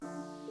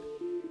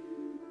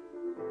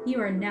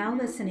You are now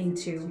listening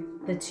to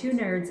the Two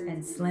Nerds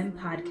and Slim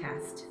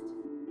podcast.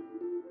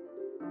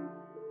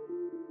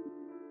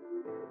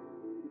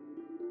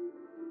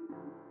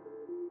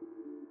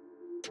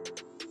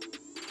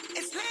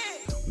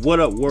 What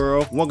up,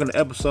 world? Welcome to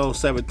episode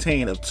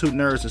 17 of Two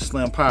Nerds and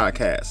Slim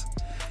podcast.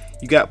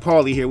 You got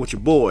Paulie here with your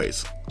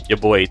boys. Your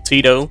boy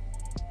Tito.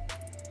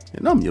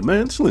 And I'm your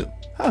man Slim.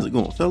 How's it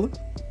going, fella?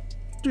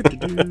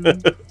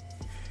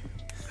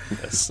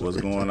 What's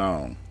going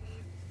on?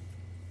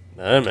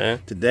 Nah,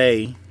 man.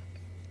 Today,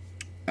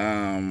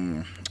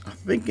 I'm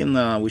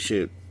thinking we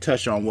should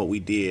touch on what we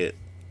did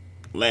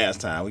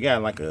last time. We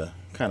got like a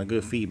kind of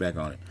good feedback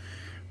on it.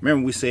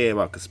 Remember we said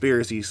about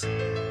conspiracies?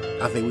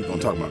 I think we're going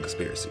to talk about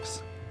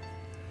conspiracies.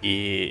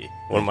 Yeah,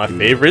 one of my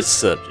favorite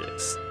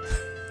subjects.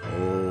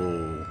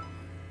 Oh.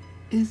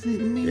 Is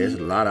it me? There's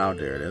a lot out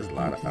there.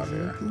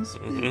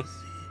 Mm-hmm.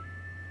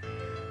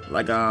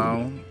 Like,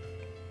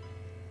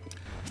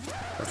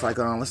 it's like,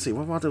 let's see,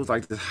 what about those,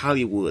 like, this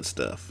Hollywood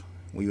stuff?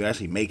 When you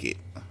actually make it.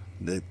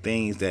 The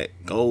things that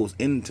goes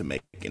into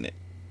making it.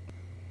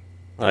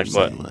 Like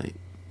what? Like,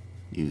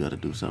 you gotta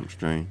do something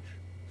strange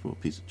for a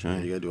piece of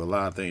change. You gotta do a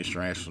lot of things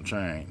strange for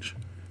change.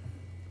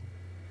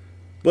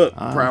 But,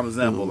 prime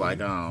example, like,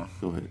 Go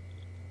ahead.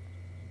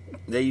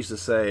 they used to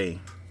say,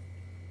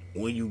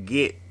 when you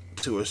get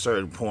to a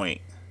certain point,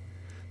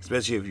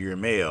 especially if you're a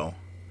male,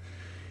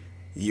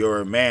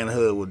 your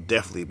manhood will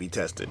definitely be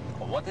tested.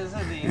 What is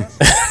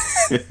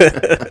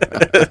it?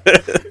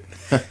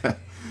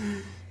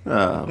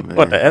 Oh, man.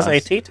 What, the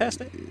SAT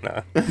testing?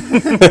 Nah.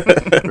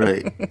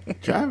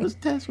 Right. Driver's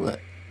test, what?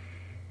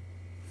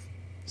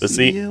 But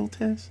see- CDL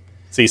test?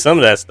 See, some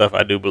of that stuff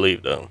I do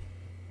believe, though.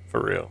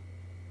 For real.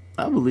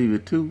 I believe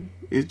it, too.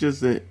 It's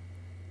just that,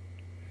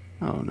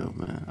 I don't know,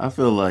 man. I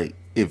feel like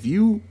if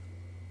you...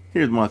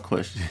 Here's my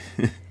question.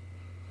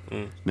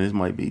 This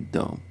might be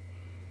dumb.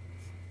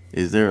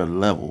 Is there a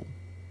level?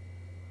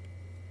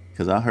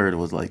 Because I heard it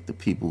was like the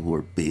people who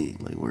are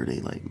big, like where they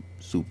like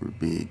super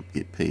big,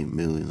 get paid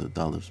millions of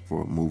dollars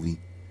for a movie.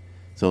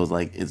 So it's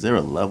like, is there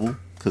a level?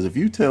 Because if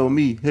you tell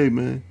me, hey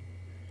man,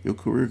 your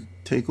career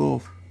take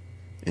off,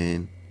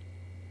 and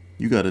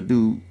you got to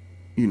do,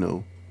 you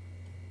know,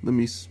 let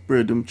me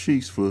spread them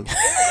cheeks for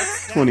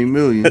 20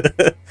 million.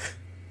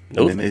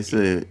 No, And then they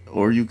said,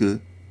 or you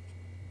could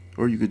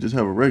just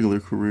have a regular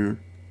career,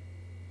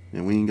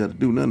 and we ain't got to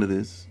do none of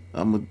this.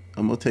 I'm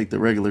gonna take the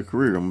regular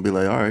career. I'm gonna be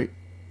like, all right,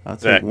 I'll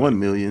take Exactly. 1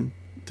 million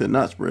to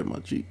not spread my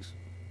cheeks.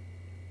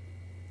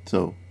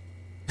 So,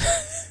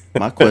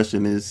 my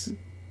question is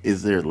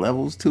there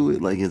levels to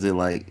it? Like, is it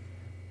like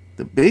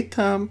the big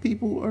time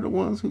people are the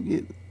ones who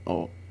get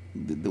all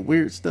the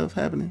weird stuff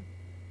happening,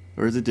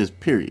 or is it just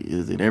period?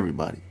 Is it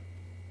everybody?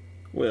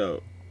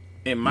 Well,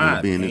 in You my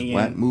wanna be in this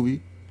whack opinion,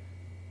 movie?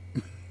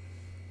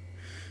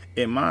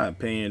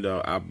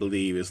 though, I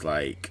believe it's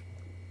like,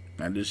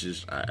 and this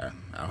is, I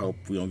hope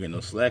we don't get no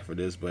slack for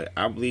this, but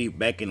I believe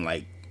back in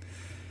like,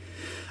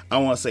 I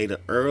want to say the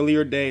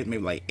earlier days,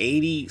 maybe like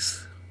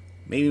 80s,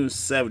 maybe even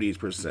 70s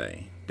per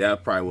se,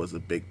 that probably was a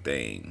big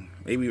thing.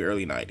 Maybe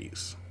early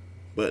 90s.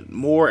 But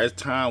more as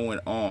time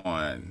went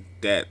on,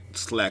 that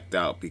slacked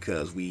out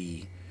because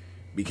we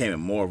became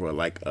more of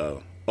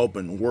a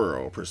open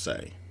world per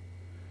se.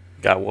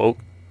 got woke.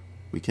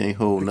 We can't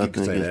hold You can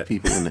nothing say against that.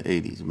 people in the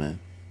 80s, man.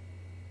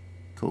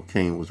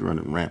 Cocaine was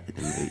running rampant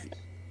in the 80s.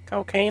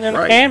 Cocaine in a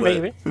Right, can, but-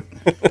 baby.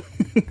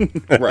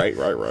 Right.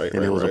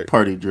 And it was a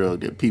party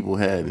drug that people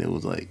had, and it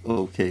was like,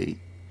 okay,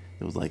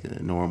 it was like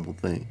a normal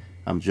thing.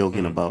 I'm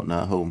joking about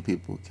not holding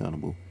people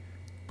accountable,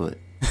 but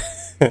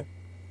I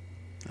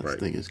Right.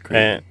 think it's crazy.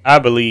 And I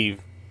believe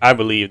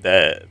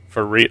that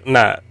for real,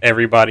 not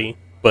everybody,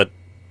 but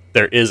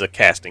there is a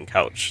casting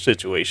couch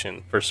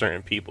situation for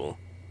certain people.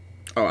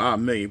 Oh, I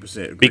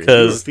 1,000,000% agree.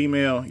 Because- if you're a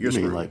female, you're You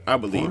mean screwed. like I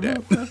believe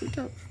that. Pornhub traffic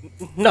couch?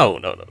 No.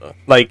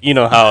 Like, you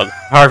know how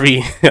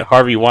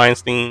Harvey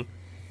Weinstein,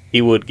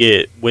 he would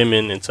get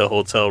women into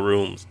hotel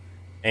rooms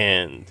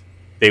and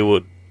they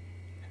would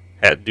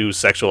do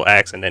sexual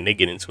acts and then they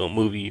get into a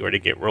movie or they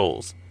get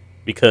roles.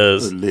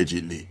 Because,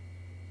 Allegedly.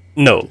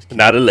 no,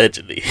 not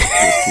allegedly.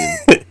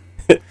 Just kidding.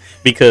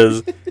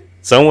 Because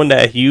someone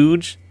that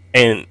huge,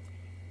 and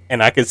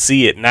I could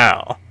see it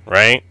now,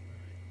 right,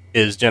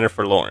 is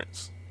Jennifer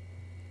Lawrence.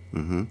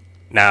 Mm-hmm.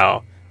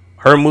 Now,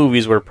 her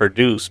movies were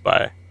produced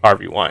by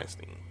Harvey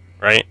Weinstein,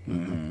 right?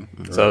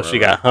 Mm-hmm. So she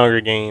got Hunger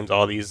Games,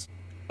 all these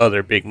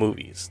other big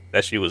movies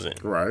that she was in.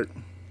 Right.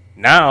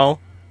 Now,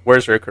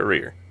 where's her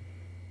career?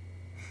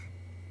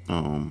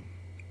 Dun,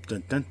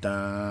 dun,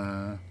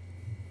 dun.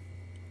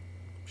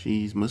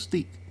 She's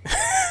Mystique.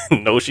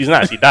 No, she's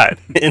not. She died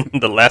in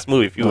the last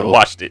movie. If you would have Oh.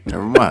 watched it,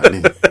 Never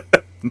mind.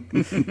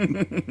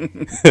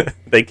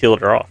 they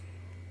killed her off.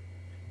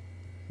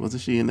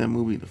 Wasn't she in that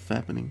movie, The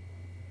Fappening?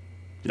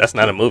 That's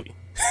not a movie.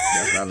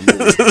 That's not a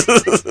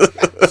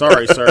movie.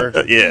 Sorry, sir.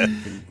 Yeah,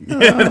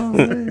 Oh,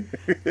 man.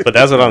 but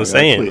that's what I'm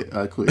saying.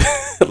 I quit.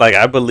 Like,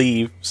 I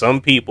believe some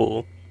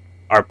people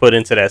are put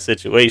into that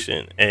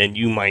situation, and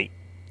you might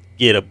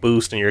get a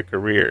boost in your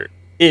career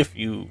if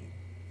you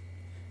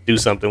do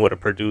something with a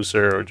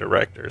producer or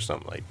director or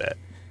something like that.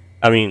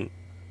 I mean,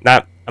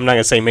 I'm not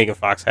gonna say Megan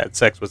Fox had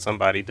sex with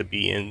somebody to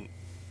be in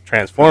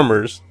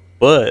Transformers,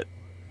 but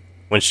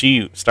when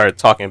she started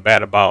talking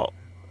bad about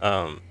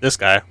this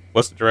guy,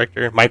 what's the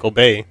director, Michael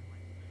Bay,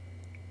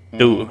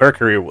 dude, her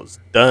career was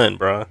done,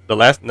 bro. The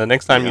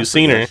next time you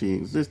seen her, she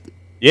existed.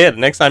 yeah, the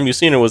next time you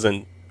seen her was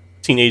in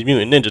Teenage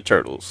Mutant Ninja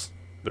Turtles,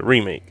 the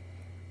remake.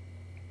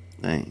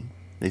 Dang,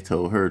 they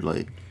told her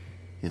like,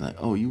 they're like,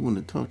 oh, you want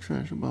to talk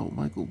trash about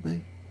Michael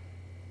Bay?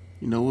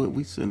 You know what?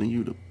 We sending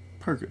you to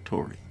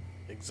purgatory.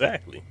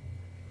 Exactly.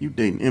 You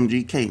dating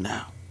MGK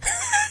now.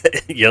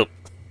 Yep.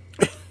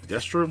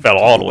 That's true. Fell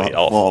all the way About to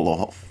off. Fall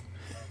off.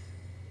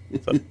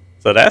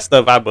 So that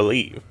stuff I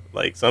believe.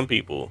 Like some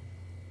people.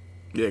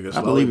 Yeah, because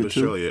I slowly believe it but too.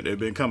 surely it's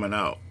been coming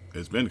out.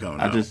 It's been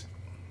coming out.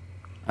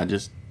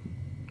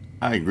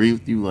 I agree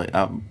with you. Like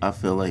I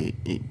feel like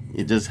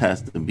it just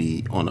has to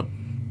be on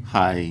a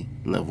high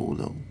level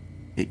though.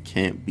 It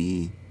can't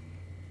be.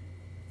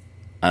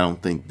 I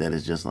don't think that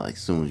it's just like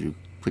as soon as you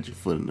put your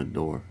foot in the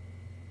door,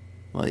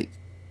 like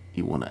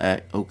you want to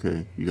act.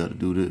 Okay, you got to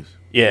do this.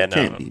 Yeah, it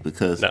can't be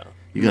because no.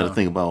 you got to No.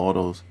 think about all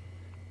those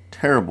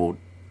terrible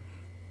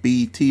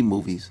BET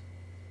movies.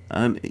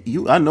 I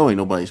know ain't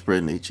nobody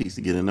spreading their cheeks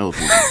to get in those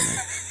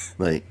movies.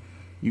 Man. Like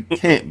you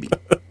can't be.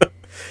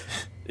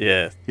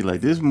 Yeah, He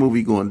like, this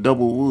movie going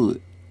double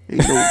wood.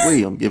 Ain't no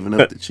way I'm giving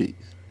up the cheese.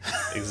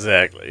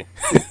 exactly.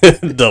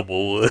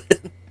 Double wood.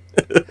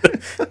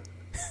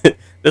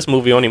 This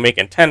movie only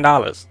making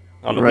 $10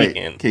 on the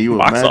weekend. Can you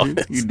box imagine?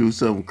 office. You do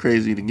something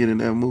crazy to get in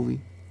that movie?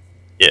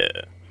 Yeah,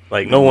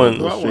 like no one,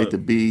 Go straight to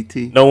BET.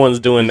 no one's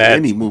doing that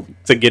Any movie.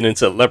 to get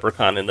into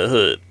Leprechaun in the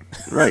Hood.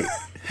 Right.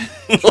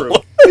 True.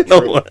 No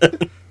True. one.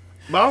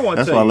 But I want to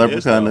That's tell why you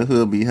this, Leprechaun in the though.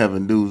 Hood be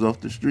having dudes off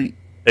the street.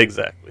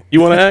 Exactly.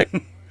 You want to act?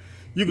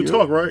 You can Yeah.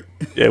 talk, right?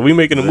 Yeah, we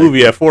making a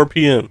movie at 4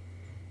 p.m.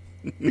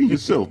 Be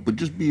yourself, but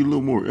just be a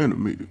little more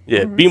animated.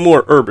 Yeah, be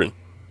more urban.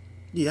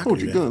 Yeah, I Hold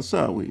can your do gun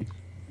sideways.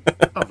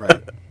 that. All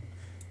right.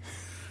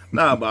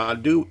 Nah, but I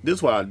do. This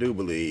is what I do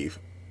believe,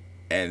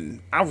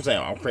 and I was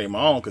saying I'm creating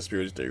my own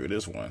conspiracy theory with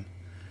this one.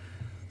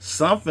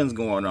 Something's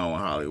going on in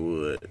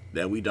Hollywood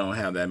that we don't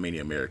have that many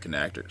American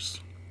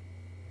actors.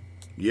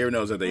 You ever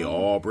notice that they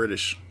all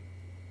British?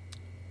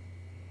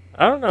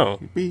 I don't know.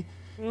 Be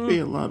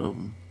a lot of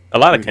them. A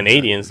lot of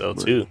Canadians though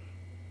But- too.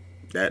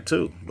 That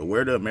too. But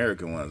where the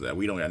American ones at?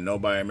 We don't got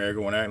nobody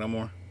American want to act no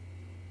more.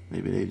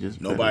 Maybe they just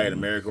Nobody in better.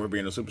 America for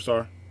being a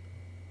superstar.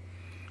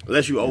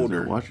 Unless you they're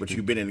older, Washington. but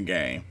you've been in the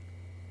game.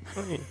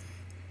 You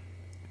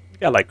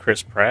got like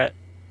Chris Pratt.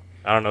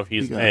 I don't know if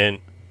he's You got- and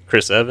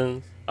Chris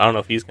Evans. I don't know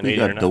if he's You Canadian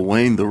got or not.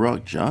 Dwayne The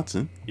Rock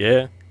Johnson,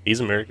 Yeah, he's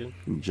American.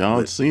 and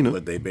John But, Cena.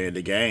 but they been in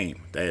the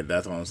game.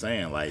 That's what I'm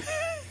saying. Like,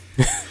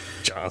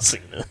 John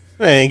Cena.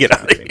 Man, get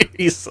out of here.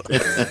 He's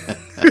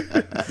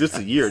this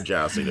a year,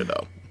 John Cena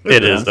though.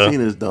 it is John though.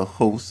 Cena is the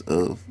host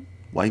of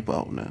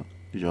Wipeout now.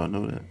 Did y'all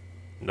know that?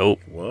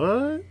 Nope.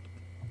 What?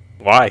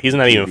 Why? He's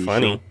not even TV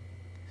funny. show.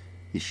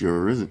 He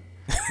sure isn't.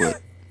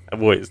 But That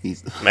boy is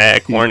he's mad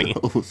he's corny.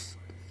 the host.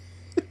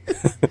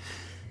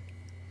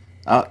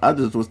 I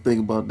just was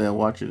thinking about that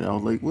watching it. I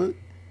was like, what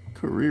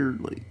career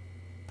like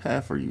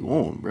path are you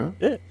on, bro?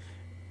 Yeah.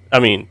 I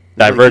mean,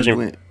 Like, he divergent.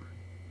 went-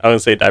 I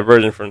would say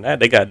divergent from that.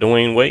 They got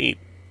Dwayne Wade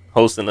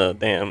hosting a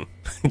damn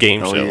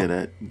game Oh show. yeah,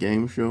 that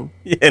game show.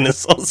 Yeah, and it's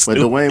so But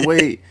stupid. Dwayne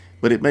Wade,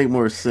 but it made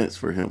more sense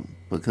for him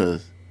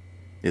because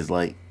it's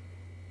like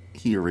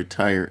he a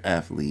retired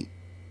athlete,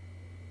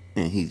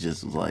 and he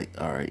just was like,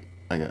 all right,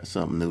 I got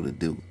something new to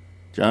do.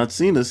 John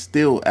Cena's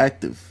still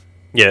active,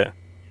 Yeah,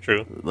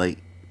 true. like,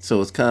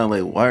 so it's kind of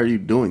like, why are you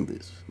doing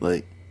this?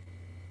 Like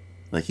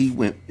he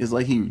went. It's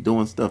like he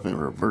doing stuff in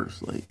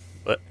reverse. Like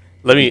But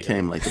let he me.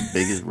 became like the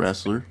biggest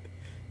wrestler.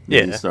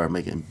 Then he Yeah. started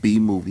making B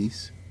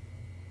movies.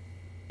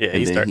 Yeah, and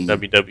he then started he-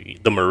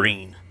 WWE, the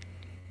Marine.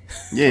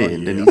 Yeah, Oh,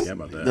 and then yeah, he, yeah,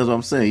 about that. that's what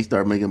I'm saying. He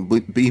started making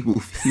B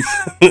movies.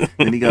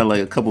 Then he got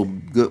like a couple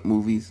good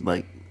movies.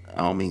 Like, I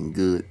don't mean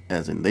good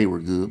as in they were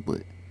good,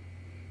 but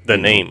The you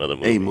know, name of the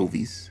movie. A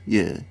movies.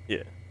 Yeah.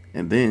 Yeah.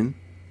 And then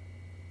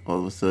all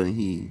of a sudden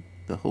he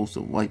the host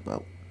of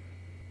Wipeout.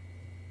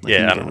 Yeah,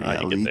 he I was don't on know how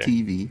you get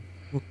reality there.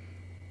 TV.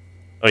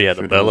 Oh yeah,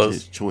 the Sure, that was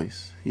his Bellas.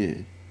 choice. Yeah.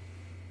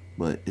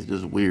 But it's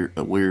just a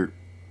weird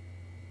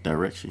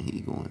direction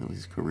he going with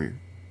his career.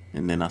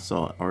 And then I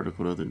saw an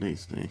article the other day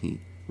saying he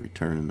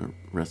returning to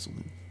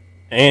wrestling.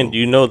 And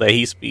you know that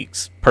he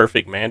speaks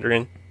perfect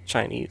Mandarin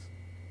Chinese.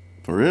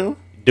 For real?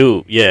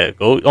 Dude, yeah,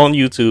 go on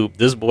YouTube.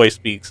 This boy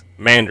speaks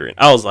Mandarin.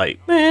 I was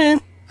like,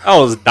 man, I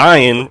was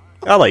dying.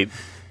 I was like,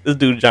 this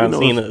dude John You know,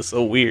 Cena is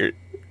so weird.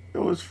 You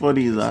know what's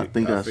funny is I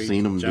think I've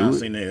seen him John do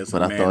Cena it, is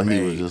but a I thought he was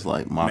man-made just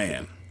like mocking.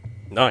 Man,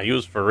 No, he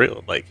was for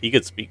real. Like he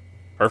could speak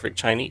perfect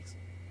Chinese.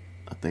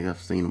 I think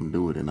I've seen him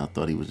do it, and I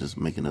thought he was just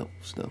making up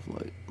stuff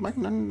like.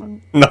 No,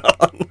 no.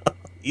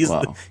 He's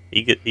Wow.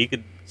 he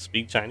could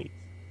speak Chinese.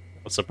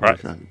 I'm I wish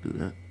surprised. I could do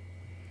that.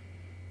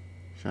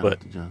 Shout But- out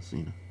to John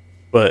Cena.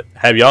 But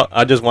have y'all?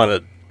 I just want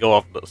to go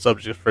off the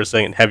subject for a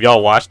second. Have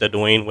y'all watched the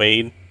Dwayne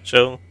Wade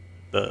show?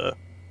 The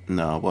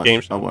No, Game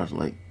show? I watched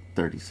like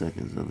 30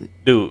 seconds of it.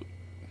 Dude,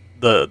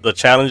 the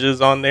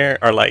challenges on there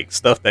are like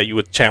stuff that you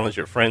would challenge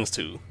your friends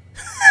to.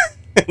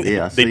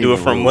 Yeah, I They seen do a it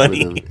for little bit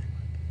money. of it.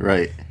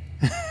 Right.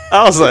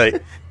 I was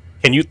like,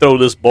 can you throw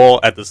this ball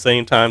at the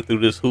same time through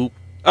this hoop?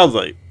 I was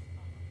like,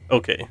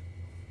 okay.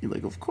 You're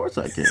like, of course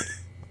I can.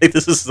 Like,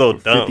 this is so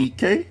dumb.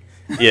 50K?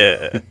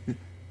 Yeah.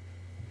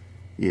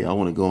 Yeah, I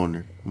want to go on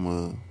there. I'm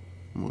gonna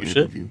You should.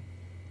 interview.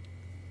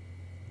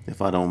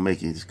 If I don't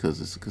make it, it's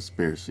because it's a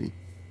conspiracy.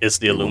 It's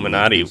the They want me to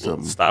Illuminati do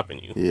something. stopping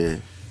you. Yeah,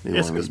 they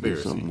It's want me to do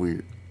conspiracy. something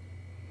weird.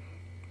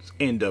 It's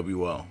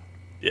NWO.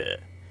 Yeah.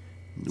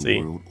 New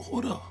See? World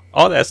Order.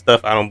 All that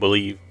stuff I don't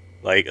believe.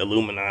 Like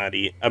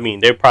Illuminati. I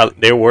mean,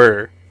 they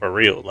were for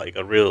real, like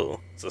a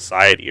real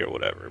society or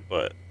whatever,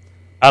 but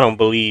I don't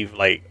believe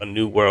like a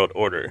new world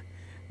order.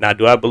 Now,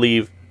 do I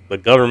believe the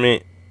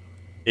government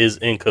is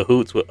in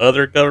cahoots with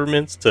other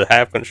governments to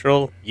have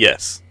control?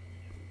 Yes.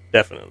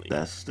 Definitely.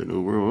 That's the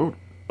New World Order.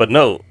 But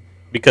no,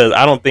 because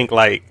I don't think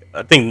I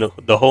think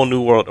the whole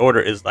new world order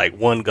is like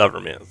one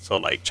government. So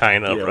like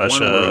China, Yeah,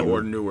 Russia, one world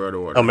order, new world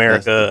order. That's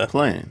America. the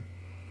plan.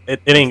 It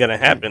ain't gonna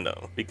happen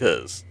though,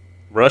 because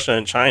Russia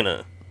and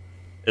China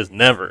is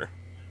never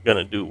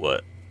gonna do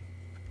what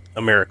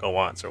America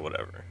wants or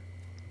whatever.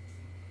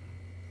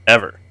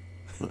 Ever.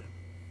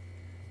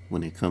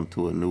 When it comes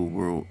to a new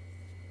world,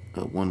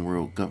 a one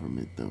world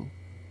government, though,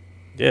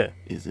 Yeah.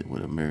 is it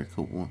what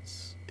America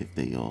wants? If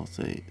they all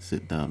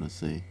sit down and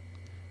say,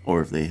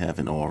 or if they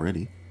haven't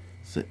already,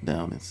 sit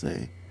down and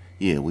say,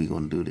 yeah, we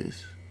gonna do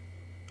this.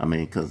 I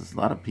mean, because a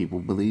lot of people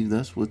believe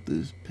that's what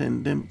this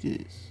pandemic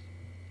is.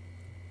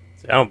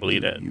 See, I don't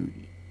believe that.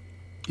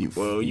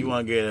 Well, you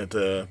want to get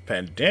into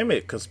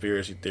pandemic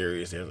conspiracy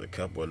theories, there's a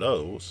couple of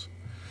those.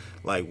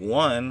 Like,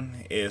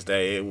 one is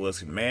that it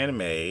was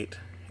man-made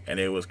and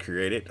it was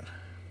created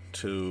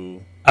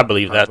to I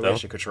believe that though.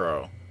 population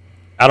control.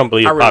 I don't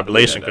believe I really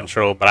population believe that, though.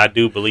 control, but I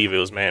do believe it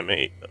was man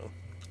made though.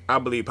 I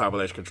believe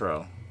population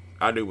control.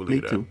 I do Me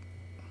believe that. too.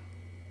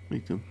 Me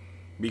too.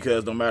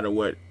 Because no matter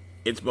what,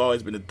 it's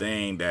always been a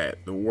thing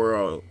that the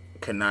world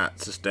cannot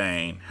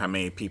sustain how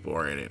many people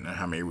are in it and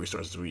how many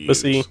resources we use. But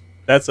see,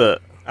 that's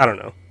I don't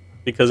know,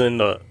 because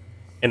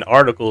in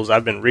articles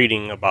I've been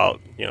reading about,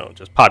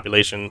 just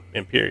population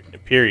in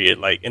period,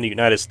 like in the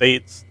United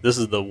States, this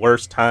is the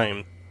worst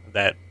time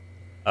that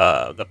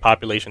the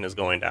population is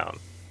going down.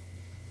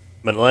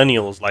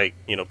 Millennials, like,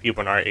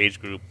 people in our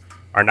age group,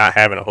 are not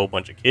having a whole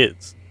bunch of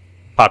kids.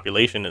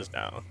 Population is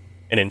down.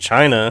 And in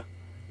China,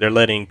 they're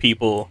letting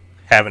people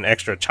have an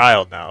extra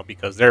child now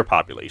because their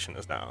population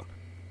is down.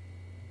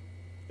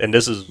 And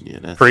this is Yeah,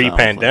 that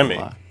pre-pandemic.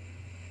 sounds like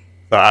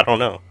So I don't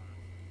know.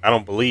 I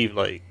don't believe,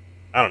 I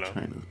don't know. a lie.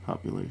 China's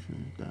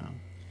population is down.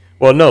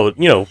 Well, no,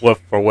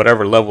 for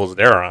whatever levels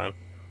they're on.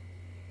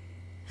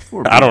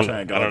 Or I don't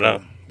China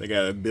know. They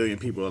got 1 billion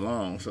people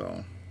alone,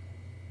 so.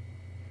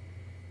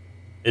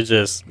 It's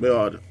just, They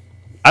all,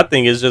 I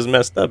think it's just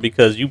messed up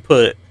because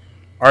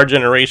our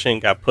generation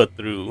got put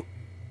through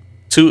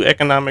 2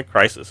 economic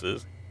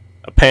crises,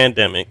 a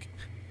pandemic,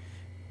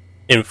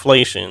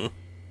 inflation,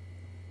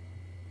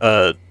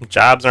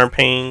 jobs aren't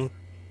paying,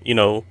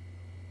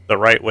 the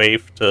right way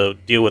to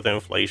deal with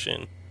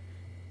inflation.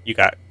 You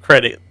got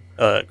credit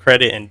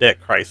and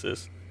debt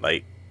crisis.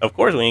 Like, of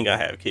course we ain't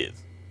gonna have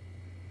kids.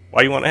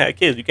 Why you want to have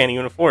kids? You can't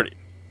even afford it.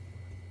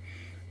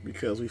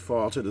 because we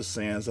fall to the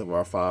sins of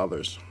our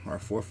fathers, our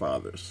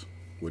forefathers,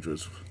 which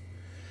was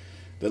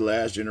the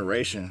last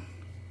generation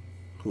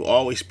who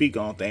always speak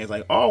on things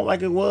like, oh,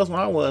 like it was when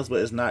I was,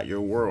 but it's not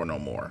your world no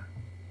more.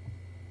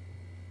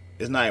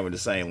 It's not even the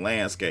same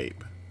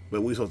landscape,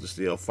 but we supposed to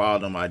still follow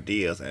them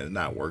ideas, and it's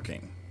not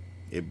working.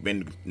 It's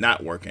been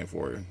not working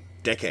for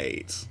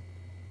decades.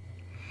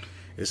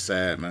 It's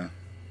sad, man.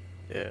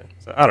 Yeah.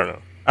 So I don't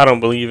know. I don't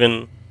believe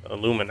in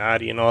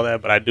Illuminati and all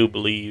that, but I do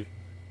believe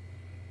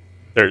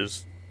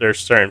there's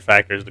certain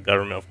factors, the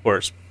government, of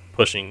course,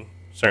 pushing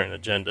certain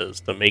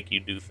agendas to make you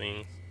do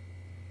things.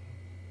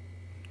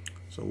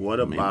 So what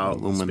I mean, about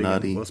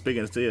Illuminati?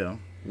 Speaking of still,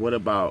 what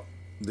about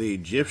the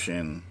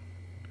Egyptian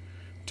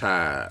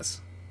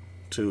ties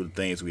to the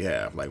things we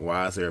have? Like,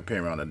 why is there a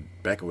pyramid on the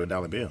back of a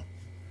dollar bill?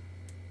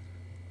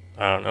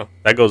 I don't know.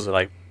 That goes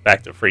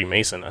back to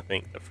Freemason, I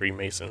think, the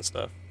Freemason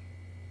stuff.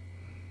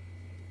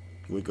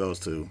 It goes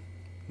to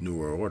New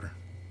World Order.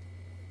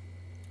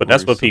 But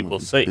that's Or what some people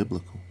of it's say.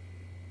 Biblical.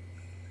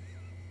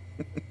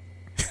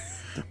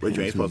 But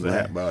you ain't Depends supposed to who's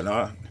have. But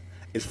no,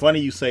 it's funny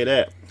you say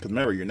that, because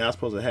remember, you're not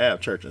supposed to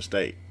have church and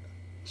state.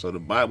 So the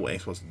Bible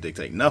ain't supposed to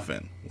dictate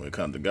nothing when it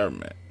comes to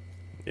government,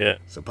 Yeah.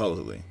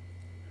 supposedly.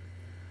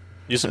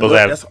 You're supposed Look, to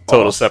have that's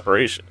total awesome.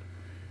 separation.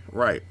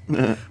 Right.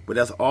 But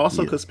that's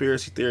also Yeah.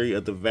 conspiracy theory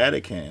of the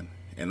Vatican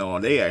and all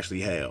they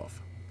actually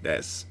have.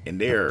 That's in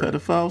their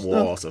Pedophile stuff?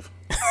 walls of.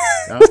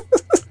 Huh?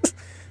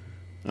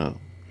 Oh,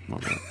 my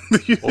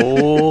bad.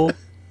 Oh,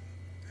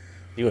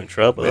 you in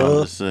trouble.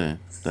 I'm just saying,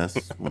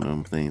 that's one of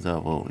them things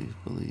I've always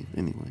believed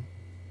anyway.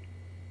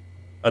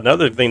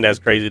 Another thing that's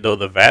crazy though,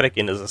 the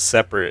Vatican is a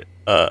separate,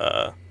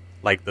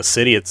 like the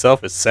city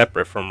itself is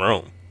separate from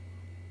Rome,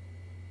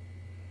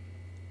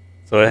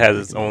 so it has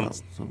its own.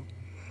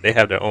 They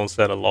have their own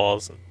set of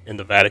laws in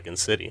the Vatican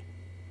City.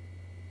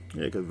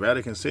 Yeah, because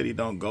Vatican City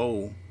don't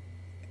go.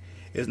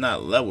 It's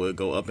not level. It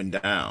go up and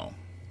down.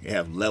 You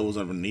have levels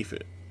underneath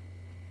it.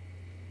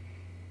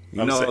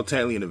 You know,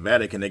 technically in the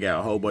Vatican, they got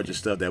a whole bunch of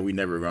stuff that we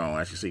never gonna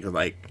actually see. Because,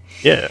 like,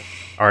 yeah,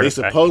 they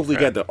supposedly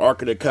got the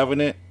Ark of the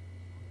Covenant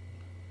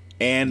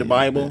and the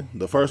Bible, man.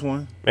 the first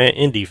one. Man,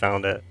 Indy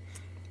found that.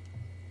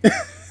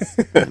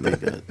 And they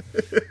got,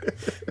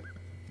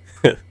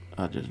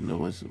 I just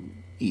know it's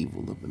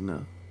evil up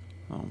enough.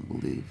 I don't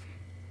believe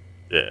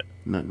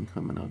nothing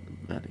coming out of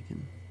the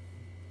Vatican.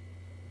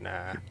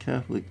 Nah. The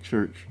Catholic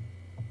Church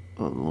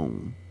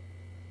alone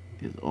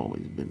has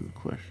always been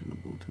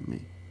questionable to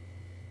me.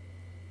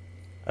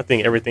 I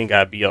think everything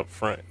got to be up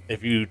front.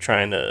 If you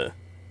trying to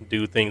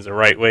do things the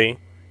right way,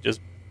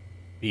 just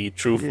be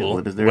truthful.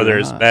 Whether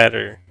it's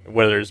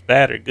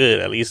bad or good,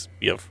 at least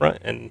be up front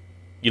and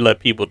you let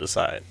people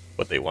decide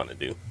what they want to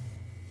do.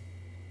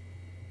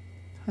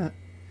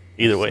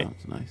 Either way.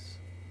 Sounds nice.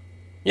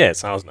 Yeah, it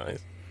sounds nice.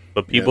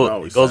 But people,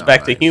 it goes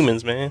back to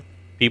humans, man.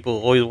 People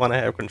always want to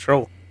have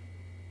control.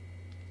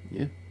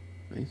 Yeah,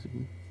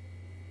 basically.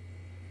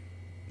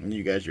 And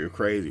you got your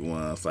crazy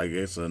ones. Like,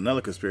 it's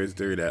another conspiracy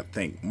theory that I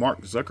think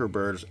Mark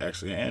Zuckerberg is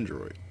actually an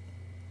android.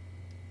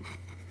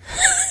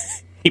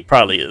 He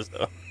probably is,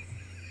 though.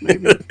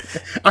 Maybe.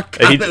 I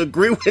kind of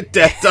agree with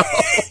that,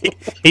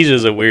 though. He's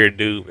just a weird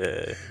dude,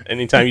 man.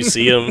 Anytime you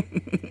see him,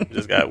 he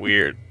just got a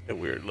weird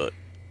look.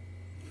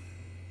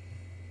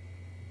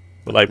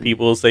 But like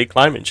people say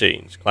climate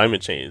change.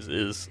 Climate change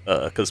is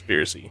a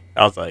conspiracy.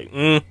 I was like,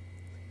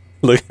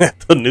 looking at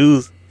the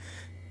news.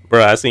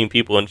 Bro, I seen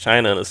people in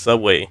China in the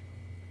subway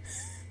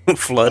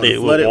flooded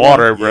with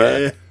water, bro.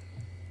 Yeah.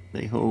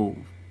 The whole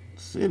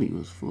city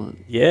was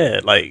flooded.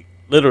 Yeah, like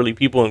literally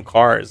people in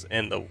cars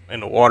and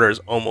the water is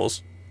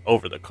almost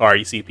over the car.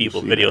 You see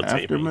people videotaping.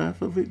 The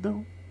aftermath of it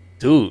though?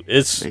 Dude,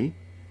 it's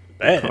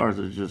bad. The cars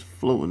are just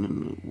floating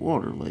in the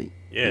water, like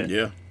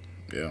yeah.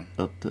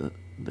 up to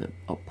the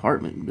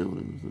apartment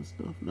buildings and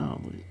stuff.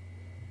 Now, like,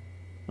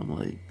 I'm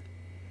like,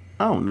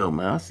 I don't know,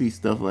 man. I see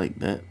stuff like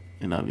that,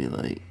 and I be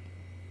like,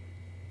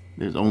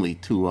 there's only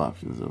two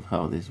options of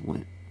how this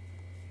went.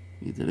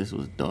 Either this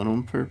was done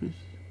on purpose,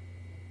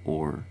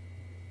 or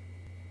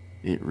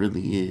it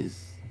really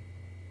is.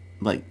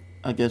 Like,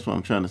 I guess what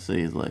I'm trying to say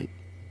is, like,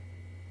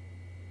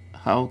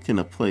 how can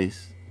a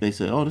place, they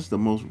say, oh, this is the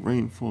most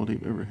rainfall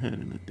they've ever had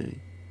in a day.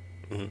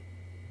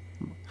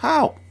 Mm-hmm.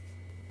 How?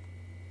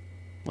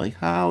 Like,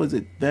 how is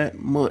it that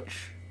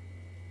much?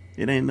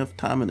 It ain't enough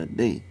time in a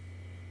day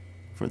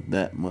for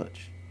that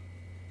much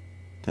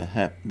to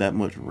have that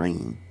much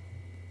rain.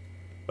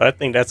 But I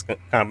think that's a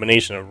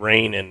combination of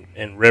rain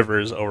and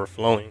rivers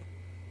overflowing.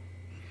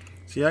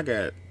 See, I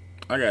got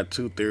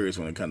two theories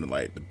when it comes to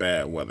like the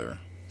bad weather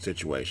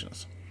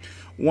situations.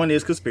 One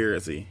is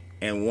conspiracy,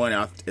 and one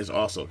is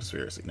also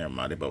conspiracy. Never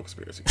mind, they're both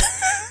conspiracy.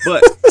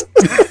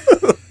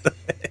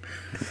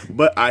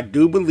 But I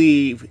do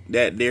believe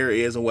that there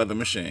is a weather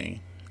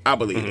machine. I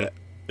believe that.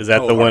 Is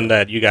that the one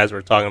that you guys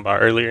were talking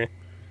about earlier?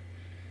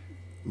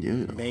 Yeah,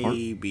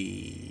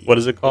 maybe. What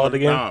is it called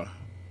again?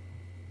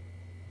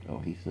 Oh,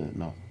 he said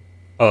no.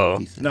 Oh,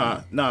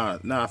 no.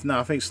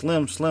 I think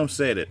Slim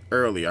said it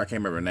earlier. I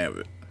can't remember the name of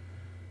it.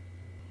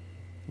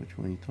 Which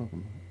one are you talking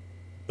about?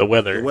 The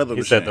weather. The weather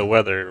he machine. said the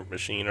weather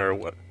machine, or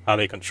what? How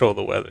they control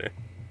the weather.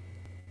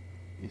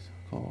 It's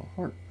called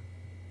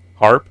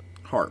HARP.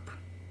 HARP.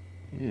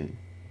 Yeah.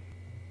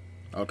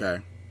 Okay.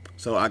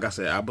 So, like I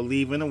said, I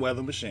believe in the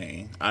weather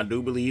machine. I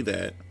do believe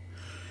that.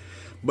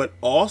 But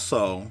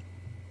also,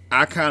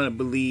 I kind of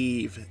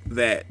believe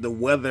that the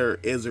weather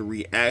is a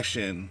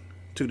reaction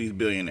to these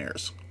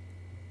billionaires.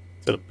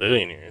 To the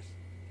billionaires?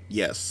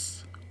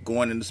 Yes.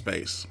 Going into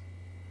space.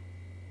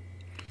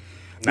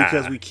 Nah.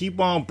 Because we keep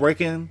on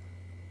breaking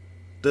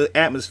the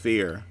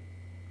atmosphere,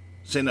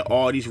 sending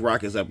all these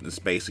rockets up into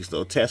space, these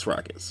little test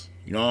rockets.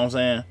 You know what I'm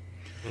saying?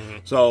 Mm-hmm.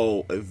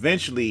 So,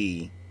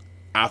 eventually,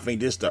 I think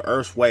this is the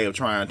Earth's way of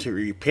trying to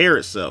repair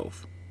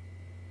itself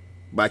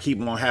by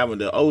keeping on having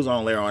the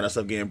ozone layer on that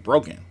stuff getting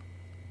broken.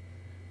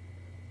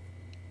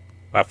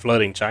 By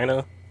flooding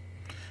China?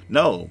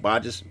 No, by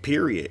just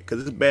period.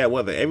 Because it's bad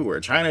weather everywhere.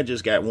 China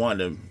just got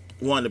one of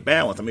the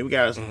bad ones. I mean, we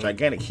got a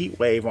gigantic heat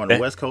wave on the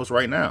West Coast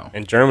right now.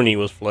 And Germany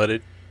was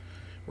flooded.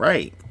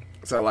 Right.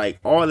 So, like,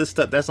 all this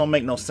stuff, that don't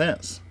make no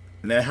sense.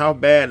 And then how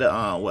bad,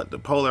 the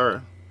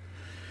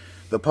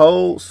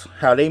poles,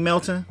 how they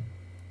melting?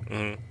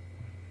 Mm-hmm.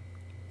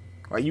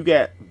 Like, you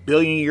got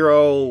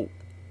billion-year-old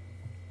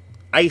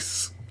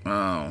ice,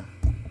 I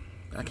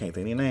can't think of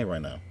any name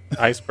right now.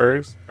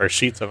 Icebergs? Or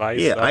sheets of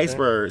ice? Yeah,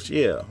 icebergs,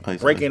 yeah.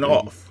 Breaking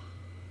off.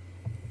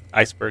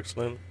 Iceberg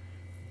Slim?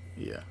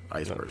 Yeah,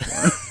 icebergs.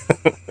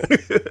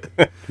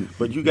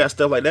 But you got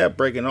stuff like that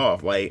breaking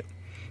off. Like,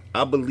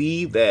 I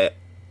believe that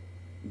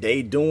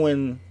they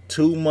doing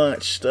too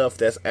much stuff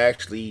that's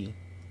actually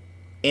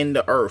in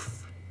the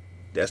earth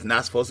that's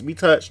not supposed to be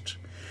touched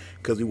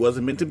because we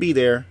wasn't meant to be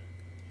there.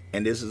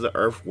 And this is the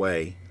Earth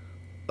way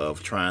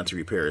of trying to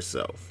repair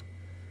itself.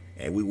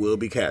 And we will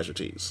be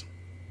casualties.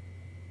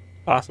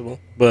 Possible.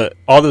 But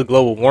all the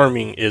global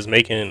warming is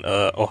making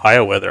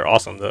Ohio weather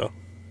awesome, though.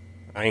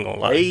 I ain't gonna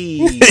lie.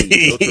 Hey,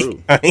 so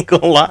true. I ain't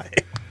gonna lie.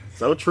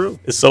 So true.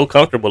 It's so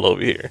comfortable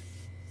over here.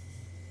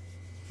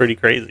 Pretty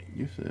crazy.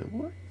 You said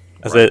what?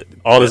 I said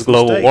all this That's a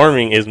global mistake.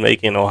 warming is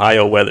making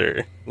Ohio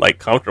weather like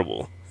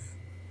comfortable.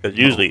 Because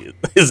usually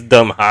it's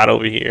dumb hot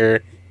over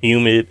here,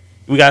 humid.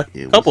 We got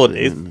Yeah, a couple of we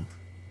days. sitting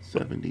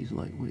in the 70s,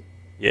 like wait.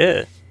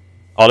 Yeah.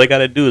 All they got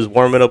to do is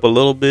warm it up a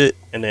little bit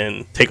and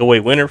then take away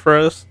winter for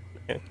us.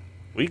 And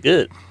we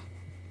good.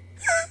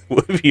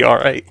 We'll be all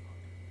right.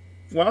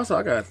 Well, also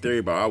I got a theory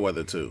about our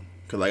weather too.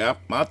 Cause like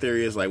my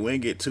theory is like when it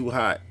get too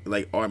hot,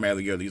 like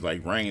automatically get these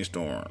like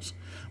rainstorms.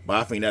 But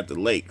I think that the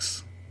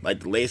lakes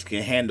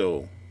can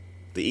handle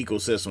the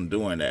ecosystem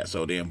doing that.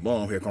 So then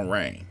boom, here come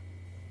rain.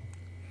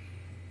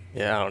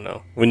 Yeah, I don't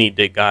know. We need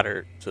Dick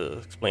Goddard to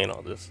explain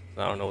all this.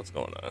 I don't know what's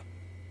going on.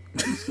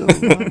 He's still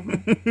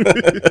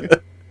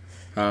alive.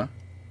 Huh?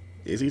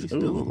 Is he He's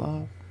still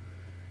alive.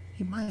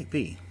 He might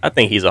be. I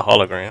think he's a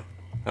hologram.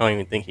 I don't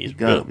even think He's he's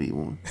gotta real. be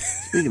one.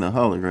 Speaking of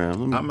holograms,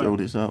 let me I'm a- throw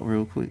this out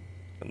real quick.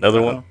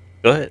 Another one?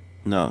 Go ahead.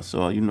 No,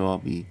 so you know I'll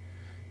be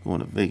going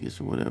to Vegas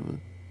or whatever,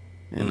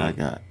 and I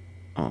got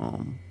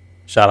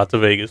Shout out to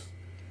Vegas.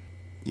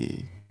 yeah,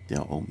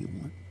 y'all owe me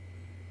one,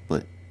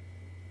 but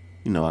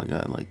you know I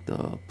got like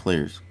the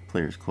players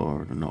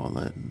card and all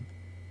that, and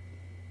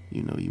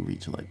you know you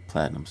reach like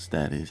platinum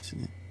status,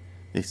 and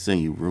they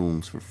send you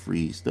rooms for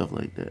free, stuff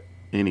like that.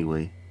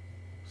 Anyway,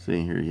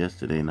 sitting here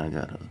yesterday and I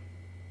got a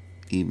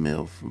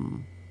email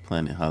from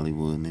Planet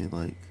Hollywood, and they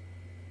like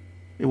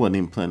it wasn't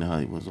even Planet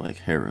Hollywood, it was like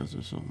Harrah's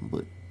or something,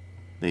 but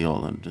they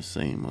all under the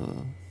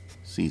same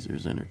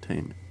Caesars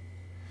Entertainment.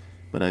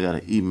 But I got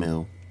an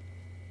email.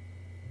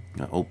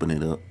 I open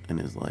it up and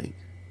it's like,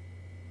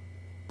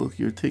 book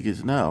your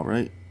tickets now,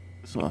 right?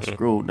 So I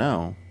scroll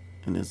down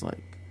and it's like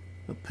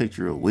a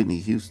picture of Whitney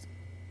Houston.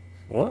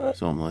 What?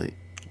 So I'm like,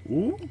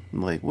 Ooh.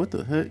 what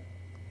the heck?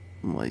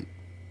 I'm like,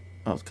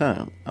 I was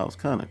kind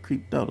of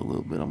creeped out a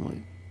little bit. I'm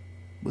like,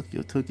 book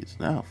your tickets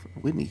now for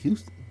Whitney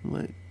Houston. I'm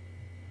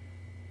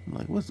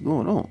like, what's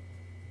going on?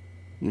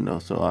 You know,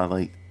 so I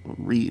like I'm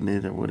reading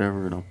it or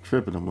whatever, and I'm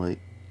tripping. I'm like,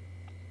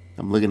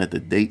 I'm looking at the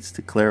dates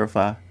to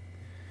clarify.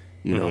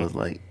 You know, it's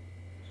like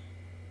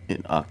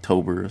in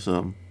October or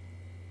something.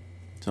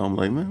 So I'm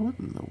like, man, what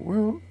in the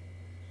world?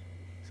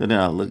 So then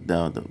I look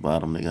down at the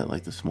bottom. They got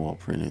like the small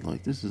print,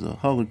 like this is a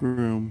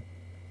hologram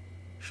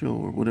show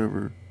or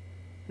whatever.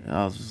 And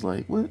I was just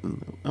like, what?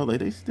 Oh, like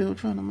they still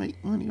trying to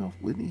make money off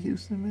Whitney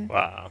Houston, man.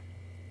 Wow.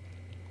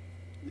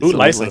 Who So it's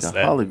licensed like a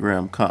that?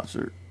 hologram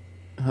concert?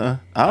 Huh?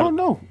 I don't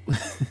know.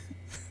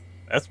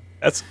 That's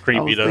I creepy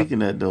was though. thinking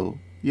that though.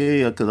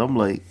 Yeah, because I'm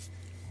like,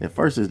 at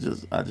first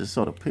I just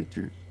saw the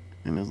picture,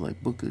 and it's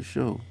like book a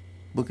show,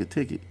 book a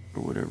ticket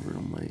or whatever.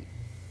 I'm like,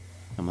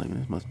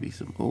 this must be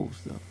some old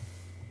stuff.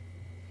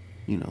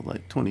 You know,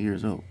 like 20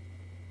 years old.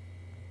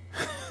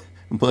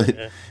 But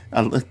Yeah.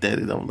 I looked at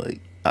it. I'm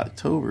like,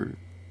 October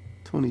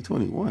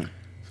 2021.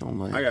 So I'm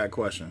like, I got a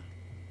question.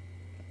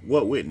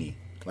 What Whitney?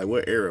 Like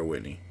what era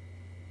Whitney?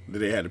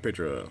 Did they have the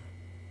picture of?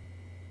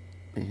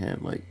 they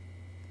had like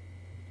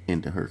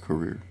into her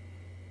career.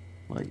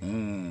 Like,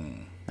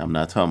 Mm. I'm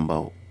not talking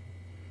about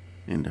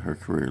into her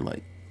career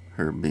like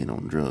her being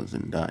on drugs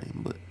and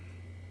dying, but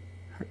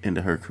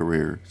into her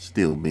career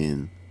still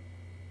being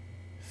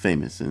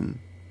famous and,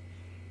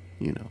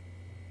 you know.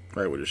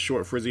 Right, with the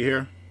short frizzy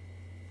hair?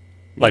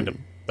 Like yeah,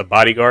 the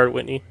bodyguard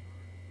Whitney.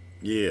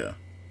 Yeah.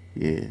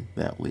 yeah,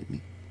 that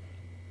Whitney.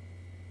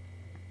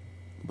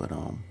 But I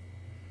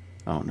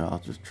don't know, I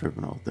was just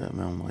tripping off that,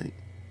 man.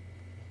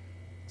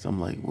 I'm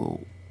like,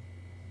 well,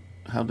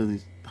 how do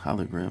these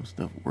hologram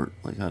stuff work?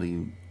 Like,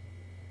 who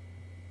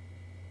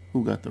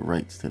got the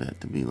rights to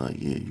that to be like,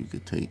 yeah, you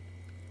could take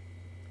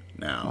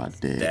Now, my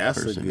dead that's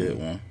a person good and-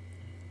 one.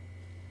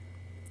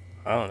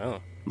 I don't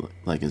know.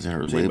 like, is it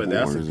her See, but label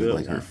that's or a is it good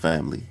like her one.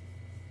 family?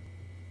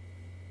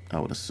 I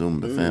would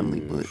assume the family,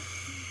 but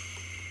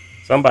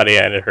Somebody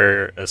at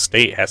her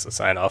estate has to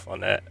sign off on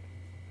that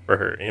for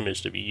her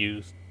image to be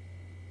used.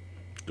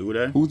 Do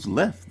they? who's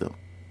left though?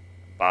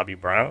 Bobby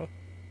Brown.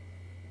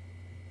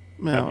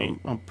 Man, I mean-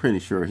 I'm pretty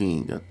sure he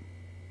ain't got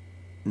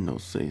no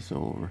say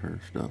so over her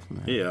stuff,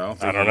 man. Yeah,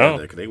 I don't know.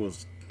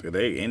 Because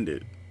they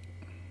ended.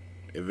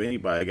 If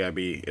anybody got to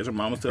be, is her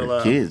mama still Her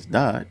alive? kids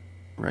died,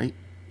 right?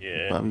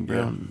 Yeah, Bobby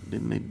Brown,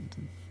 did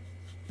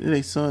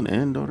they son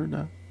and daughter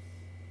die?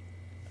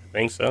 I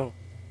think so.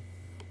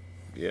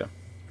 Yeah.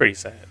 Pretty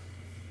sad.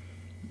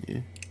 Yeah.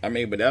 I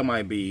mean, but that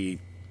might be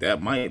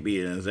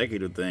an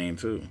executive thing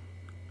too.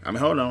 I mean,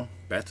 hold on,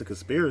 back to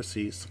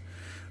conspiracies.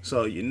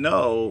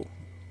 So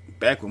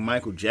back when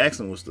Michael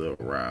Jackson was still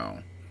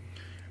around,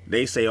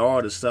 they say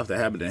all the stuff that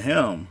happened to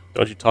him.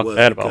 Don't you talk was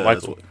bad about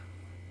because- Michael?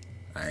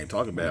 I ain't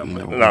talking bad about You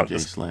know, Michael. No, MJ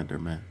just- slander,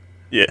 man.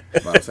 Yeah.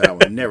 But I'm saying I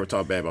would never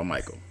talk bad about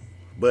Michael.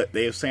 But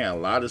they're saying a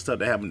lot of stuff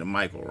that happened to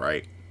Michael,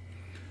 right,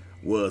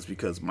 was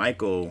because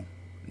Michael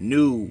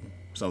knew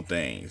some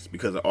things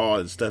because of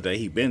all the stuff that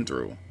he'd been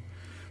through.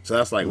 So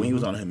that's like when he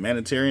was on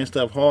humanitarian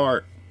stuff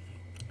hard,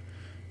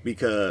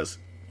 because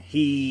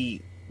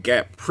he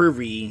got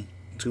privy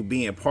to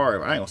being part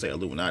of, I ain't gonna say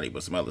Illuminati,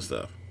 but some other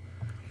stuff.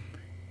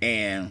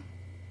 And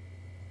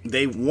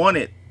they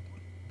wanted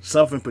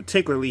something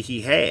particularly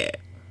he had.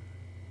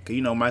 Cause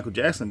you know Michael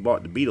Jackson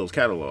bought the Beatles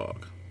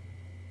catalog.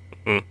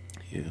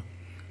 Yeah.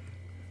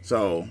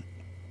 So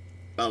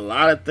a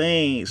lot of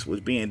things was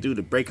being due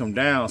to break him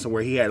down, so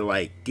where he had to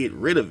like get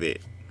rid of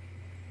it,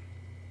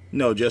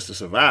 just to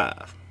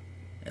survive.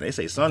 And they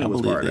say Sonny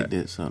was part of that. I believe they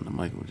did something to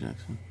Michael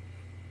Jackson.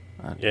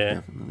 I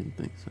definitely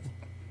think so.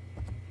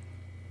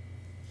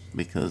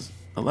 Because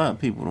a lot of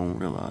people don't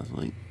realize,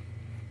 like,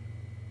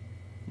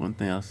 one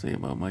thing I'll say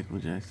about Michael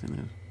Jackson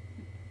is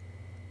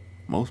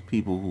most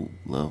people who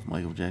love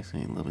Michael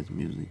Jackson ain't love his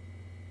music,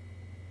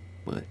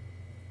 but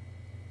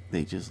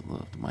they just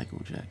loved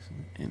Michael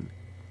Jackson. And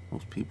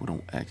most people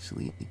don't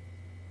actually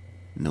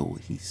know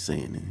what he's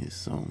saying in his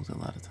songs a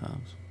lot of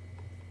times.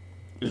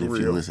 But if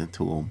you listen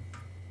to him,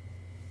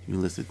 you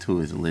listen to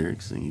his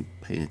lyrics and you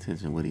pay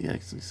attention to what he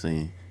actually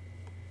saying,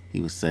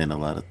 he was saying a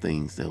lot of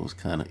things that was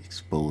kind of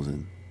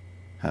exposing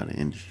how the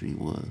industry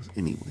was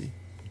anyway.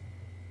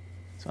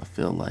 So I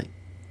feel like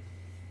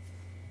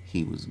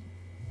he was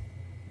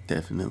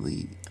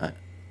definitely, I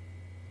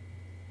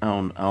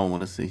don't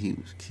want to say he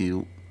was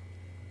killed,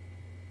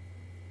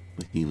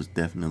 but he was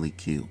definitely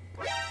killed.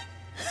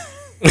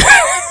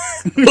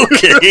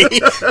 Okay.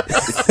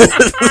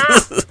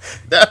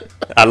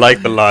 I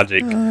like the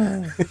logic.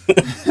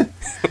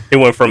 It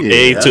went from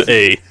A to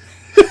A.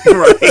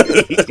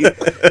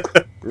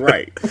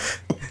 Right.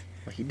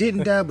 He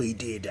didn't die, but he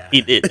did die.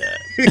 He did that.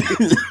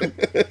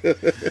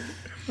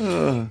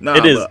 Nah,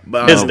 it is.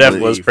 but His death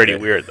was pretty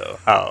weird, though.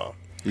 How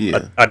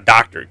a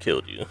doctor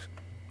killed you.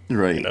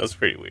 Right. It's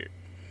pretty weird.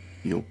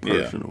 Your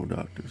personal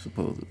doctor,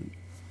 supposedly.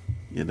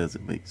 It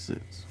doesn't make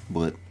sense.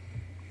 But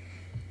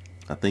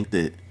I think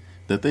that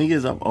the thing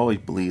is, I've always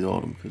believed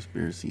all them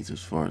conspiracies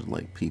as far as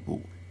like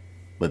people.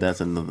 But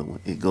that's another one.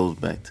 It goes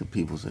back to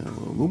people saying,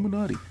 well,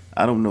 Illuminati.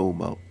 I don't know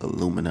about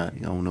Illuminati.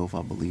 I don't know if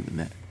I believe in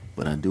that.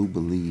 But I do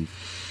believe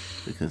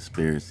the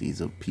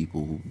conspiracies of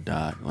people who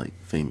died, like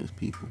famous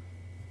people.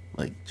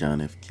 Like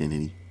John F.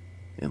 Kennedy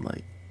and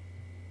like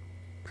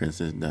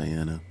Princess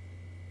Diana.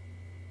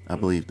 I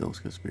believe those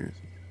conspiracies.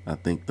 I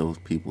think those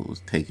people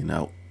was taken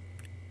out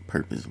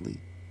purposely.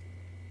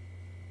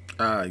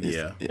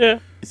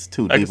 It's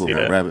too deep of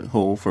a rabbit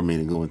hole for me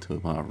to go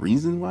into my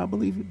reason why I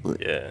believe it.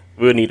 But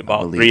we'll need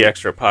about 3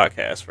 extra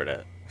podcasts for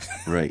that.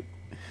 Right.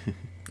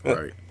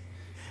 Right.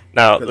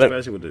 Now,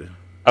 especially with the,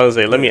 I would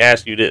say, let me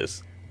ask you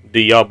this: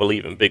 do y'all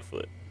believe in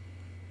Bigfoot?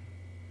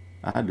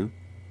 I do.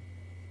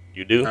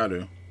 You do? I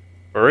do.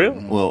 For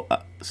real? Well,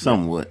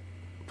 somewhat.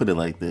 Put it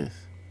like this: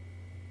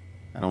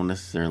 I don't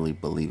necessarily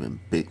believe in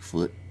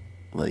Bigfoot,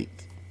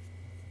 like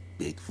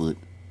Bigfoot,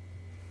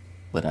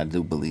 but I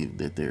do believe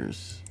that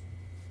there's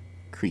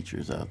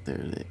creatures out there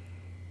that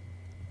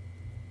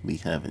we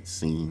haven't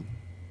seen,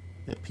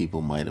 that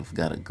people might have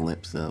got a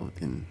glimpse of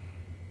and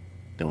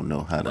don't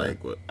know how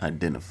to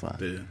identify.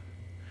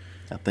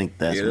 I think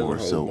that's more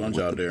so what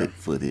the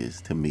Bigfoot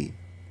is to me.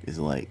 It's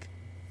like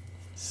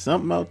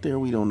something out there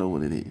we don't know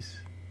what it is.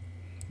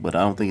 But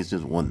I don't think it's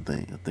just one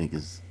thing. I think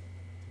it's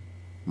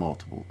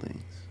multiple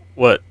things.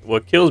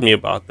 What kills me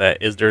about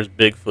that is there's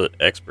Bigfoot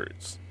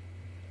experts.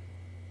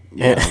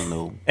 Yeah, I don't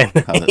know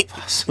how that's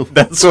possible.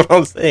 That's what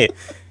I'm saying.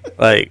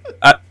 Like,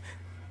 I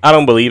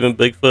don't believe in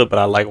Bigfoot, but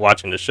I like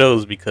watching the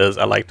shows because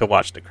I like to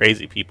watch the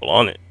crazy people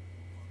on it.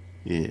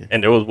 Yeah.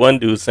 And there was one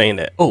dude saying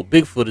that,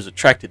 Bigfoot is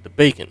attracted to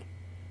bacon.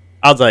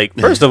 I was like,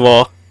 first of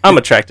all, I'm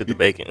attracted to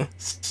bacon.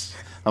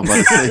 I'm about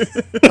to say,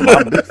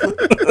 I'm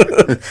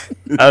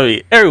Bigfoot. I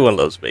mean, everyone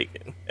loves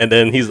bacon. And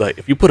then he's like,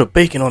 if you put a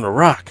bacon on a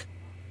rock,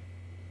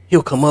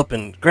 he'll come up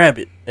and grab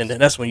it, and then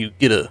that's when you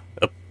get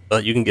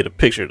you can get a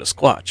picture of the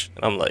Squatch.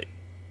 And I'm like,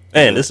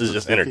 man, this is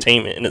just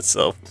entertainment in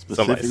itself.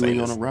 Specifically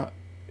on a rock.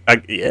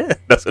 Yeah,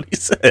 that's what he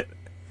said.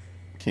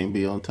 Can't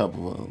be on top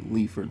of a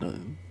leaf or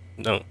nothing.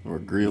 No. Or a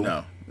grill.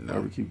 No.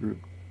 Barbecue grill.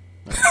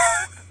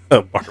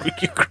 A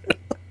barbecue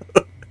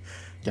grill.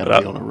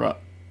 Gotta be on a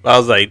rock. I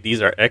was like,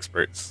 these are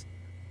experts.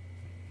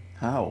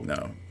 How?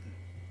 No.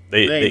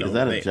 They is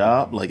that a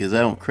job? Like, is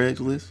that on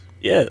Craigslist?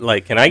 Yeah,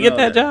 like, can I get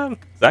that job?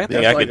 'Cause I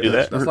think I could do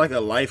that. That's like a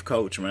life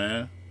coach,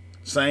 man.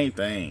 Same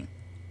thing.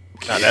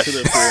 Nah, that's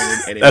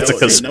a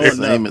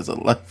conspiracy. Name is a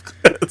life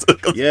coach. That's a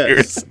conspiracy.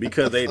 Yes,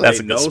 because they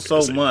know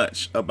so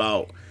much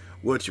about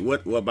what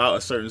about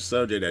a certain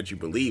subject that you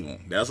believe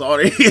in. That's all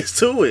there is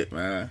to it,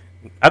 man.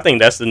 I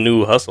think that's the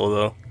new hustle,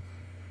 though.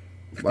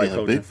 Being a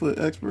Bigfoot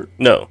expert?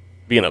 No,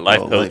 being a life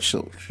coach.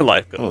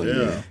 Life coach. Oh,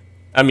 yeah.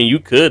 I mean, you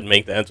could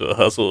make that into a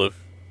hustle if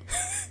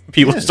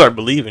people start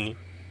believing you.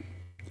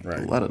 Right.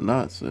 A lot of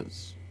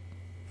nonsense.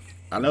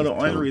 I know the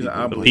only reason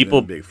I believe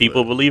in Bigfoot.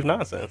 People believe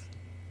nonsense.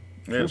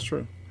 Yeah, it's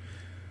true.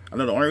 I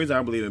know the only reason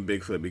I believe in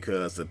Bigfoot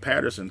because the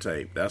Patterson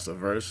tape, that's the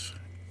first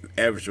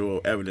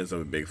actual evidence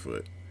of a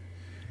Bigfoot.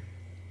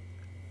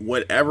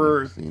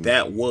 Whatever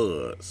that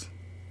was,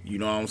 you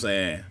know what I'm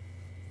saying,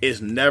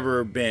 it's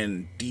never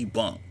been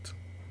debunked.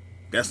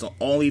 That's the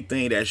only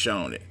thing that's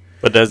shown it.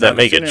 But does that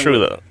make it true,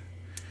 though?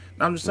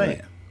 I'm just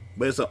saying.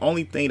 but it's the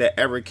only thing that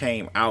ever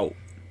came out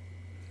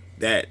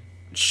that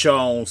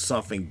shown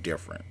something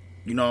different.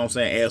 You know what I'm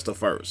saying? As the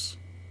first.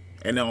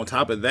 And then on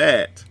top of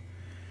that,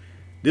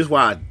 this is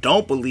why I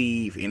don't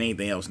believe in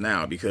anything else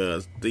now,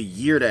 because the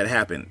year that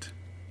happened,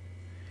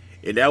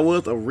 if that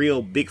was a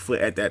real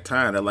Bigfoot at that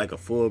time, that like a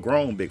full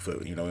grown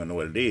Bigfoot, you don't know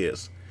what it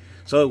is.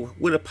 So it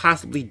would have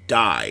possibly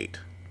died.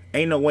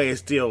 Ain't no way it's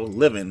still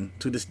living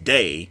to this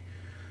day,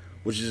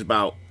 which is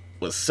about,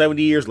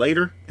 70 years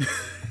later?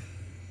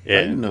 Yeah.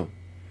 I didn't know.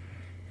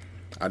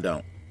 I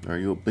don't. Are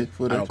you a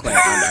Bigfoot?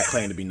 I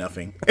claim to be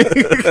nothing.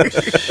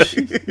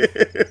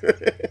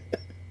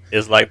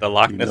 It's like the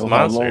Loch Ness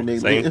Monster.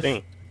 Same live?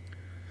 thing.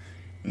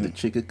 The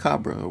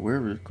Chupacabra, or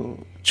wherever it's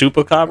called.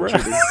 Chupacabra?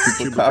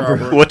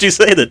 Chupacabra. What'd you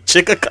say? The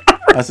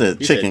Chupacabra? I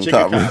said chicken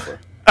cabra.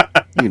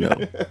 You know,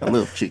 I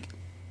love chicken.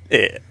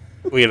 Yeah.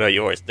 Well, you know,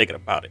 you're always thinking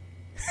about it.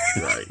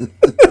 Right.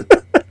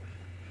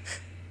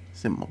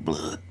 It's in my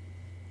blood.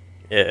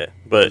 Yeah,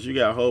 but you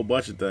got a whole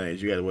bunch of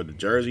things. You got the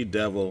Jersey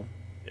Devil.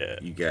 Yeah.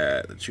 You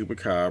got the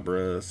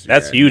Chupacabras.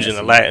 That's huge in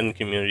the Latin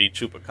community,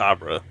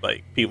 Chupacabra.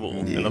 Like, people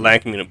in the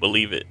Latin community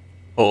believe it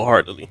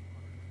wholeheartedly.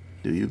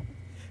 Do you?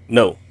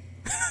 No.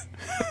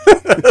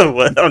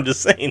 What I'm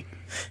just saying,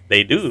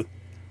 they do.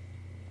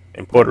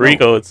 In Puerto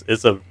Rico,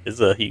 it's a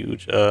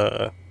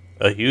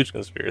huge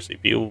conspiracy.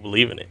 People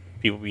believe in it.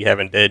 People be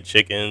having dead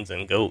chickens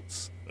and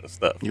goats and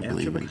stuff. You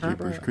believe in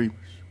Jeepers Creepers?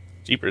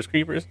 Jeepers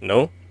Creepers?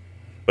 No.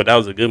 But that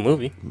was a good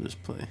movie.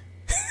 Just play.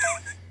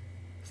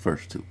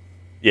 First two.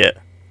 Yeah.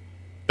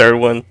 Third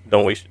one,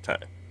 don't waste your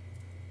time.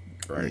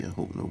 Right. Yeah, I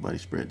hope nobody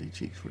spread their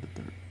cheeks for the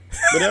third.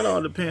 But that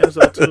all depends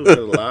on too. A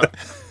lot.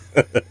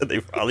 They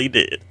probably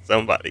did.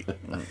 Somebody.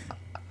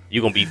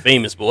 You gonna be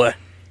famous, boy.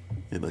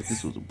 They're like,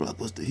 this was a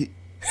blockbuster hit.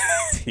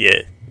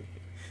 Yeah.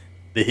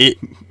 The hit.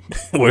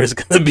 Where it's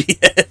gonna be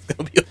at. It's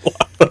gonna be a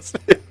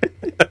blockbuster.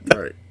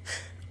 Right.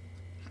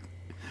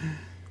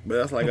 But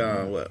that's like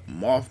what?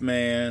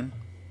 Mothman.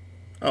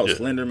 Oh, yeah.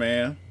 Slender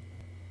Man.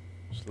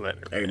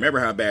 Hey, remember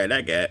how bad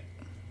that got?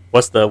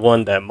 What's the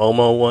one, that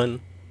Momo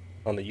one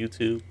on the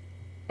YouTube?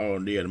 Oh,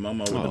 yeah, the Momo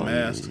with the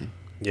mask.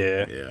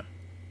 Yeah. Yeah.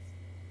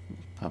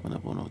 Popping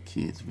up on all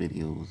kids'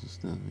 videos and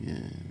stuff. Yeah.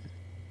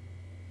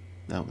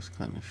 That was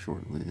kind of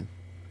short-lived.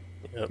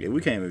 Yep. Yeah,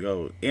 we can't even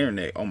go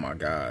internet. Oh my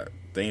God,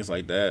 things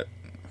like that.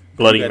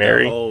 Bloody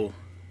Mary.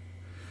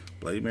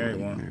 Bloody Mary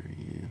one. Mary,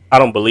 yeah. I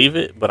don't believe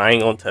it, but I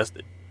ain't gonna test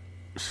it.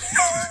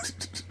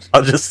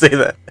 I'll just say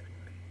that.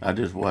 I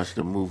just watched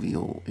a movie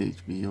on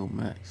HBO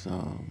Max.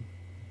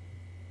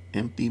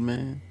 Empty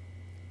Man.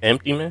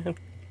 Empty Man?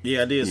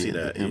 Yeah, I did see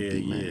that.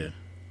 Empty Man. Yeah.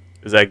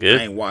 Is that good?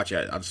 I ain't watch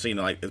it. I've seen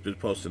it, like it's been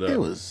posted up. It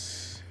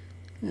was.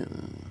 Yeah,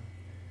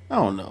 I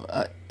don't know.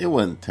 It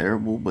wasn't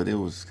terrible, but it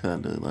was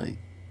kind of like,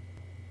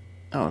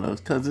 I don't know,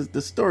 because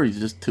the story's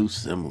just too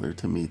similar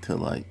to me to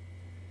like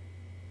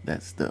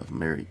that stuff.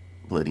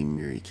 Bloody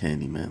Mary,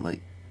 Candyman,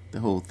 like the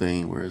whole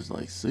thing where it's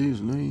like say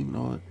his name and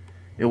all that.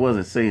 It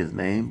wasn't say his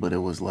name, but it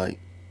was like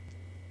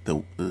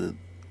the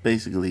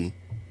basically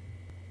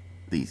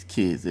these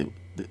kids.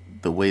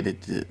 The way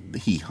that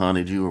he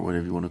haunted you or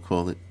whatever you want to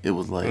call it. It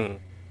was like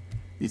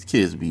these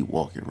kids be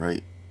walking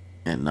right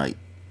at night,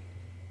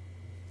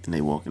 and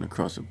they walking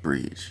across a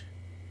bridge,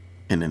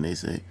 and then they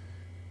say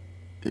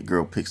the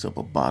girl picks up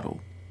a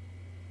bottle,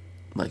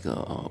 like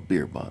a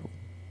beer bottle,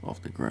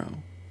 off the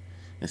ground,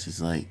 and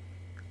she's like,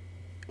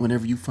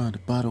 whenever you find a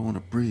bottle on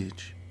a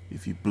bridge,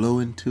 if you blow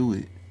into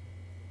it,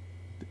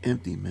 the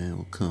empty man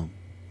will come.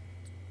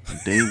 On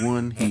day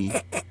one,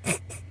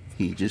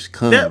 he just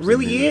comes. That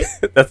really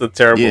it? That's a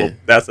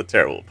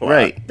terrible plot.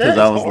 Right, because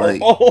I was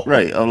like,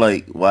 I'm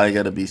like, why I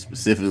gotta be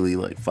specifically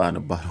like find a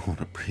bottle on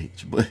a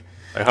bridge? But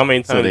like, how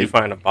many times do you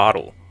find a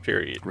bottle?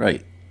 Period.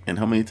 Right, and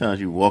how many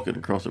times you walking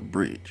across a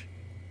bridge?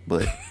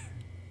 But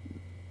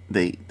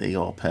they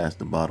all passed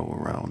the bottle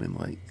around and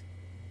like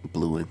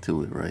blew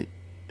into it, right?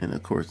 And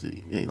of course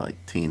they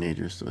like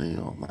teenagers, so they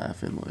all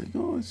laughing like,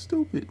 oh, it's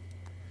stupid.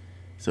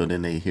 So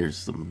then they hear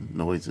some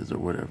noises or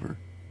whatever,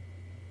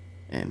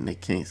 and they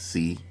can't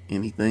see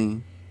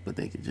anything, but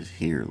they can just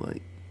hear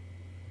like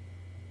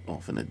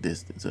off in the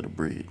distance of the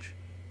bridge.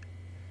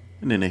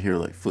 And then they hear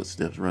like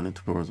footsteps running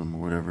towards them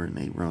or whatever, and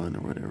they run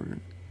or whatever.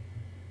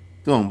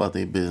 Go on about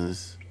their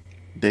business.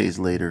 Days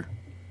later,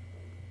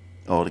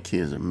 all the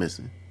kids are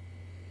missing.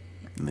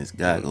 And this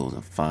guy goes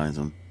and finds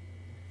them,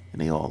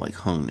 and they all like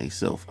hung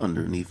themselves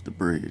underneath the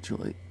bridge,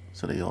 like,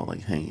 so they all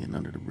like hanging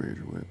under the bridge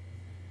or whatever.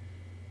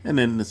 And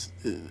then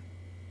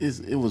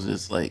it was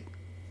just like,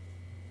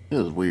 it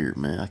was weird,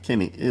 man.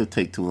 It'll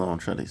take too long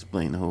to try to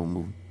explain the whole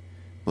movie,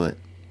 but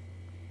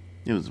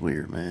it was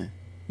weird, man.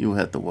 You'll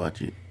have to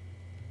watch it.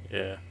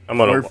 Yeah, it's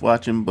worth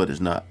watching, but it's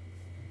not.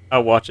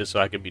 I'll watch it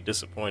so I can be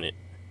disappointed.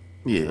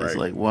 Yeah, right. It's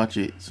like, watch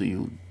it so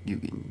you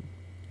can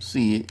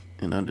see it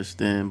and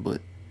understand,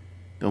 but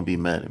don't be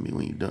mad at me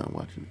when you're done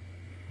watching it.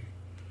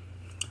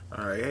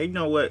 All right, hey, you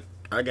know what?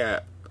 I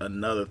got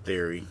another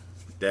theory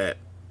that,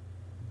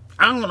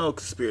 I don't know,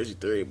 conspiracy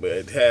theory, but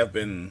it have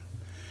been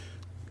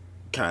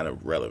kind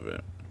of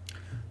relevant.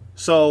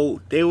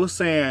 So they were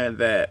saying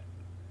that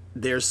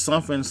there's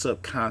something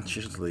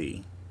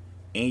subconsciously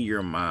in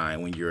your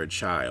mind when you're a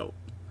child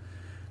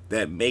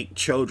that make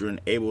children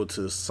able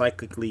to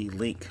psychically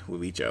link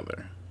with each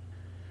other.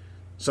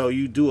 So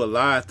you do a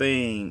lot of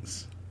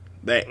things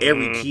that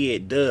every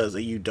kid does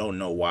and you don't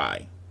know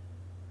why.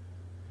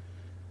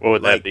 What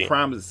would Like that be?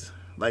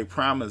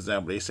 prime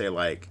example, they say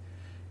like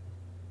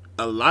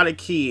a lot of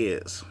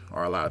kids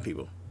or a lot of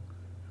people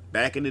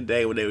back in the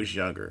day when they was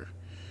younger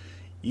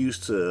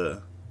used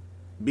to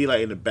be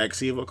like in the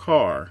backseat of a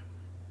car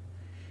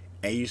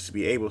and used to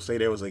be able to say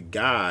there was a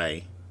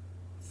guy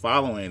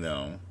following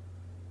them,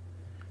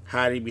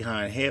 hiding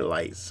behind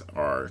headlights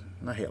or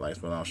not headlights,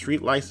 but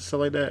street lights and stuff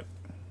like that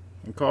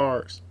in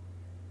cars,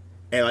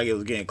 and like it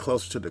was getting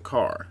closer to the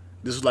car.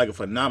 This is like a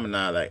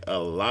phenomenon that a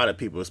lot of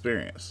people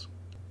experience.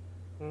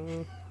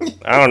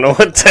 I don't know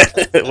what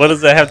what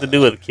does that have to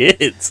do with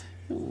kids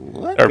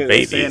What? or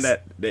They saying babies?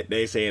 that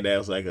they saying that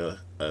was like a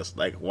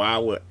like why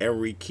would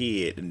every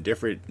kid in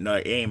different, no,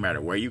 it ain't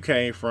matter where you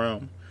came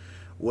from,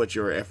 what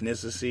your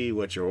ethnicity,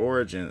 what your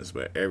origins,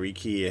 but every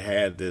kid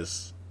had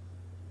this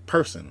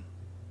person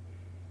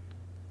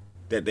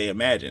that they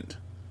imagined,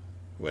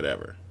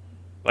 whatever.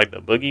 Like the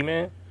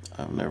boogeyman?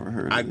 I've never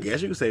heard of I this.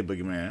 guess you could say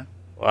boogeyman.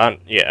 Well, I've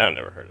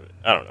never heard of it.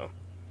 I don't know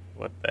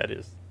what that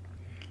is.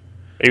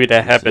 Maybe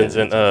that happens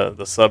in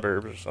the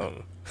suburbs or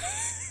something.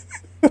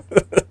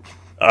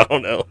 I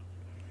don't know.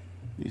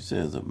 You said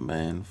there's a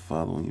man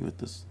following you at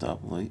the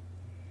stoplight.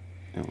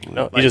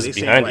 No, Like he's just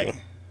they saying, behind like,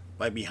 you.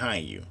 like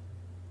behind you.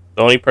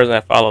 The only person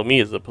that followed me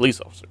is a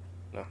police officer.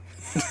 No.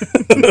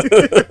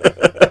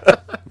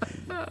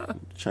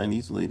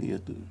 Chinese lady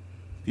at the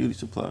beauty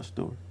supply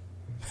store.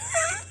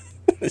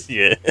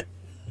 Yeah.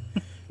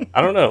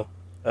 I don't know.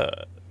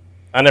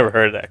 I never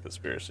heard of that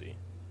conspiracy.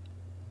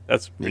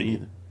 That's Me pretty.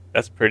 neither.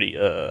 That's pretty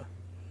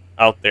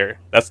out there.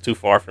 That's too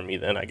far for me.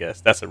 Then I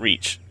guess that's a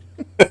reach.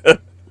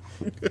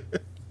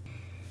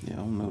 Yeah, I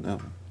don't know that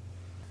one.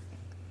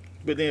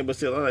 But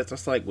still, it's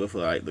just like with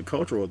like the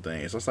cultural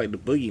thing. It's just like the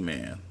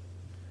boogeyman.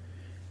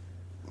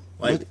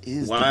 Like, What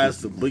is why the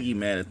is the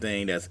boogeyman a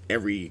thing that's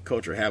every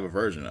culture have a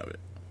version of it?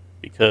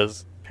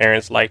 Because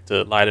parents like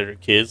to lie to their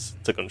kids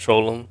to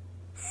control them,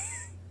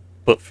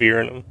 put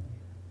fear in them.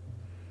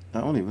 I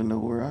don't even know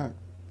where I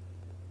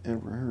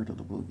ever heard of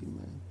the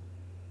boogeyman.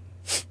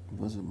 It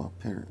wasn't my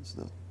parents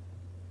though.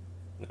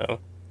 No.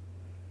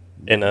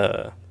 And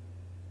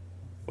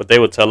what they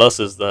would tell us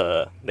is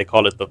they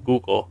call it the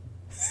Google,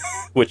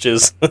 which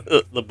is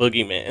the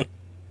boogeyman.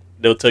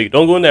 They'll tell you,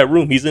 don't go in that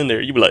room, he's in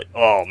there. You be like,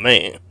 oh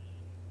man.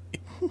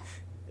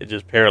 It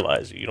just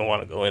paralyzes you. You don't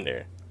want to go in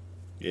there.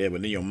 Yeah,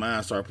 but then your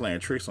mind start playing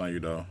tricks on you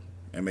though,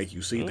 and make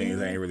you see things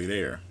that ain't really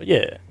there. But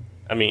yeah.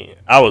 I mean,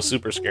 I was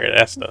super scared of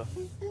that stuff.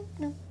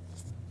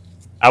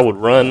 I would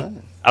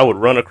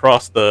run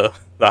across the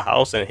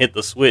house and hit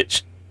the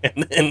switch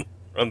and then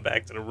run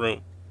back to the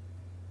room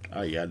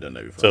Oh yeah, I done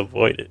that to before.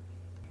 avoid it.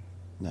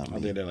 Not I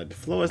me. did that like the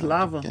floor is I'm a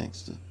lava.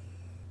 Gangster.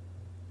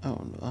 I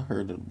don't know. I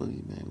heard of the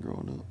boogeyman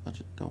growing up. I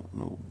just don't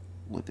know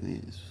what it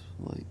is.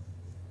 Like,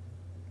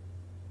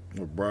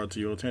 What brought it to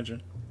your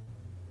attention?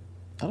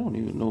 I don't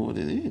even know what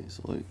it is.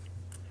 Like,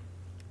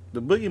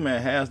 The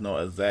boogeyman has no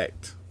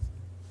exact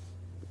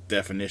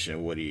definition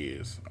of what he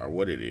is or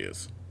what it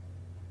is.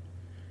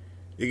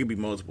 It could be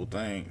multiple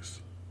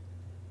things.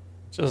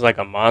 It's just like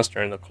a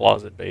monster in the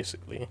closet,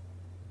 basically.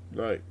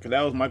 Right, because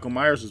that was Michael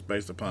Myers was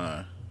based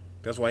upon.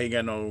 That's why he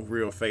got no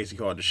real face. He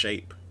called it the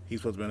shape.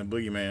 He's supposed to be a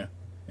boogeyman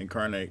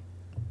incarnate.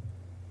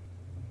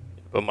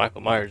 But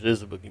Michael Myers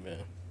is a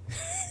boogeyman.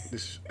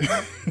 This,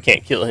 You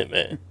can't kill him,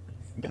 man.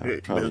 I'd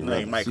his probably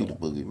name rather see Michael. the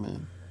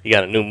boogeyman. He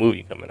got a new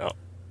movie coming out.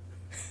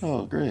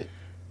 Oh, great.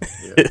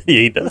 Yeah. Yeah,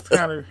 he does.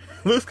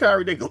 looks kind of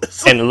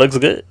ridiculous. And it looks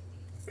good.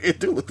 It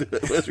do look good.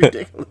 It's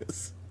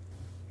ridiculous.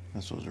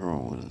 That's what's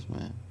wrong with us,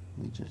 man.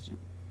 We just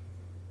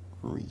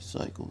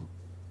recycle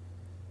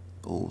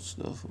old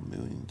stuff a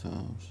million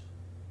times.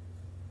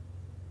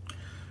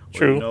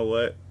 True. Well, you know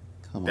what?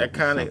 Come That up with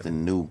kinda-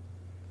 something new.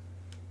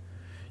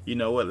 You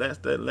know what?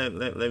 Let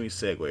me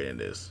segue in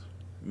this.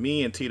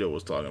 Me and Tito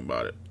was talking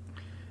about it,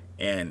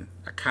 and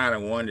I kind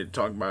of wanted to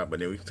talk about it, but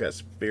then we got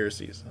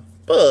conspiracies.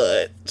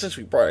 But since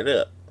we brought it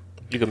up,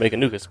 You can make a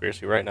new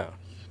conspiracy right now.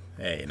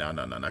 hey, no,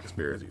 not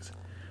conspiracies.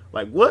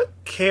 Like, what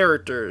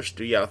characters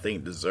do y'all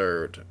think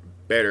deserved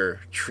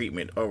better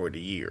treatment over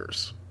the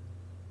years?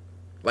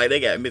 Like, they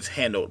got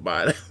mishandled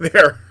by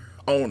their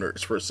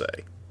owners, per se.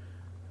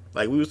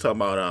 Like, we was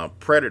talking about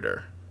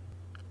Predator.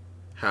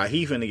 How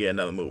he finna get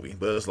another movie.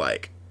 But it's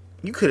like,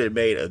 you could have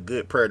made a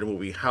good Predator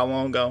movie how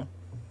long ago?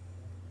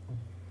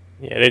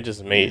 Yeah, they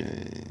just made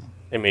Yeah.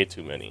 they made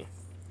too many.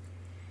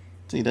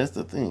 See, that's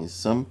the thing.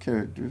 Some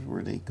characters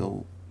where they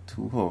go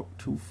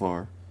too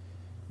far,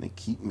 they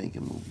keep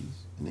making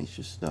movies, and they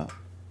should stop.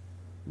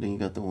 Then you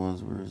got the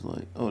ones where it's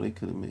like, oh, they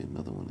could have made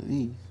another one of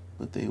these,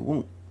 but they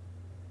won't.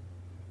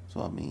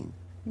 So I mean,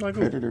 Like,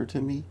 who? Predator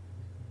to me,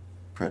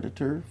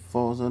 Predator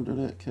falls under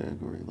that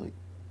category. Like,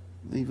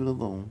 leave it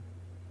alone.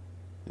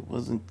 It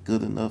wasn't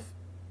good enough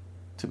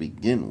to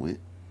begin with.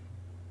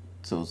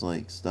 So it's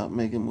like, stop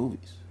making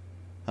movies.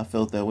 I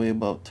felt that way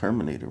about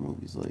Terminator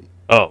movies. Like,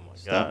 Oh my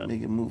stop god!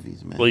 making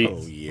movies, man. Please.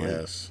 Oh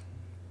yes.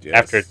 Yes.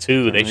 After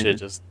 2, they Terminator should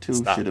just 2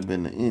 stop. should have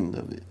been the end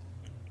of it.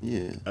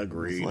 Yeah.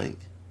 Agreed. It's like,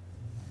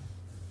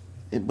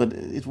 but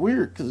it's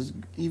weird because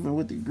even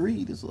with the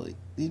greed, it's like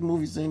these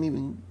movies ain't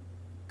even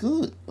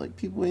good. Like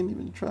people ain't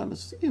even trying to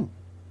see them.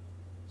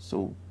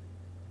 So,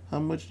 how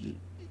much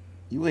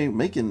you ain't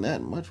making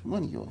that much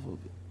money off of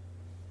it?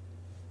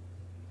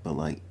 But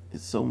like,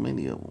 it's so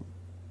many of them.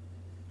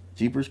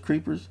 Jeepers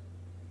Creepers,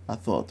 I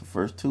thought the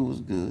first 2 was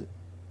good.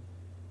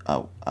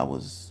 I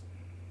was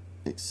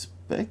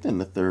expecting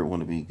the third one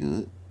to be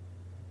good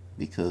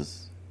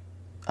because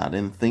I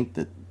didn't think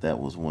that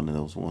was one of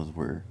those ones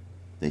where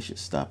they should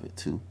stop at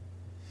 2.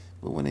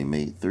 But when they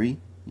made 3,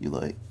 you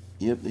like,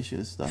 yep, they should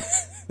have stopped.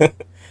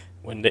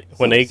 When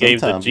they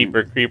gave the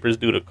Jeeper Creepers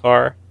do the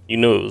car, you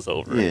knew it was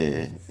over.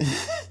 Yeah.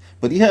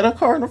 But he had a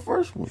car in the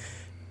first one.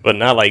 But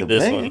not like The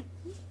this van. one.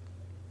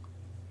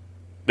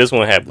 This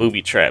one had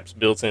booby traps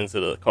built into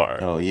the car.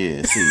 Oh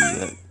yeah, see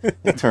that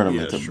it turned him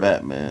Yeah, into sure.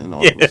 Batman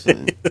all of a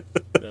sudden.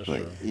 That's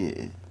Like, true.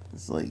 yeah.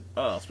 It's like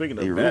Oh, speaking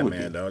they of ruined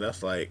Batman it. though,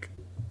 that's like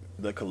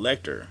The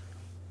Collector.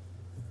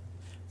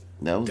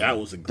 that was That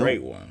was a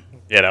great dope. one.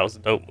 Yeah, that was a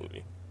dope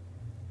movie.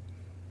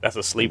 That's a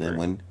And sleeper.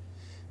 then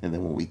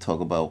when we talk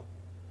about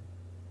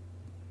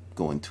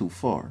going too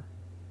far,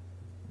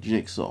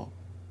 Jigsaw.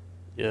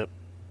 Yep.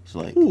 It's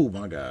like Oh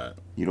my god.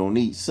 you don't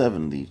need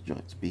 7 of these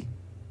joints, B.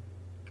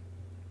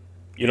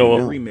 You know what?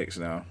 No. Remix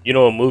now. You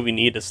know a movie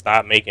need to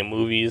stop making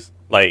movies?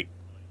 Like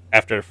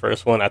after the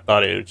first one, I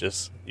thought it would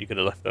just you could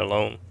have left it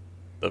alone.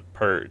 The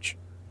Purge,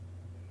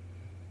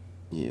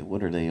 Yeah,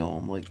 what are they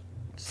on? Like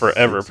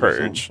Forever 6 or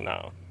Purge. something?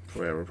 No,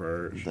 Forever Is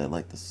Purge. that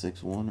like the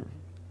 6th one or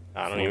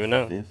I don't 4th, even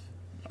know. 5th?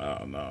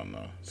 Oh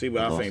no. See,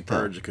 but I Lost think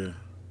count. Purge could.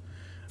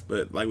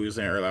 But like we were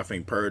saying earlier, I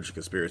think Purge is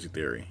conspiracy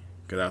theory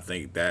because I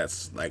think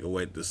that's like a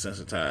way to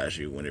desensitize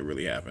you when it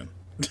really happened.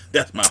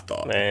 That's my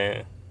thought.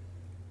 Man,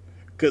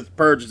 Because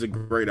Purge is a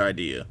great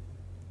idea.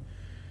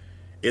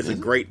 It's a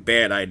great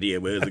bad idea,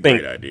 but it's a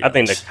great idea. I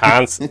think the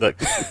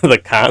concept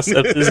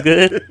is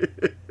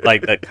good.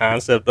 Like the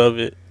concept of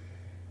it,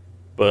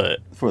 but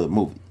For the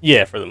movie.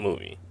 yeah, for the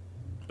movie,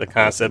 the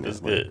concept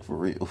is Like, good. for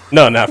real.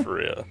 No, not for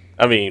real.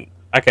 I mean,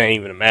 I can't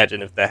even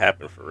imagine if that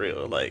happened for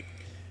real. Like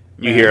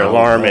you Man, hear how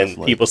alarm fast, and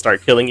like- people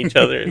start killing each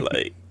other.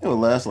 Like It would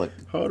last like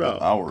Hold an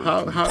up. hour. or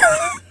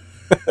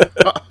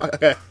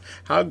two.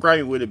 How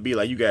grimy would it be?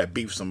 Like you got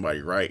beef with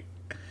somebody, right?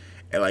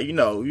 And like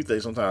you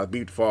think sometimes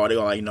beef fall. They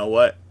go like, you know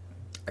what?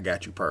 I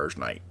got you Purge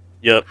night.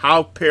 yep,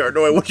 How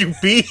paranoid would you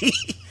be?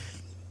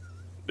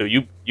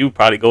 dude, you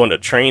probably go into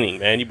training,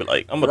 man. You be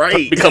like, I'm gonna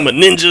Right. become a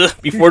ninja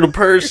before the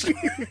purge,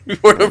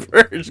 before the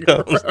purge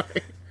comes.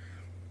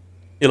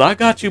 You're like, I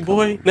got you,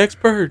 boy. Next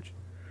purge.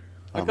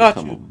 I I'll got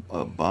become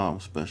a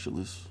bomb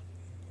specialist.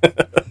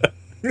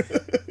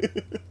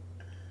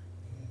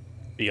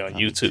 Be on I'll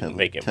YouTube Kevin-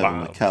 making Kevin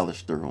bombs.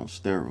 McAllister on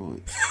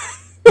steroids.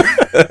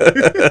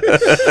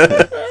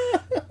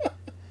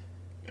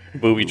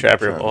 Booby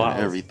trapper Trapping wow.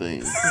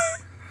 everything.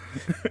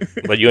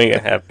 But you ain't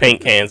gonna have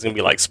paint cans and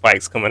be like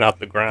spikes coming out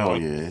the Oh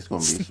ground. yeah, it's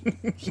gonna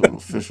be some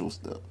official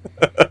stuff.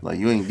 Like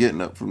you ain't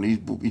getting up from these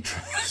booby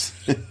traps.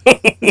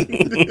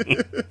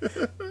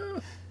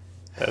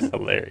 That's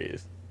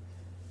hilarious.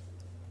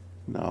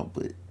 No,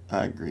 but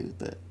I agree with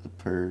that. The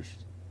Purge,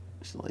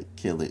 it's like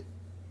kill it,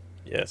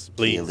 Yes,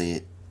 kill please.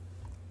 it.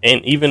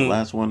 And The even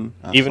last one,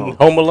 I even saw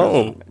Home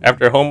Alone. President-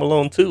 After Home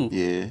Alone 2,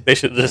 Yeah, they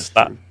should that's just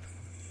stop. true.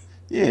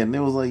 Yeah, and they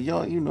was like,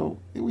 y'all,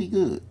 we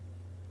good.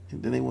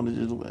 And then they want to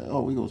just,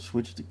 we gonna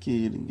switch the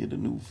kid and get a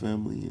new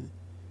family. And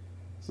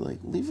it's like,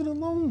 leave it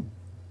alone.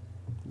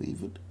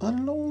 Leave it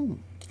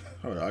alone.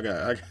 Hold on,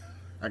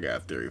 I got a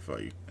theory for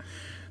you.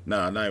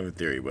 No, not even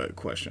theory, but a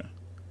question.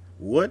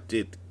 What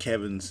did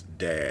Kevin's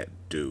dad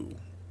do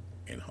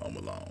in Home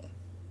Alone?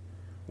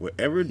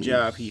 Whatever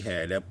job he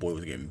had, that boy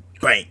was getting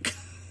bank.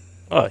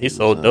 Oh, he's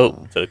so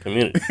dope to the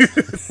community.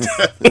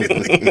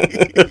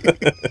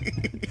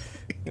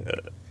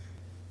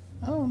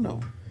 I don't know.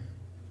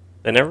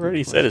 They never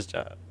really said his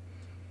job.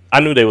 I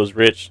knew they was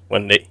rich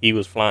when he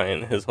was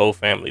flying his whole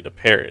family to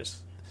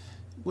Paris.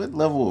 What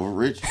level of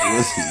rich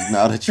was he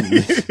now that you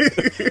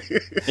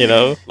mention? You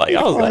know, like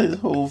I was Fly like, his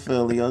whole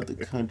family out the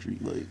country,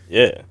 like.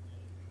 yeah.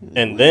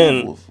 And what then-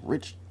 level of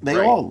rich, they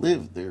Right. all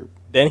live there,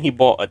 Then he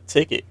bought a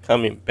ticket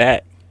coming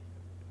back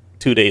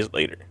 2 days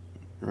later,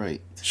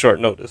 right? short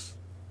notice.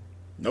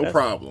 No That's-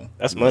 problem.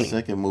 That's In money. The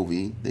second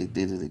movie, they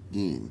did it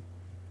again.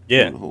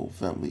 Yeah, Threw the whole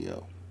family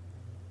out.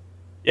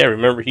 yeah.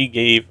 Remember he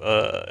gave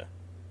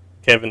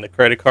Kevin the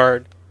credit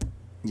card,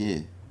 Yeah.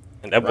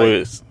 and that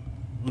boy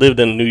lived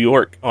in New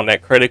York on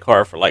that credit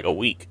card for like a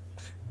week.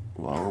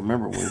 Well, I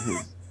remember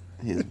what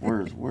his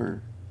words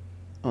were: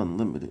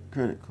 unlimited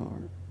credit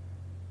card.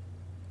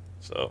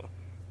 So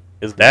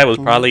his dad was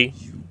probably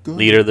You got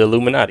leader of the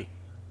Illuminati.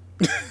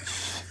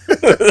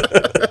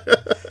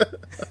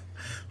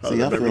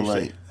 See, I feel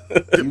like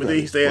Did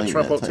he stay at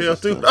Trump Hotel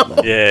too?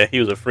 No. Yeah, he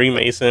was a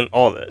Freemason,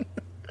 all that.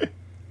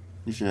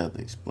 You should have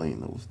to explain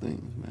those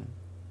things, man.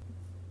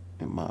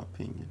 In my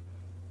opinion.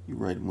 You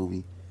write a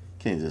movie,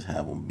 can't just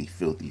have them be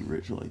filthy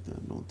rich like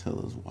that. Don't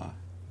tell us why.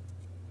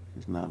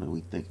 Because now that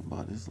we think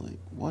about it, it's like,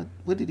 what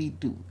did he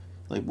do?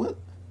 Like, what?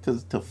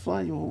 Because to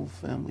fly your whole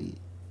family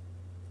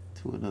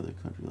to another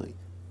country, like,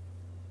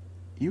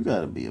 you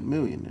gotta be a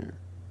millionaire.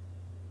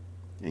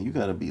 And you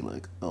gotta be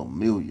like a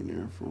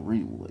millionaire for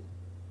real. Like,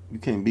 you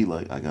can't be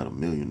like, I got $1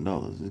 million.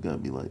 It's gotta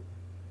be like,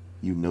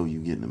 you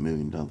getting $1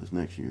 million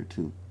next year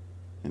too.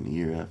 And the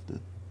year after.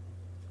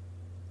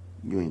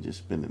 You ain't just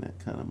spending that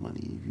kind of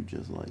money if you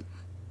just like,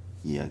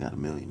 yeah, I got $1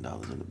 million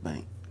in the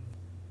bank.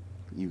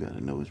 You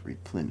gotta know it's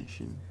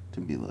replenishing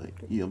to be like,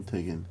 yeah, I'm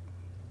taking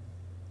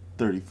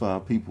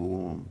 35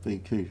 people on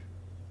vacation.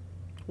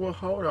 Well,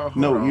 hold on.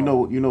 No, you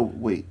know.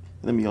 Wait,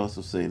 let me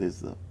also say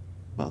this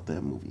about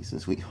that movie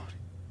since we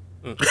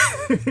on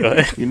it. Go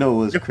ahead. You know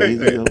what's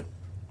crazy though?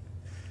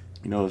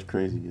 You know what's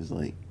crazy is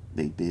like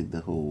they did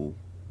the whole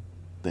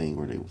thing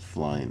where they was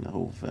flying the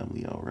whole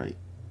family out, right?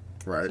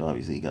 Right. So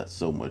obviously he got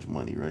so much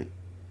money, right?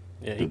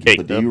 Yeah, he But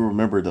caked do up. you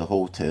remember the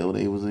hotel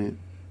they was in?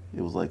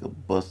 It was like a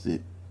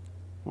busted,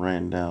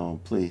 ran down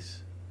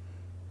place.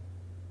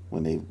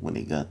 When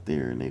they got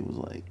there and they was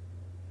like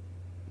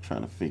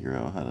trying to figure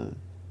out how to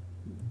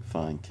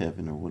find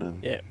Kevin or whatever.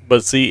 Yeah,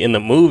 but see, in the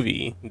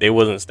movie, they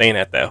wasn't staying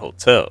at that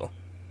hotel.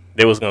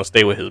 They was gonna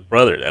stay with his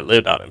brother that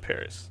lived out in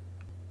Paris.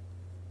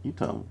 You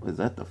talking? Is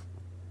that the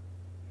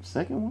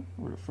second one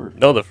or the first?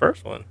 No, the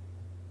first one.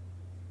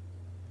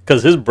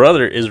 Because his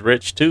brother is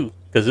rich too.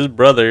 Because his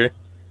brother,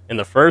 in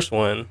the first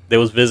one, they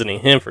was visiting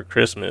him for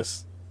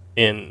Christmas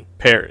in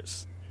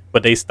Paris,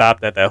 but they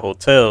stopped at that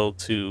hotel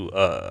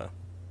to,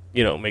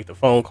 make the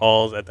phone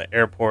calls at the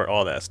airport,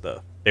 all that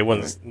stuff. They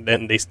wasn't.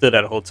 Then they stood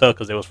at a hotel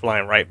because they was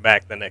flying right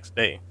back the next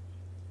day.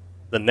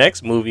 The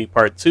next movie,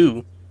 part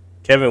 2,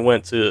 Kevin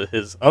went to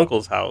his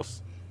uncle's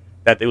house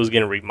that they was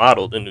getting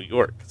remodeled in New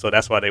York, so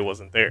that's why they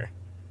wasn't there.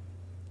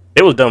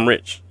 They was dumb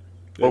rich,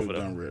 both of them.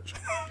 Dumb rich.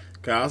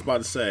 Cause I was about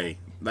to say,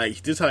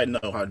 like, this how I know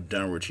how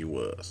dumb rich he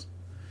was.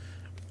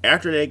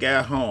 After they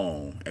got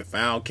home and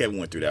found Kevin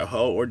went through that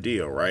whole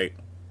ordeal, right?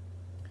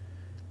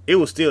 It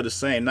was still the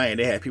same night, and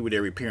they had people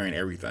there repairing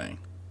everything.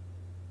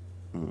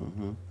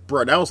 Mm-hmm.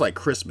 Bro, that was like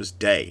Christmas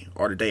Day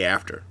or the day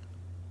after.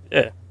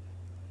 Yeah.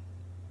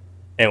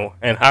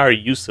 And how are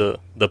you used to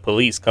the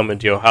police coming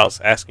to your house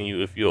asking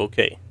you if you're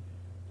okay?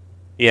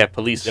 He had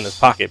police in his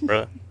pocket,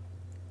 bro.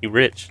 He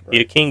rich. He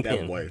a That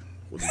kingpin. boy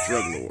was a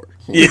drug lord.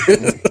 Yeah.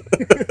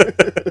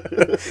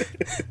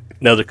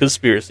 Another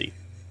conspiracy.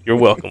 You're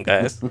welcome,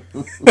 guys.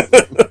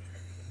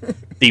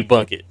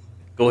 Debunk it.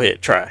 Go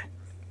ahead, try.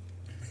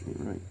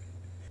 You're right.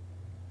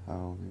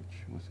 How rich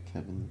was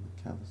Kevin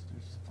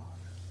McAllister's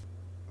father?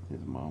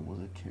 His mom was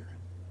a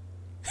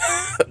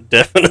Karen.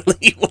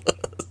 Definitely was.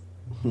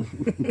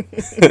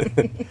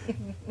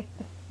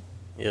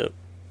 Yep.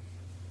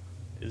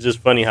 It's just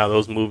funny how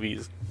those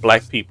movies,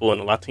 black people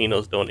and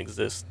Latinos don't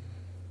exist.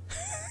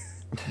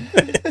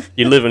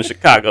 You live in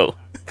Chicago.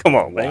 Come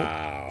on, man.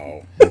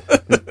 Wow.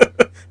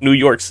 New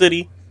York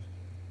City.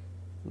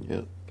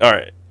 Yep. All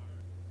right.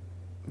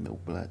 No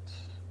blacks.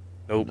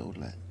 Nope. No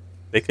Latin.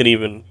 They couldn't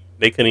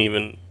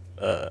even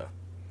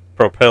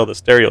propel the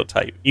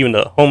stereotype. Even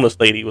the homeless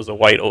lady was a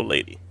white old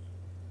lady.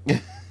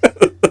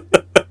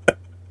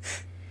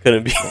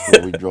 Couldn't be. That's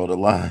where we draw the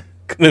line.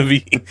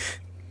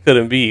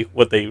 couldn't be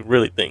what they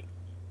really think.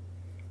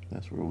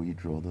 That's where we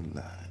draw the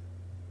line.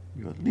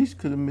 You at least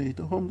could have made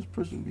the homeless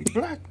person be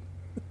black.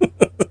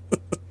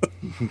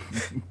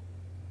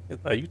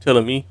 It's like, you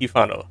telling me he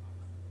found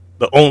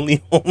the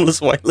only homeless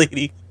white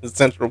lady in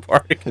Central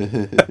Park?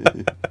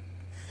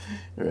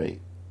 Right.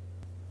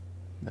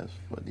 That's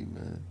funny,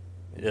 man.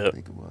 Yep.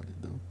 Think about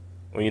it though.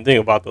 When you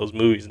think about those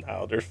movies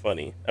now, they're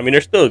funny. I mean,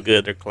 they're still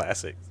good. They're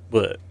classics.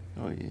 But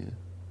Oh yeah.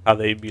 how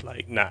they be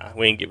like, nah,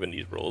 we ain't giving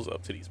these roles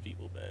up to these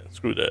people, man.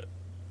 Screw that.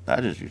 I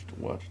just used to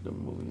watch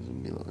them movies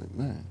and be like,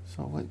 man, that's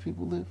how white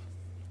people live.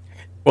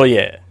 Well,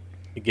 yeah.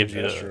 It gives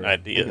you That's an true. They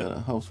idea. got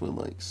a house with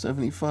like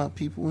 75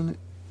 people in it.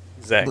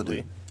 But Exactly.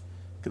 it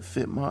could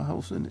fit my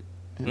house in it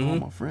and all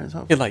Mhm. my friends'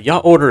 house. You're like,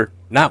 y'all order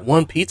not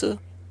one pizza?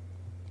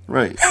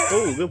 Right.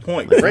 Oh, good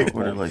point. Like, Great I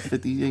ordered point. like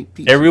 58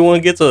 pizzas.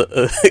 Everyone gets their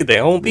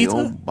own Their pizza?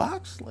 own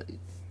box? Like,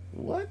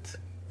 what?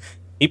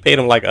 He paid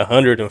him like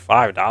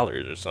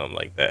 $105 or something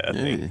like that, I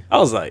think. Yeah. I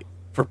was like,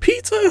 for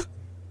pizza?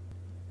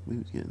 We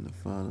was getting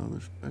the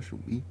 $5 special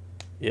beef.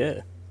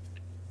 Yeah.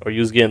 Or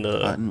you was getting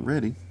Hot and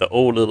ready the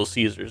old Little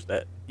Caesars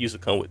that used to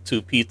come with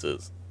 2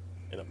 pizzas.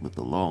 with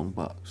the long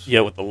box.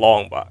 Yeah, with the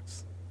long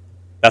box.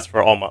 That's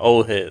for all my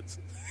old heads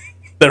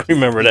that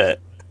remember that.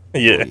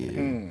 Yeah. Oh,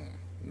 yeah.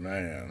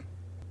 Man.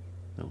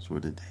 Those were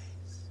the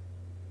days.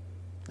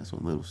 That's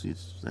when Little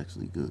Caesars was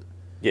actually good.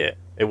 Yeah,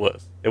 it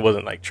was. It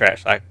wasn't like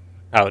trash like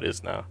how it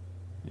is now.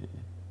 They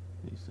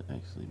used to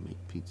actually make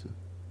pizza.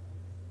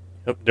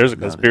 Yep, there's a Now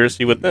they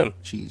conspiracy just with make them.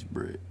 Cheese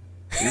bread.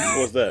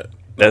 What's that?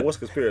 That- What's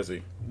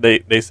conspiracy?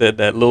 They said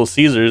that Little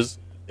Caesars,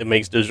 it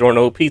makes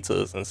DiGiorno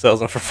pizzas and sells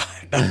them for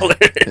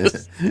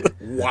 $5.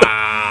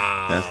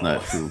 Wow. That's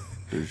not true.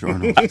 The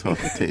Jarno's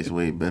talking tastes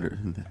way better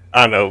than that.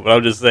 I know, but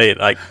I'm just saying,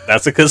 like,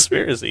 that's a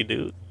conspiracy,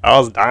 dude. I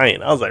was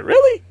dying. I was like,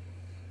 really?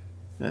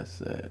 That's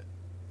sad.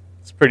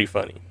 It's pretty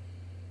funny.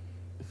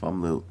 If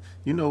I'm little,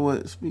 you know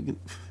what? Speaking,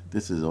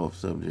 this is off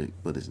subject,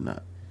 but it's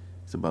not.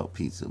 It's about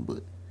pizza.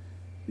 But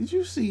did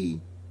you see?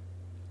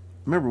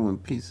 Remember when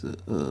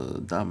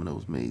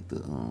Domino's made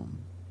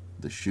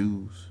the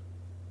shoes?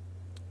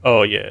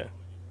 Oh yeah,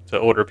 to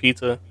order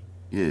pizza.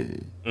 Yeah.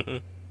 Hmm.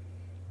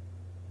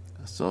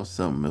 I saw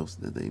something else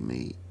that they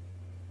made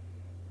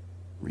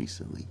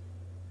recently,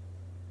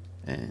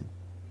 and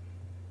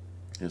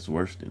it's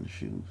worse than the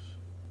shoes.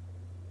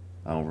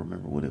 I don't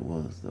remember what it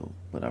was though,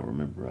 but I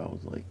remember I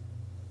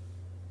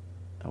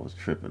was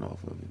tripping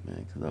off of it,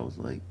 man, because I was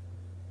like,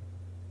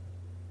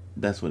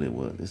 that's what it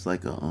was. It's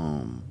like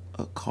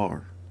a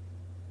car,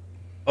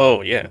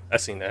 Oh yeah, I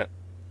seen that.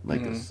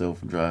 like a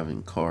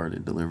self-driving car to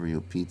deliver your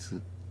pizza.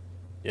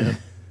 Yeah.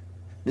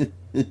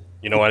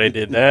 You know why they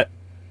did that?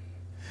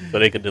 So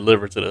they could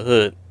deliver to the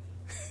hood.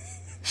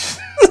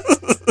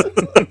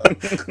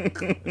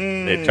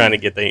 They're trying to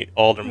get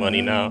all their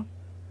money now.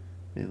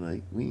 They're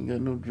like, we ain't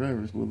got no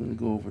drivers willing to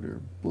go over there,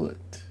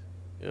 but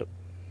Yep.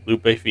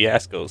 Lupe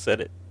Fiasco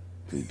said it.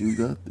 we do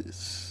got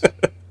this.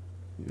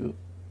 Yep.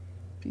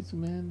 Pizza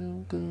man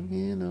don't come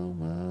here no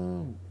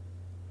more.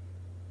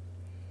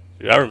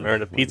 Dude, I remember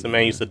the pizza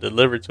man used to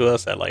deliver to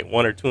us at like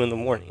 1 or 2 in the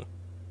morning.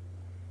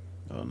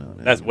 Oh no,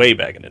 That's way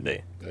back in the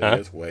day. Huh?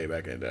 That's way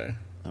back in the day.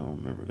 I don't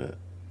remember that.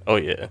 Oh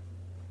yeah.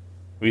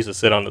 We used to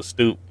sit on the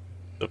stoop.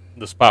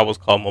 The spot was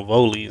called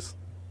Mavoli's.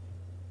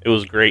 It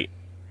was great.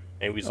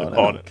 And we used to That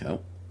call don't it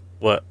count.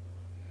 what?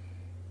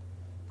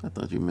 I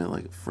thought you meant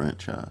like a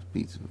franchise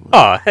pizza.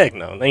 Oh heck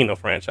no, there ain't no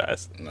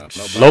franchise. No,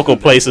 Local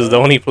places, the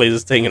only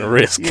places taking a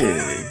risk.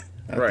 Yeah.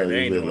 I Right, thought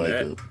they you ain't meant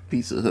doing like a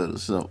Pizza Hut or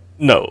something.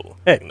 No,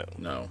 heck no.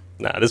 No.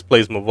 Nah, this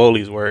place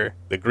Mavoli's where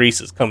the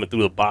grease is coming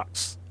through the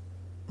box.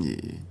 Yeah.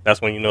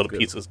 That's when you know the Good.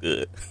 pizza's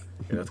good.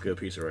 Yeah, that's good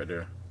pizza right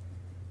there.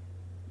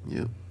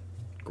 Yep.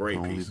 Great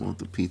I only pizza. want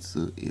the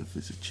pizza if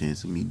it's a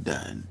chance of me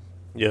dying.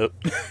 Yep.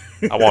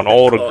 I want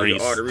all the All your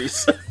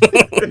grease. arteries.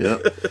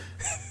 Yep.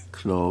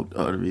 Clogged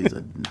arteries.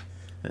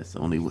 That's the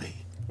only way.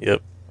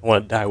 Yep. I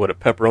want to die with a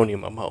pepperoni in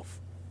my mouth.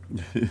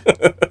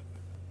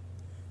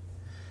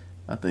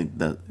 I think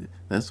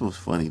that's what's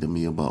funny to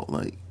me about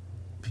like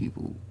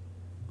people,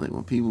 like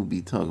when people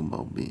be talking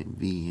about being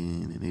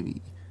vegan and they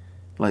be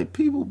like,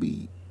 people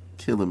be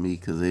killing me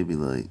because they be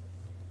like,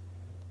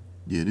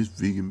 yeah, this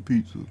vegan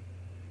pizza,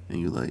 and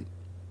you're like,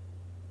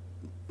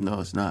 no,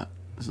 it's not.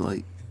 It's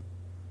like,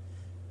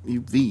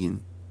 you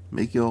vegan,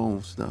 make your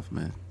own stuff,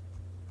 man.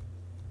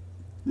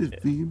 This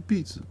vegan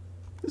pizza,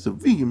 it's a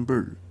vegan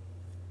burger.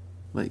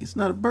 Like, it's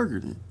not a burger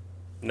then.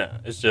 Nah,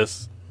 it's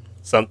just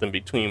something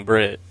between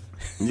bread.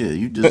 Yeah,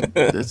 you just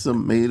that's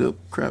some made up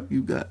crap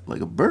you got.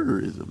 Like a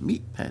burger is a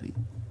meat patty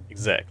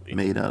Exactly.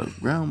 made out of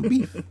ground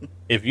beef.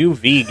 If you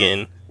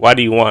vegan, why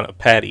do you want a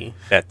patty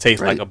that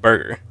tastes like Right. a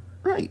burger?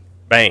 Right.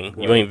 Bang,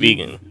 you ain't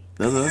vegan.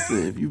 That's what I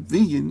said. If you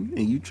vegan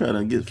and you try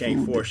to get Can't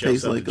food that force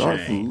tastes yourself like to our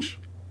food, change.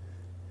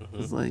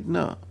 it's like,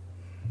 nah.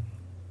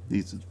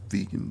 These are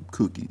vegan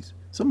cookies.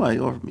 Somebody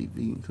offered me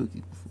vegan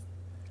cookies before.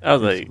 I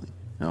was like, recently.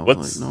 And I was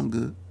what's- like, no, I'm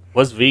good.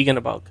 what's vegan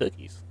about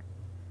cookies?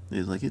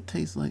 It's like, it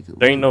tastes like a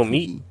There ain't no cookie.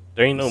 meat.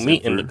 There ain't no Except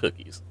meat in the for-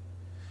 cookies.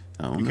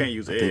 I don't You know. can't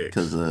use I think eggs.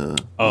 because,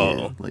 Oh.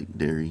 yeah, like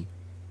dairy,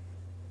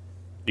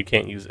 You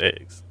can't use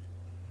eggs.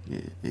 yeah,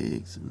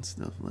 eggs and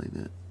stuff like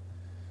that.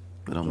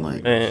 But I'm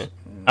like, Man,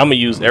 I'm gonna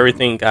use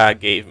everything God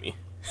gave me.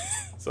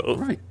 So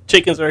right.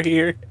 chickens are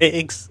here,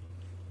 eggs,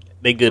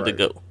 they good to Right.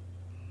 go.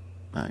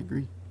 I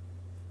agree.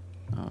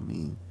 I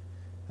mean,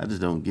 I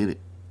just don't get it.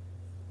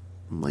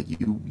 I'm like,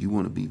 you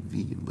want to be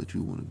vegan, but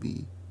you want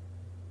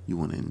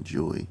to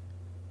enjoy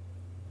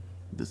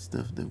the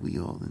stuff that we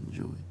all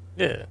enjoy.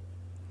 Yeah,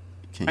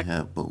 You can't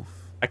have both.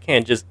 I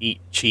can't just eat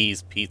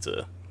cheese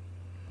pizza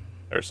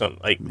or something.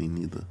 Like, Me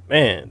neither.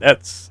 man,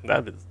 that's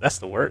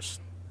the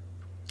worst.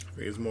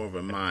 It's more of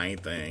a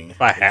mind thing.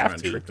 If I They're have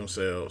trying to. trick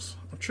themselves.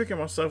 I'm tricking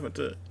myself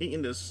into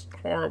eating this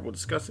horrible,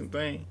 disgusting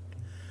thing.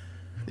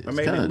 It's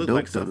made it kind of look dope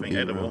like though to something be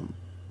edible. around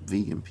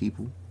vegan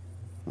people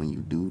when you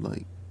do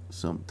like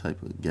some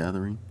type of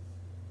gathering.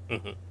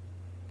 Mhm.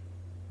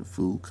 The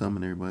food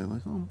coming, everybody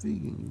like, oh, I'm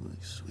vegan. You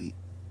like, sweet.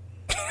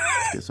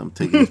 Guess I'm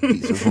taking this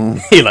pizza home.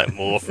 He like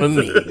more for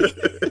me.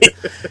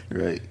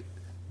 Right.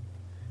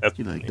 That's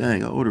You like, funny.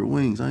 dang, I ordered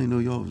wings. I didn't know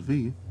y'all was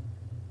vegan.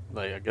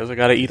 Like, I guess I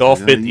gotta eat all I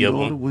gotta 50 eat of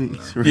all the them.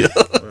 wings. Yeah.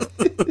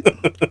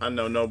 I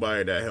know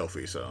nobody that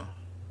healthy, so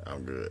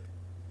I'm good.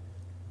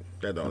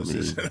 That don't I mean-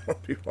 exist in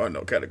people I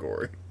know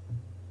category.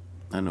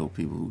 I know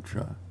people who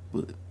try,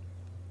 but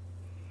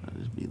I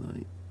just be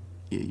like,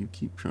 yeah, you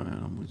keep trying.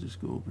 I'm gonna just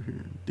go over here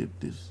and dip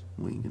this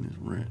wing in this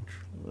ranch.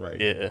 Right.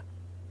 Yeah,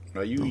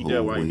 Now you The eat that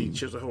whole while you wing. eat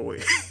chips and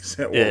wings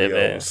and yeah,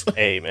 man. Oreos.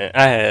 Hey, man,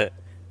 I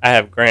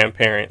have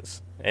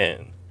grandparents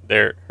and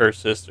her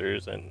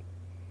sisters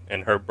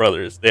and her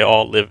brothers. They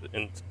all live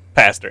in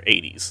past their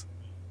 80s,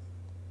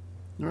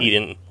 Right.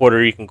 eating Puerto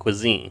Rican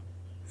cuisine,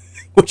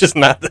 which is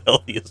not the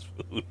healthiest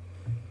food.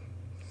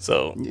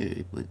 So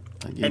Yeah, but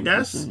I get And what you're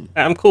that's saying.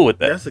 I'm cool with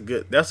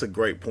that. that's a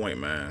great point,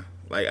 man.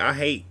 Like I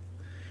hate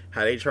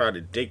how they try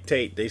to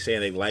dictate. They saying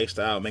they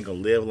lifestyle make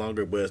them live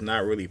longer, but it's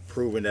not really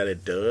proving that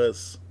it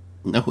does.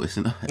 No, it's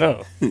not.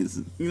 No. It's,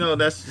 You know,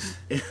 that's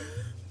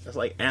that's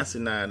like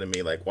asinine to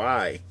me. Like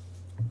why?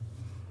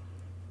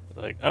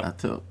 Like, I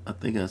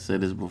think I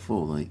said this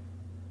before. Like,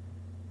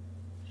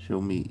 show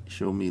me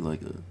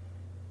like a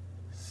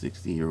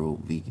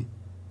 60-year-old vegan.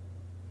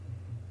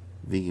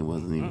 Vegan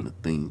wasn't even a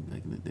thing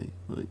back in the day.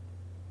 Like,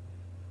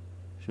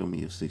 show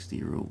me a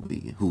 60-year-old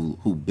vegan who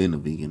been a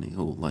vegan their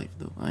whole life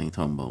though. I ain't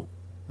talking about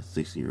a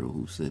 60-year-old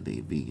who said they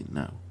vegan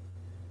now.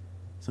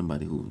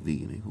 Somebody who was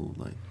vegan their whole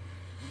life.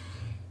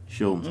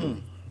 Show him to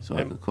me so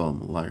I could call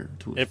him a liar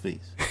to his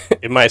face.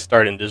 it might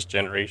start in this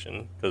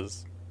generation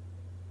because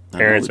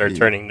parents are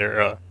turning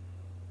their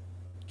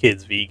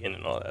kids vegan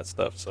and all that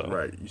stuff. So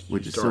Right.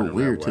 Which is so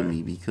weird to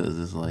me because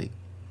it's like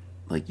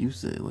you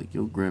said, like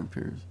your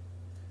grandparents,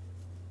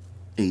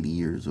 80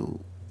 years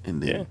old,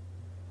 and then Yeah.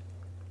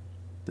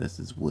 this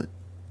is what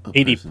a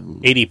 80, person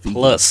who's 80 vegan-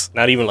 plus,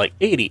 not even like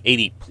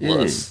 80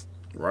 plus.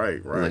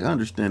 Right. Right. Like I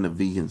understand the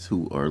vegans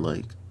who are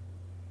like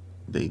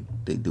they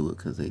do it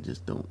because they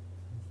just don't,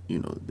 you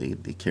know, they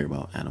care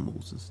about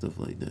animals and stuff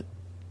like that.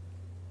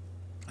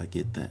 I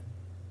get that,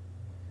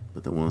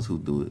 but the ones who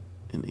do it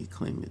and they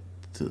claim it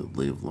to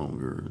live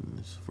longer and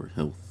it's for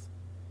health,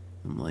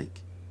 I'm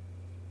like,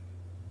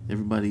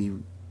 everybody,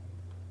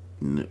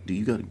 do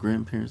you got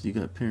grandparents? Do you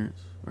got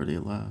parents? Are they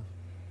alive?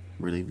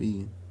 Were they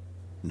vegan?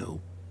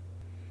 No.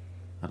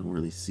 I don't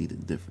really see the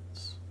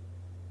difference.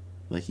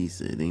 Like he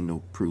said, ain't no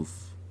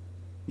proof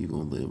you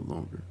gonna live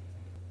longer.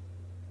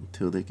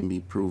 Until they can be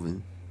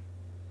proven,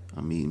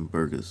 I'm eating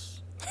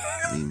burgers,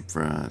 I'm eating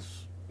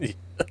fries.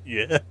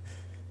 Yeah.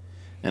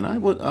 And I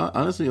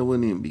honestly, I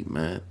wouldn't even be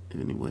mad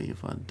anyway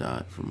if I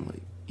died from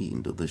like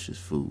eating delicious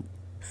food.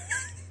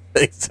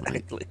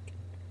 Exactly.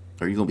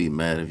 Are you gonna be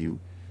mad if you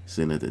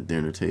sitting at the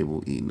dinner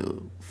table eating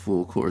a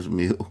full course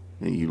meal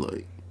and you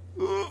like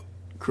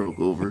croak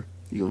over?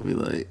 You gonna be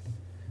like,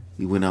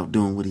 he went out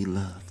doing what he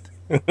loved.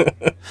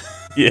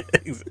 Yeah,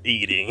 he's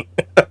eating.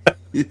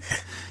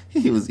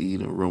 He was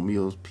eating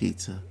Romeo's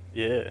pizza.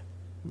 Yeah.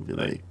 Be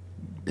like,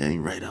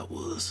 dang right I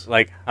was.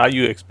 Like how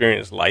you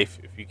experience life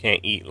if you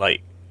can't eat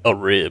like a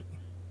rib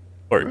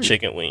or a Right.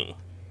 chicken wing.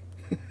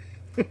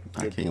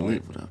 I can't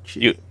live without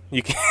chicken.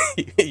 You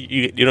can't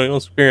you don't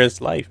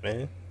experience life,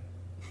 man.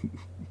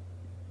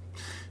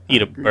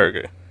 Eat a agree.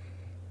 burger.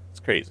 It's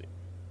crazy.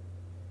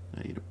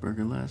 I ate a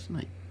burger last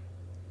night.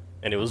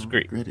 And it was I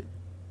great. regret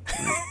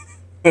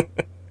it.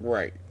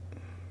 right.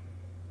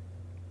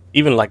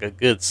 Even like a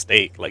good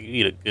steak. Like you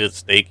eat a good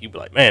steak, you be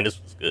like, man,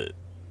 this was good.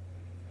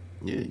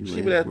 Yeah, you See,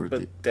 ain't but worth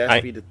but it. that's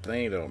I- be the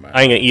thing though, man.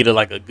 I ain't gonna eat it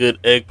like a good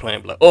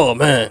eggplant. Be like, oh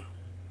man,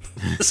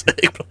 this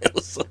eggplant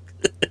was so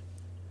good.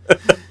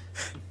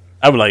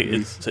 I be like,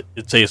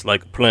 it tastes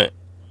like a plant.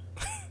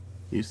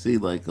 You see,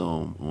 like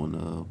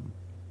on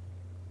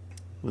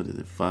what is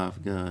it,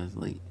 Five Guys?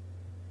 Like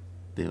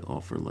they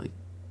offer like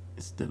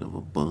instead of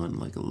a bun,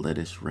 like a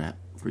lettuce wrap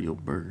for your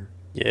burger.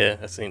 Yeah,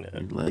 I seen that.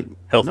 You're like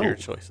Healthier no,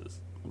 choices.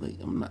 like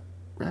I'm not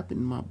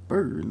wrapping my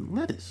burger in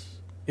lettuce.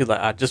 He's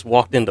like, I just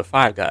walked into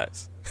Five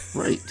Guys.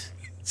 Right.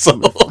 So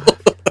I'm at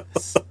Five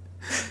Guys.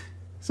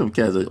 Some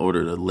cats that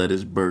ordered a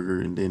lettuce burger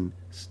and then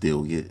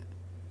still get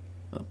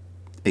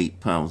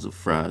 8 pounds of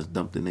fries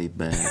dumped in their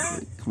bag.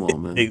 Like, come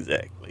on, man.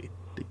 exactly.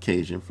 The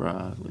Cajun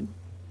fries, like,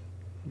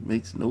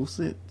 makes no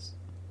sense.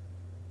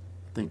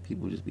 I think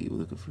people just be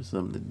looking for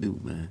something to do,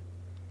 man.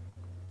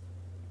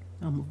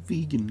 I'm a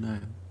vegan now.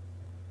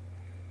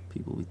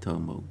 People be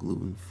talking about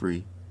gluten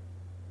free.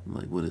 I'm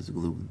like, what is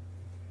gluten?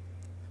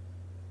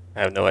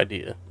 I have no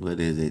idea. What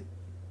is it?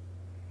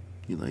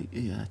 You're like,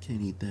 yeah, I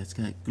can't eat that. It's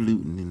got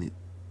gluten in it.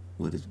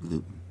 What is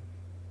gluten?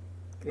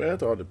 Well,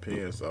 it all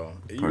depends, though.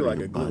 If you Part of like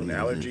your a gluten body is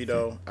allergy, infected.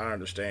 though, I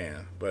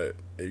understand. But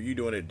if you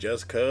doing it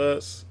just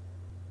cause,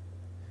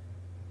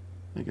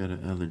 I got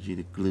an allergy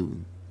to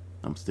gluten.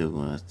 I'm still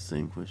gonna ask the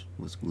same question.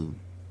 What's gluten?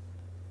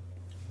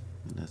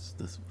 And that's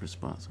the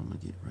response I'm gonna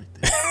get right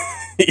there.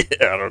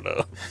 Yeah, I don't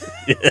know.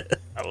 Yeah,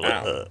 I don't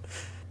know.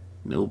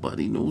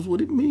 Nobody knows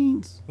what it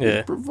means. Yeah.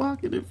 It's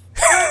provocative.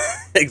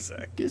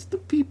 Exactly. Gets the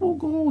people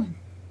going.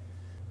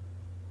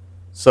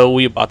 So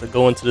we about to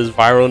go into this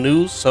viral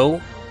news. So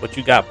what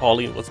you got,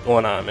 Paulie? What's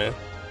going on, man?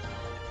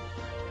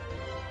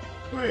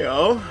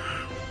 well,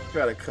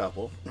 got a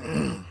couple.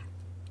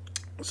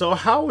 So,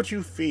 how would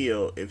you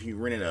feel if you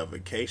rented a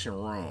vacation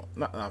room?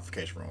 Not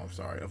vacation room. I'm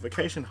sorry, a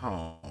vacation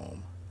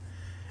home,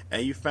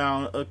 and you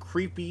found a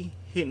creepy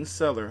hidden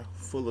cellar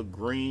full of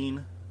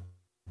green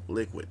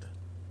liquid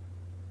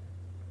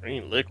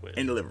Green liquid.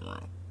 in the living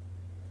room?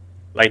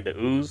 Like the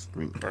ooze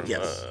Green. from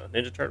Yes.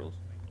 Ninja Turtles.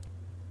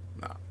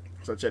 Nah.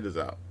 So check this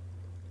out.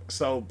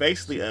 So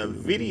basically, a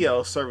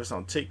video service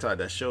on TikTok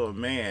that showed a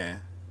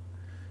man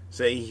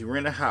say he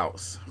rented a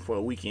house for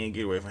a weekend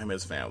getaway for him and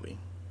his family.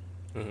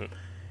 Mhm.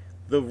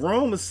 The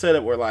room is set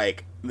up where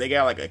like they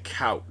got like a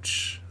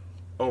couch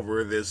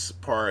over this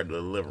part of the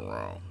living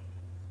room,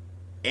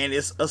 and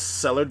it's a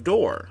cellar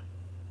door.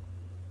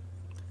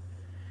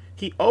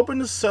 He opened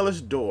the cellar's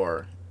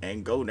door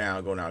and go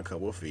down a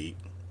couple of feet.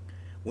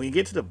 When you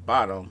get to the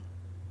bottom,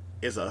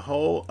 it's a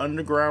whole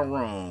underground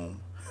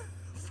room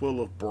full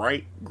of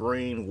bright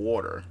green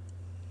water.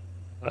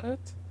 What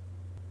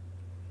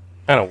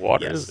kind of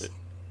water Yes. is it?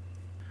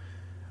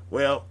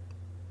 Well,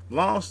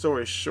 long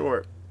story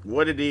short,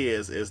 what it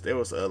is there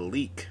was a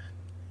leak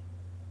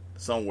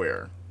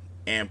somewhere,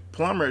 and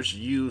plumbers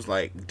use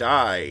like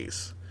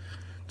dyes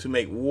to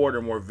make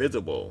water more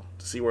visible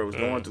to see where it was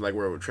going to, like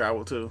where it would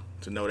travel to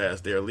know that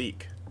it's their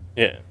leak.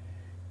 Yeah.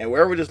 And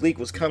wherever this leak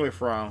was coming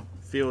from,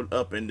 filled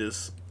up in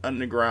this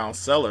underground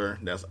cellar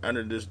that's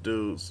under this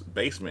dude's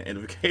basement in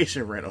the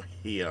vacation rental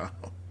he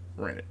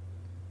rented.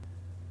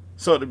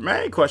 So the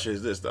main question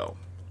is this, though.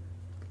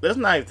 Let's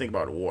not even think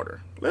about the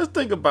water. Let's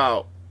think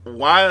about,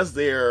 why is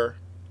there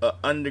an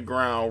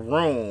underground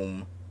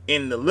room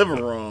in the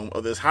living room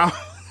of this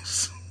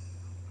house?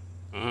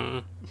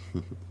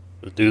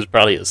 The dude's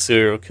probably a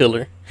serial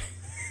killer.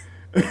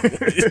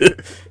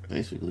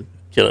 Basically.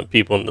 Killing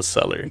people in the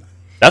cellar.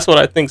 That's what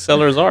I think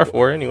cellars are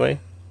for anyway.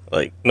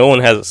 Like, no one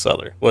has a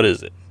cellar. What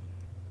is it?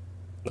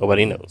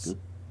 Nobody knows. Good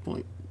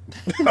point.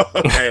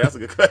 Okay, that's a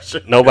good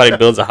question. Nobody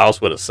builds a house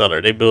with a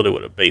cellar. They build it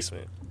with a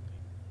basement.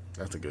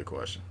 That's a good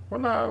question. Well,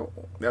 no,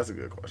 that's a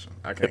good question.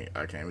 I can't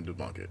even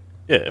debunk it.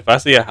 Yeah, if I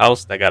see a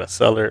house that got a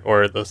cellar,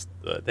 or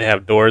they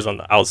have doors on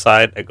the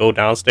outside that go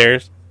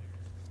downstairs,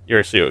 you're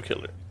a serial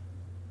killer.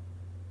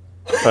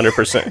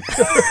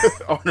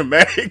 100%.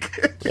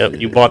 Automatic. Yep,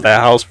 you bought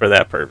that house for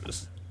that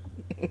purpose.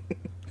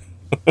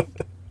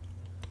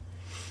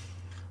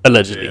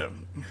 Allegedly. Yeah.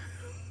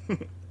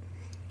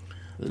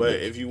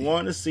 But if you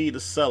want to see the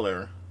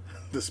cellar,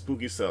 the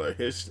spooky cellar,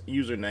 his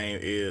username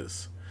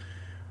is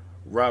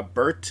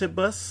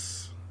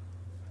Robertibus.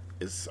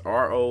 It's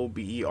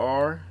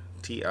Robertibus.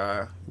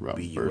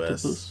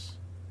 Robertibus.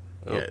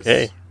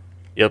 Okay.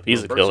 Yep,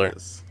 he's a killer.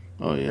 Robertibus.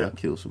 Oh yeah, I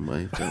killed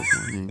somebody. That was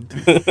my name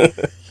too.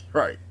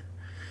 Right.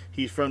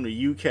 He's from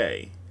the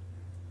UK.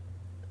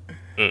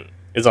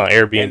 It's on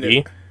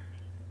Airbnb.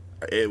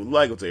 It was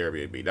like it was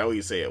Airbnb. That's what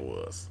you say it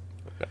was.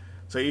 Okay.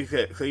 So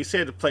he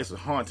said the place was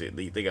haunted.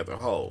 They got the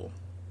whole,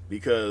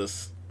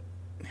 because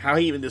how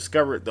he even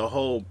discovered the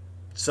whole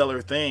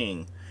cellar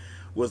thing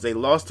was they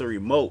lost the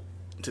remote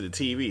to the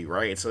TV,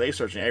 right? So they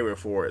searching everywhere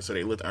for it. So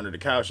they looked under the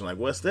couch and like,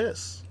 what's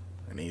this?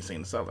 And then he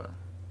seen the cellar.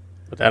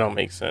 But that don't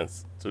make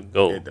sense to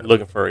go It doesn't.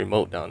 looking for a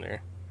remote down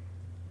there.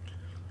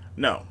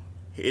 No,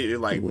 it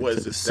like, He went what to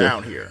is the this cellar.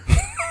 down here?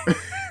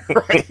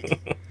 Right.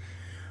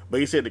 But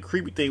he said the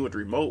creepy thing with the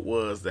remote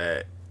was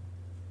that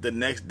the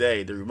next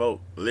day the remote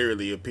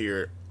literally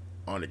appeared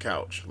on the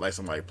couch, like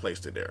somebody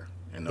placed it there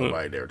and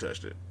nobody there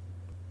touched it.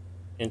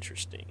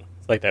 Interesting.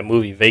 It's like that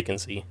movie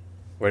Vacancy,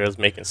 where they was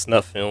making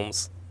snuff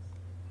films.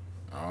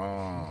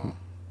 Oh,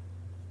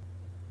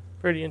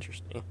 Pretty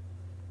interesting.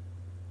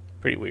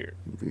 Pretty weird.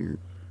 Weird.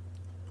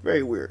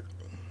 very weird.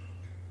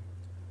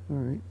 All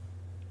right.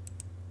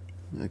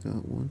 I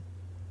got one.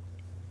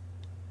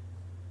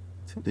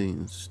 Today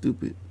in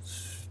stupid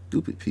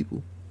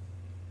people,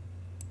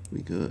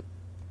 we got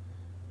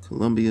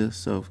Columbia,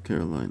 South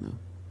Carolina.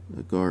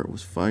 A guard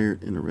was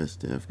fired and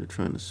arrested after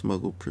trying to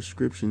smuggle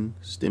prescription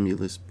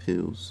stimulant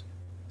pills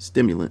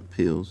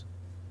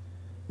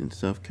in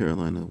South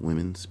Carolina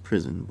women's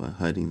prison by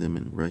hiding them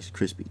in Rice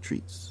Krispie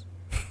treats.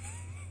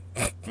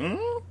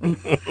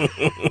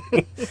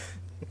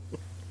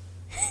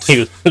 He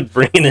was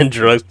bringing in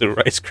drugs through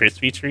Rice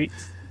Krispie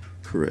treats.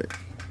 Correct.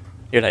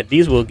 You're like,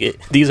 these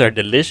are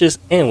delicious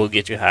and will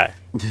get you high.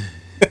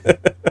 It's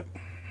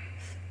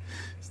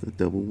the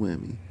double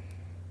whammy.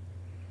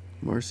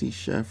 Marcy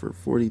Schaffer,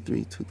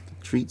 43, took the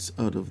treats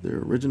out of their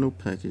original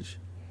package,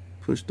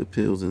 pushed the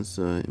pills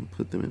inside, and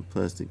put them in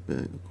plastic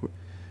bag.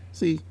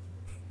 See,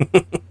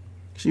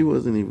 she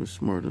wasn't even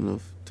smart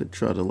enough to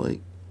try to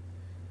like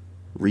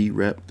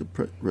rewrap the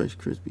Rice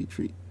Krispie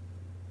treat.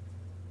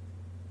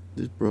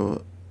 This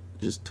bro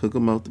just took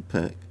them out the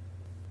pack,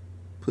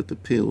 put the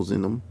pills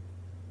in them,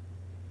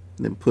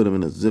 and then put them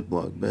in a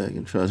Ziploc bag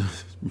and tried to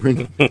bring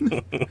them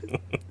in.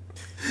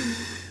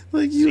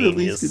 Like, you at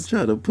least Genius. could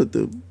try to put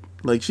the,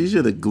 like, she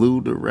should have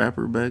glued the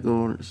wrapper back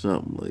on or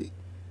something. Like,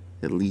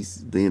 at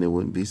least then it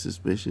wouldn't be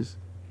suspicious.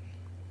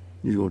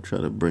 You're gonna try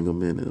to bring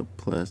them in a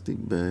plastic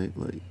bag,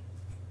 like,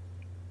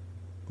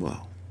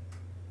 wow,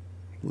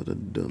 what a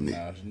dummy.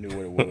 Nah, she knew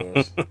what it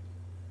was. She's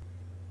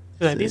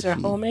like, these are Said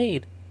she-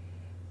 homemade.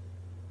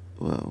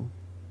 Wow,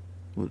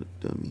 what a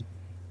dummy.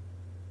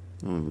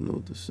 I don't even know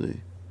what to say.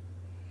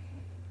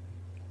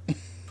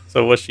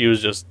 So what, she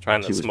was just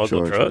trying She to was smuggle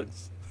charged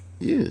drugs?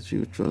 Yeah, she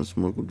was trying to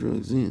smuggle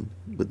drugs in,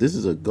 but this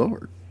is a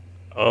guard.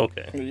 Oh,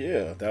 okay.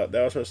 Yeah, that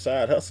was her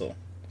side hustle,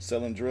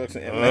 selling drugs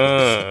and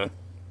inmates.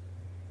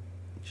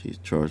 She's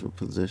charged with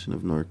possession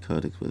of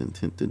narcotics with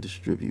intent to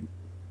distribute,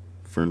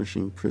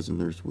 furnishing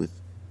prisoners with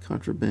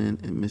contraband,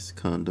 and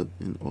misconduct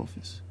in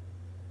office.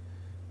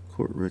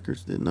 Court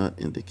records did not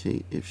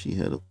indicate if she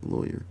had a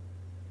lawyer.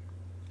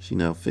 She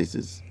now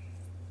faces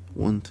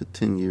 1 to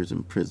 10 years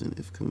in prison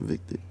if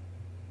convicted.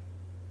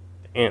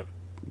 Damn.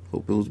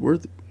 Hope it was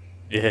worth it.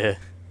 Yeah.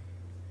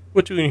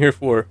 What you in here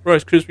for?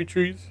 Rice Krispie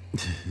trees?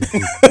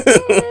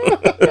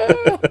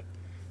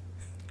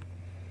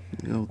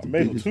 Yo, the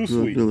made 'em biggest too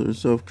drug sweet. dealer in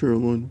South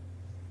Carolina.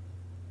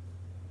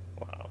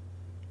 Wow.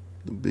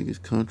 The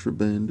biggest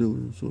contraband dealer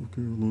in South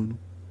Carolina.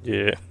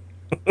 Yeah.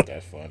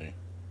 That's funny.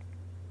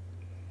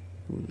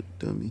 What a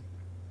dummy.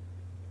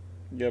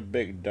 You're a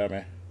big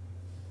dummy.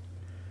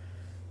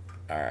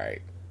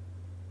 Alright.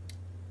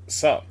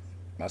 So,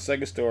 my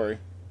second story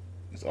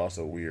is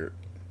also weird.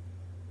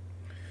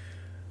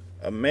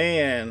 A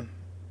man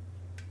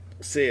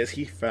says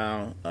he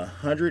found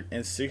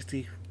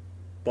 160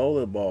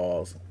 bowling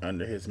balls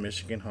under his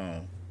Michigan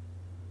home.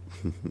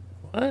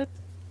 What?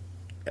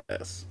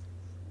 Yes.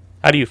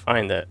 How do you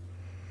find that?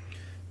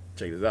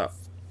 Check this out.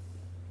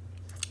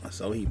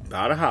 So he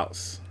bought a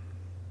house.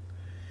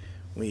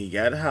 When he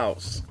got a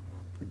house,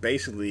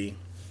 basically,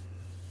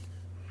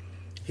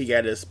 he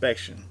got an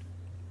inspection.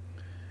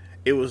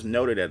 It was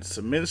noted that the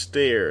cement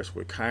stairs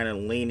were kind of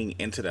leaning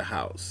into the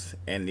house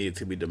and needed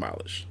to be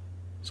demolished.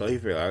 So he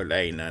figured, oh, that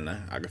ain't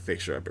nothing. I can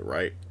fix up it,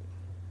 right?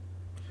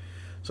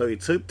 So he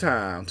took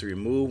time to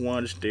remove one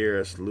of the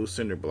stairs' loose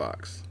cinder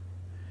blocks,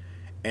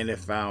 and then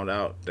found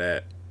out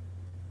that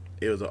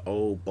it was an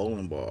old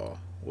bowling ball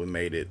what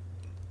made it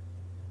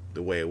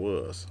the way it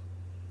was.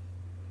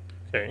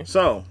 Okay.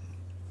 So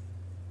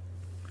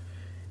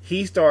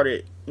he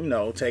started,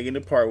 taking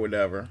it apart,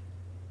 whatever,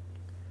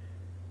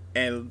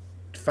 and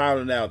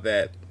found out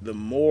that the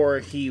more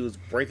he was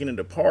breaking it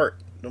apart,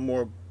 the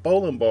more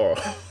bowling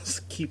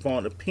balls keep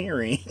on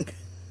appearing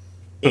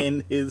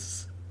in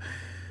his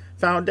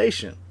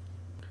foundation.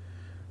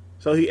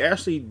 So he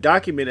actually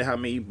documented how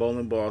many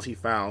bowling balls he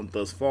found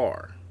thus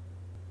far.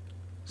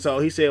 So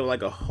he said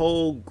like a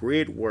whole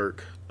grid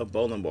work of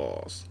bowling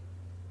balls,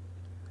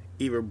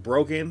 either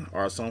broken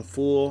or some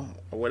full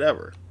or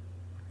whatever.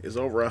 It's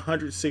over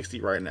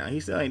 160 right now. He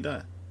still ain't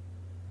done.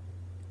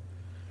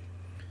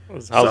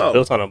 Was the house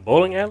built on a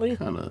bowling alley?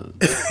 Kind of.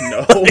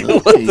 No.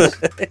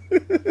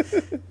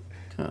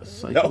 Kind of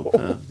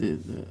psychopath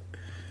did that.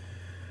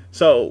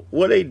 So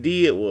what they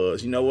did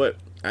was, you know what?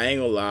 I ain't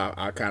gonna lie.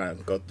 I kind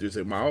of go through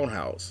to my own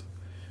house.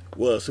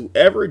 Was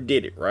whoever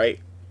did it, right?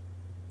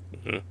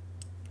 Mm-hmm.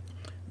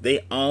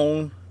 They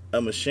own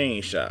a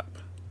machine shop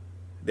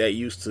that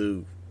used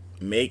to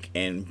make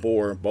and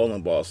bore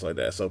bowling balls like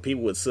that. So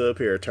people would sit up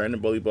here, turn the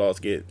bowling balls,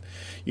 get,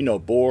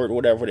 bored,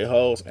 whatever they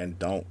holes, and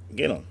don't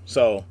get them.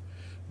 So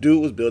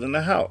dude was building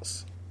a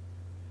house.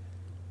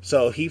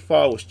 So he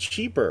thought it was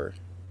cheaper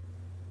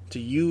to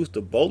use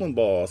the bowling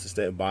balls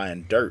instead of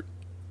buying dirt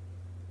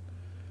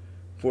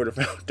for the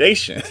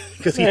foundation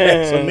because he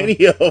had so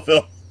many of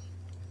them.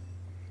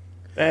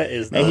 That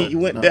is And not he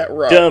went that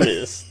route.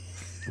 dumbest.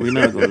 We're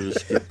not going to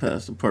just skip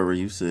past the part where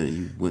you said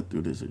you went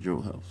through this at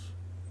your house.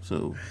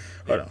 So,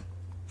 Hold on.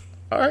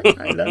 All right,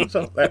 I ain't done.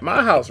 So at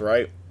my house,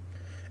 right?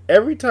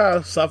 Every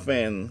time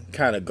something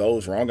kind of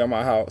goes wrong at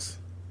my house,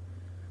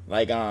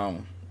 like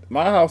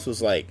my house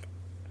was like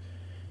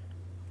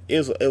it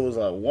was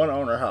a one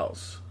owner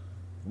house,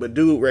 but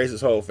dude raised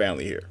his whole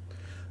family here.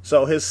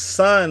 So his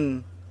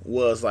son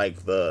was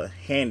like the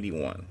handy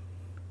one.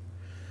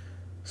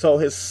 So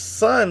his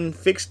son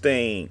fixed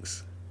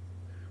things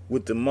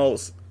with the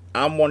most.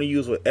 I'm going to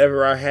use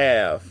whatever I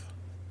have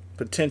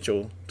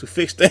potential to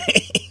fix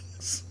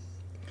things.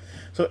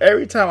 So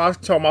every time I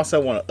told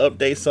myself I want to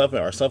update something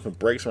or something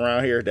breaks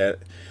around here that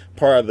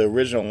part of the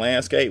original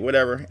landscape,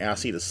 whatever, and I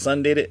see the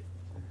son did it,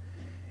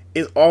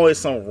 it's always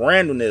some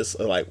randomness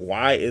of like,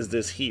 why is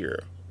this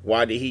here?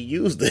 Why did he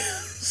use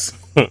this?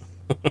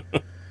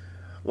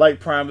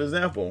 Like prime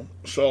example.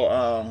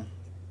 So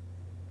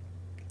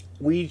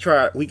we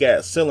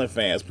got ceiling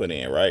fans put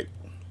in, right?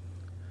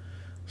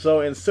 So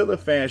in ceiling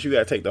fans, you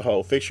gotta take the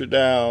whole fixture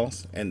down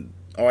and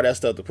all that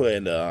stuff to put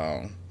in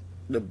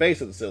the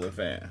base of the ceiling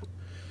fan.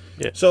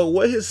 Yeah. So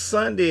what his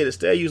son did,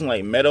 instead of using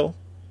like metal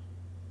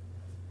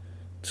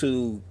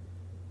to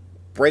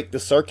break the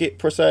circuit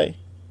per se,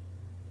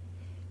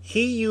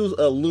 he used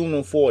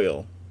aluminum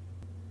foil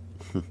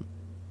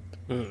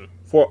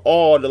for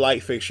all the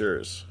light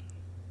fixtures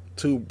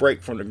to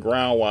break from the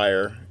ground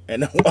wire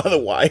and the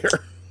other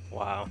wire.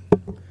 Wow.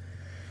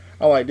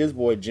 I'm like, this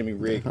boy Jimmy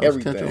rigged house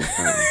catch everything. on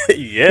fire.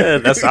 Yeah,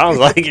 that sounds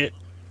like it.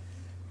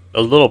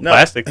 Those little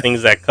plastic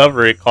things that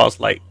cover it cost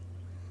like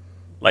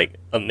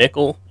a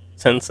nickel,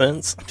 10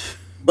 cents.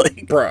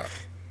 Like, Bruh.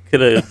 could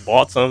have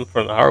bought some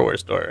from the hardware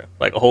store,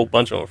 like a whole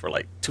bunch of them for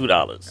like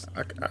 $2.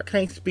 I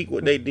can't speak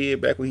what they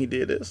did back when he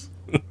did this.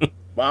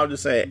 But I'm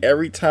just saying,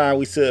 every time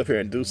we sit up here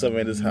and do something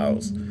in this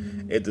house,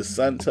 if the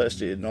son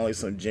touched it, and only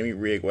some Jimmy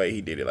rig way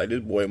he did it. Like,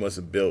 this boy must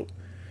have built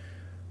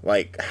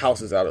like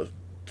houses out of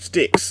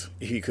sticks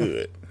if he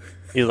could.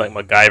 He's like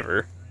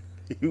MacGyver.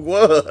 He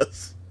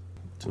was.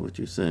 So what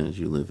you're saying is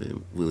you live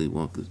in Willy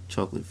Wonka's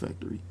chocolate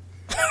factory.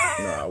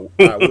 No,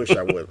 I wish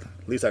I would.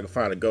 At least I could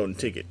find a golden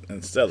ticket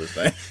and sell this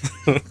thing.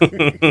 I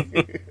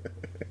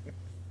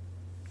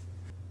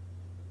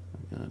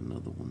got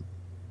another one.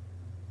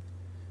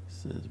 It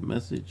says,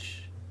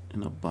 message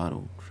in a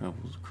bottle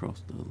travels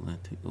across the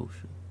Atlantic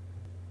Ocean.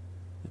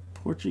 It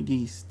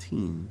Portuguese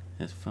teen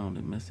has found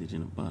a message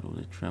in a bottle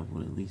that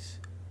traveled at least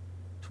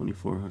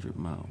 2,400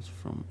 miles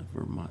from a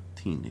Vermont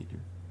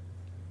teenager.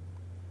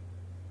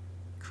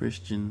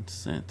 Christian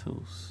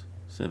Santos,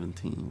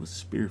 17, was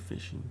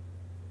spearfishing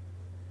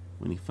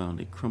when he found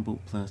a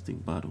crumpled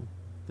plastic bottle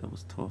that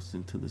was tossed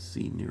into the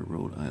sea near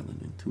Rhode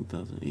Island in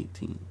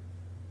 2018. It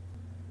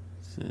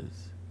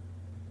says,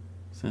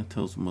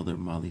 Santos' mother,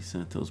 Molly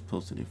Santos,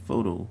 posted a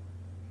photo,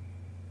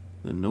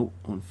 the note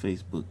on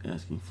Facebook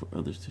asking for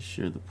others to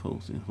share the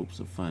post in hopes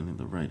of finding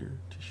the writer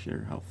to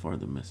share how far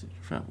the message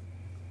traveled.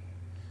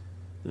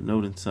 The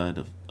note inside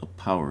of a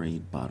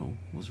Powerade bottle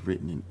was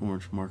written in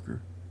orange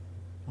marker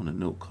on a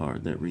note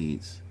card that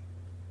reads,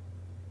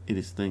 "It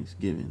is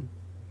Thanksgiving.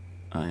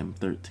 I am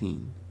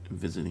 13 and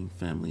visiting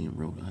family in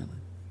Rhode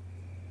Island.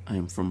 I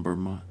am from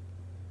Vermont."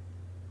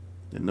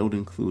 The note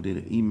included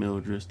an email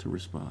address to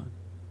respond.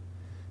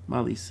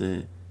 Molly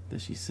said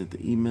that she sent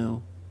the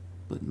email,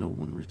 but no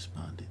one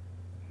responded.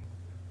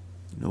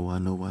 You know why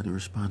nobody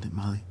responded,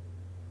 Molly?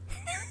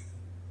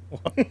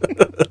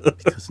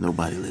 Because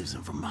nobody lives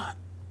in Vermont.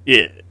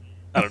 Yeah.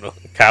 I don't know.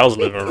 Cows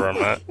live in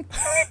Vermont.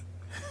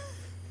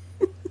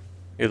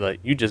 You're like,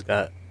 you just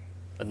got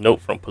a note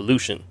from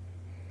pollution.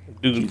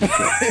 Dude.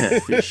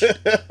 Catfish.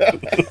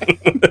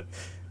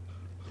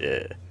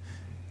 Yeah.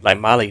 Like,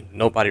 Molly,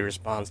 nobody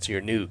responds to your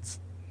nudes.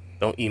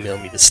 Don't email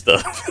me this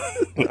stuff.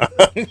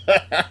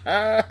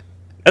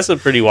 That's a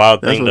pretty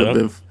wild thing,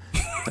 though.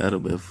 That'd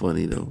have been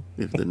funny, though,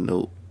 if the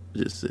note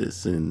just said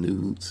send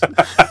nudes.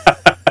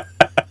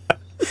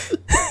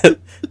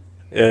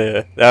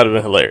 Yeah, that would have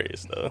been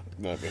hilarious, though.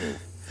 That'd been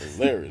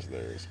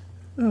hilarious.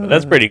 But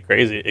that's pretty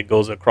crazy. It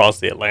goes across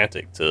the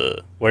Atlantic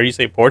to, where do you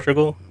say,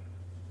 Portugal?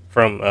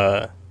 From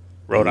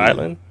Rhode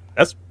Island?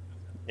 That's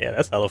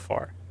hella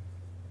far.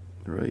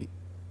 Right.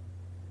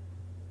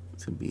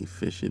 To be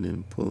fishing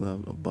and pull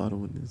out a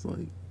bottle and it's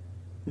like,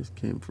 this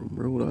came from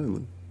Rhode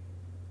Island.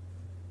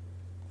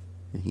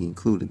 And he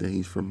included that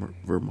he's from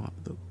Vermont,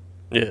 though.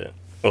 Yeah.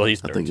 Well,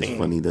 he's 13. I think it's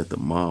funny that the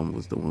mom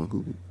was the one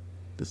who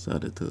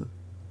decided to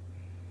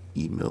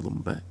email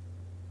him back.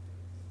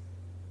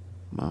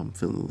 Mom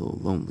feeling a little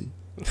lonely.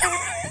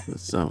 It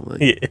sound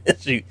like. Yeah,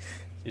 she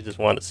just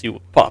wanted to see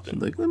what popping.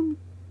 Like,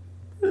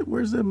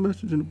 where's that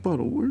message in the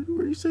bottle? Where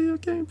you say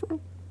it came from?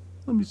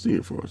 Let me see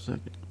it for a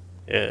second.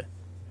 Yeah.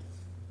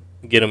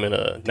 Get him in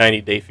a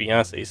 90-day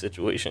fiancé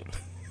situation.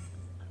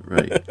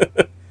 Right.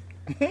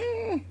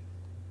 I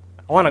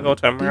want to go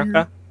to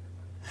America.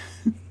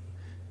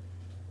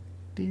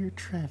 Dear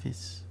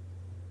Travis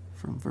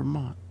from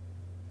Vermont,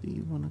 do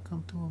you want to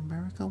come to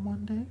America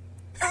one day?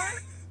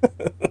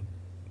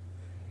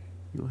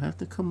 You'll have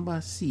to come by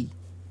sea,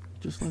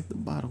 just like the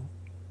bottle.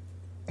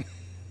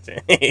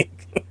 Dang.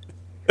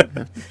 You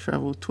have to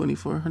travel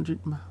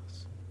 2,400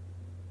 miles.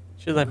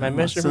 She's like, my son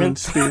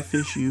measurements.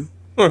 spearfish you.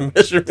 My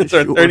measurements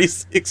are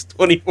 36,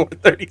 24,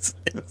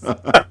 36.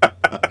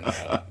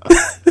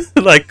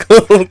 Like,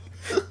 come.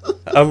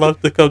 I'd love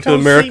to come to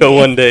America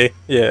one day.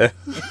 Yeah.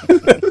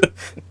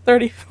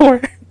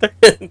 34,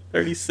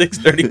 36,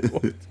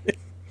 34.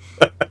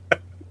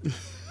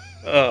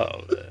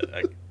 Oh,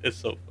 man. It's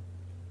so.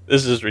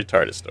 This is a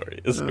retarded story.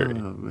 It's great.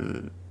 Oh,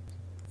 man.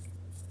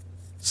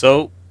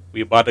 So,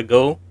 we about to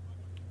go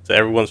to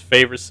everyone's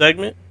favorite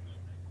segment,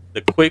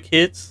 the quick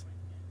hits,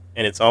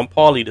 and it's on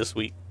Paulie this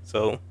week.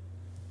 So,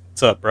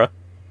 what's up, bruh?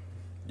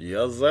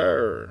 Yes,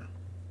 sir.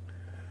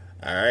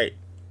 All right.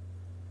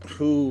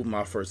 Who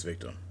my first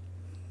victim?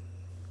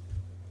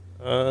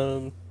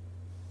 I'll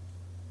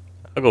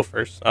go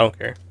first. I don't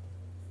care.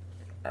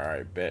 All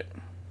right, bet.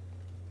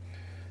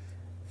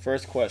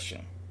 First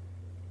question.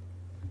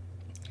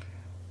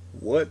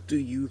 What do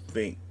you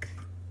think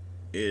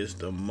is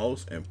the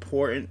most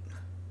important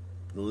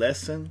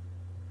lesson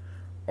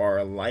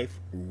or life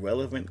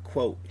relevant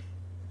quote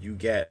you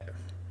get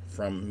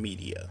from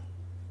media?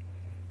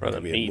 From the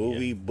Could be media. a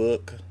movie,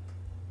 book,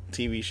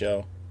 TV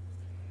show.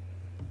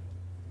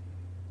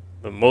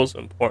 The most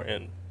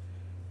important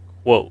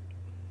quote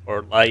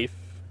or life,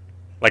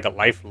 like a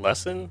life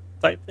lesson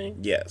type thing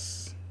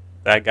Yes.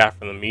 that I got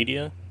from the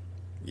media.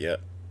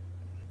 Yep.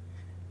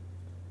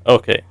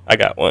 Okay, I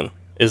got one.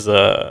 Is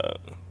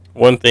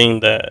one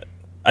thing that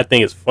I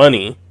think is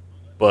funny,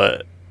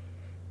 but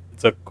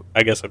it's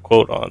I guess a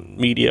quote on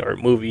media or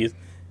movies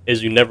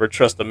is, you never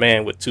trust a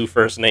man with two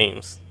first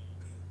names.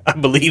 I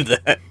believe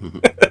that.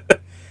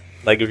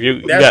 Like,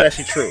 if That's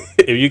actually true.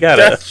 if you got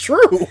That's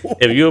true.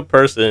 if you're a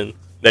person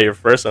that your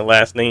first and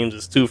last names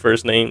is two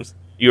first names,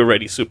 you're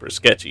already super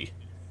sketchy.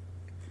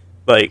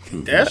 Like,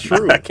 That's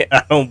true.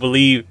 I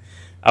believe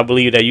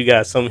that you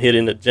got some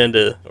hidden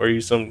agenda or you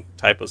some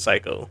type of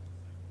psycho.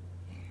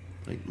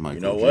 Like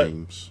Michael know what?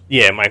 James.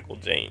 Yeah, Michael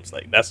James.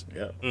 Like, that's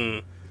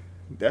Yeah.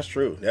 That's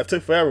true. That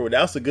took forever, but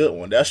that's a good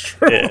one. That's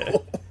true. yeah.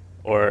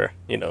 Or,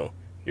 your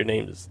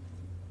name is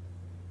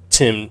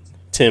Tim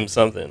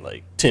something,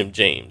 like Tim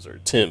James or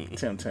Tim.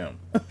 Tim.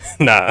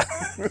 Nah.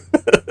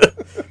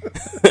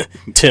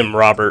 Tim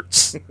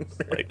Roberts.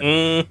 Like,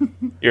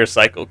 you're a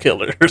psycho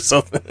killer or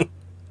something.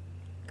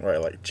 Right,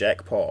 like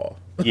Jack Paul.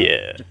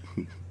 Yeah.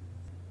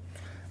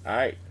 All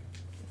right.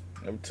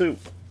 Number 2.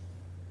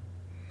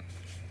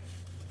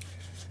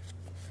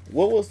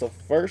 What was the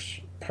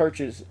first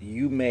purchase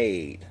you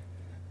made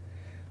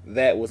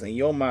that was in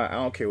your mind? I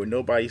don't care what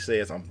nobody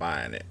says. I'm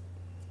buying it.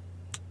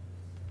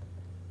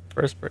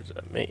 First purchase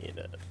I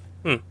made.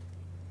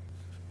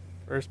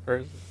 First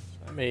purchase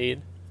I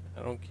made.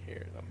 I don't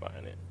care. I'm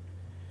buying it.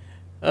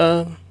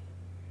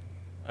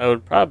 I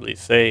would probably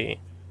say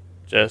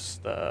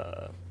just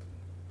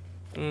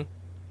probably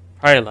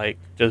like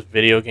just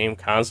video game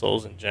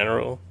consoles in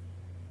general,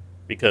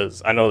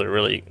 because I know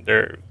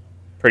they're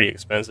pretty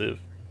expensive,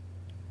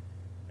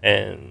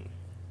 and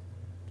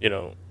it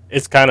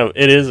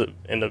is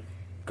in the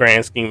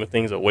grand scheme of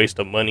things a waste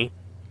of money,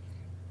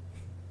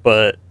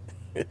 but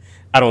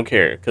I don't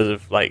care, because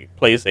if like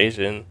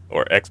PlayStation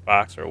or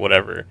Xbox or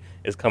whatever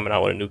is coming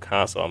out with a new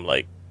console,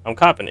 I'm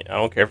copping it. I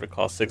don't care if it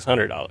costs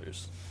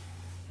 $600,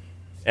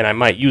 and I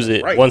might use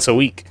it Right. once a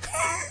week.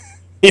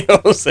 You know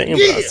what I'm saying?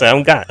 Yeah. But I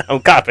say I'm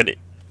copping it.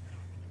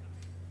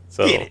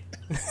 So, Get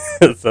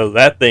so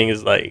that thing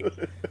is like,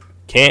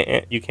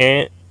 you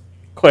can't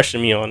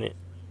question me on it.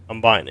 I'm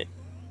buying it.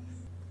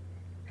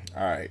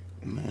 All right.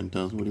 Man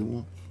does what he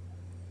wants.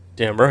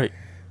 Damn right.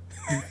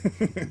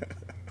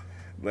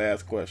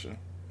 Last question.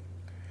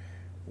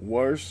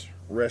 Worst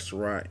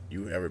restaurant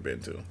you ever been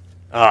to?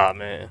 Ah,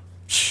 man.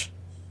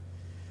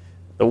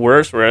 The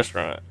worst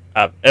restaurant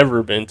I've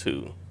ever been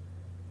to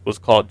was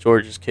called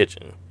George's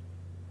Kitchen.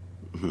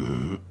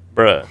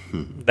 Bruh,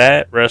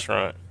 that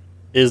restaurant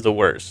is the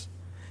worst.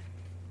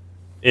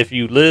 If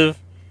you live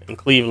in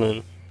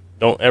Cleveland,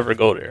 don't ever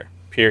go there.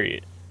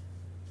 Period.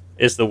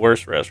 It's the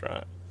worst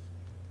restaurant.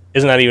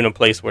 It's not even a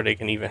place where they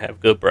can even have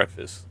good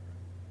breakfast.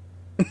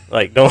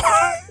 Like, don't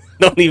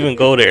even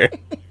go there,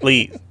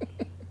 please.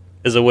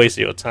 It's a waste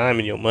of your time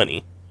and your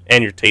money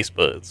and your taste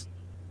buds.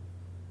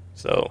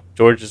 So,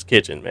 George's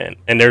Kitchen, man.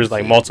 And there's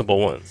like multiple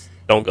ones.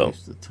 Don't go.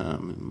 Waste of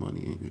time and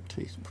money and your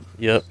taste buds.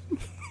 Yep.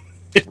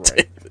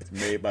 Right. It's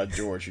made by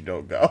George. You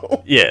don't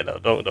go. Yeah, no,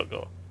 don't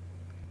go.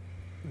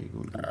 How you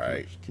gonna do All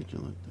right. George's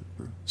Kitchen like that,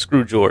 bro?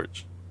 Screw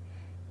George.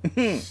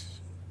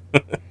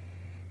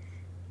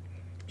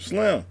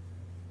 Slim.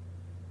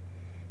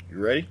 You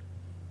ready?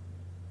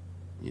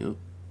 Yep.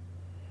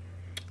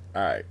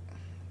 All right.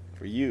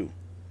 For you.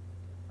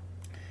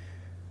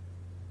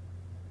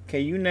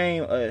 Can you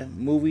name a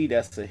movie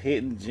that's a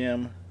hidden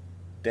gem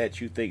that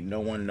you think no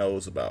one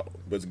knows about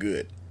but's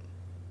good?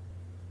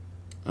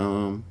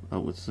 I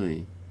would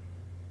say,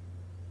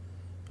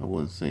 I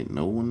wouldn't say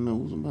no one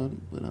knows about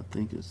it, but I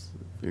think it's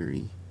a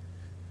very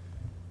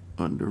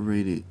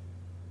underrated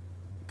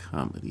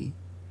comedy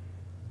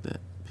that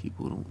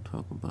people don't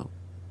talk about.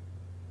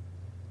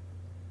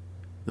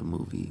 The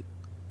movie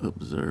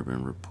Observe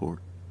and Report.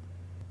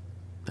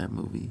 That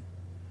movie,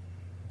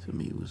 to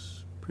me,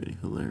 was pretty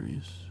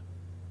hilarious.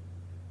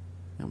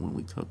 And when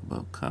we talk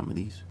about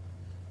comedies,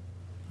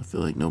 I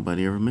feel like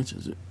nobody ever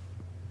mentions it.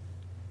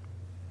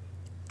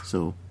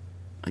 So,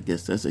 I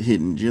guess that's a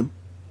hidden gem.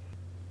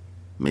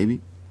 Maybe.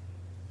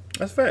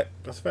 That's fact.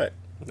 That's fact.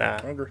 Nah,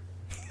 I agree.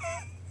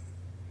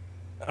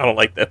 I don't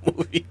like that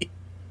movie.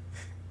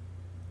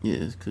 Yeah,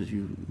 it's because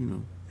you're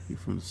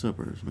from the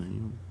suburbs,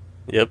 man.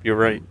 Yep, you're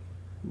right.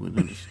 You wouldn't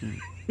understand.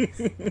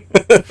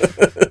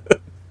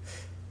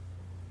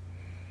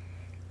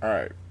 All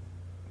right.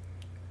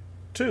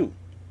 2.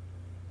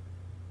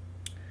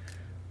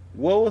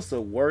 What was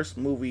the worst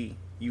movie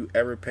you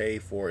ever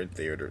paid for in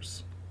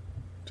theaters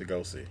to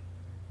go see?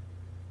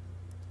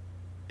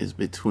 It's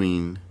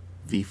between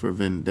V for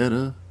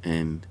Vendetta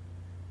and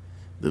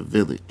The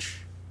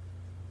Village.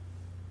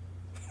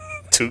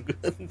 Too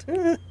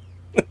good.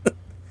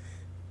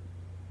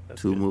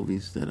 Two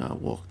movies that I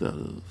walked out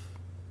of.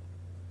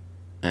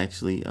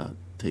 Actually, I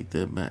take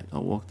that back. I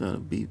walked out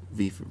of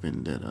V for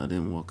Vendetta. I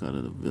didn't walk out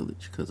of The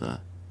Village because I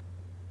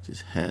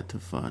just had to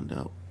find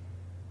out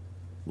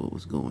what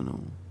was going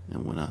on.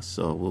 And when I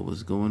saw what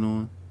was going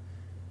on,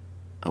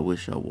 I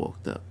wish I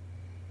walked out.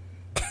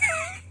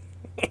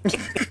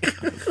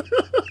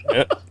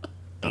 Yep.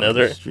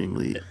 Another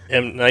Extremely,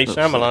 M. Night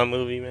upset. Shyamalan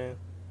movie, man.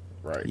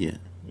 Right. yeah,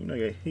 You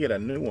know, he got a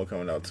new one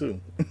coming out too.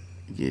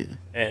 yeah.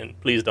 And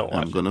please don't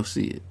watch I'm gonna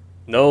see it. it.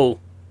 No,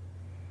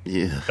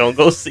 Yeah. don't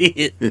go see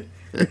it.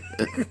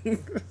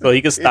 So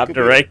he can stop could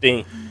be-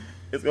 directing.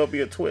 It's gonna be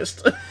a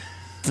twist.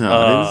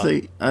 No,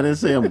 I didn't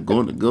say I'm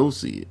going to go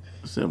see it.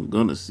 I said I'm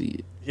gonna see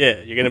it.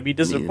 Yeah, you're gonna be I'm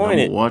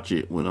disappointed. gonna watch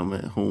it when I'm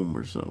at home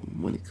or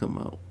something when it come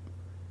out.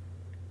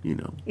 You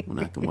know, when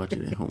I can watch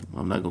it at home.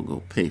 I'm not gonna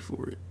go pay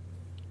for it.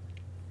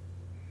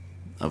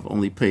 I've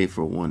only paid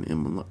for one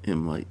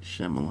M. Night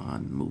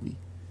Shyamalan movie,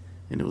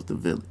 and it was The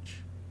Village.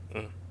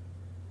 Mm.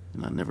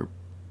 And I never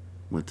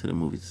went to the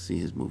movies to see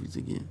his movies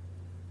again.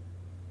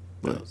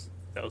 But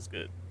That was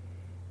good.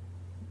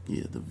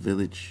 yeah, The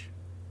Village,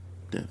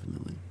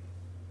 definitely.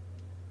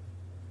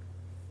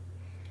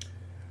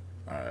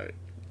 All right.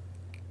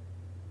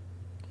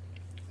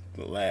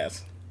 The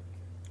last.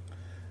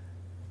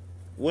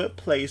 What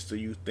place do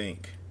you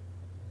think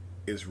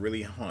is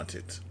really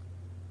haunted?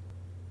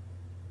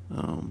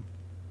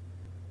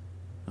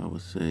 I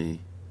would say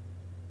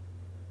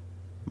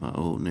my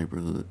old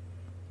neighborhood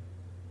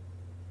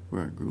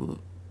where I grew up.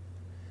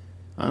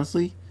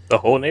 Honestly, The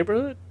whole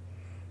neighborhood?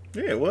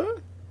 Yeah, what?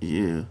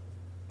 yeah.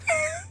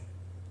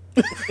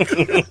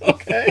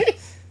 Okay.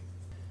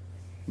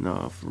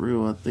 No, for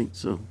real, I think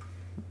so.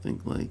 I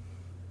think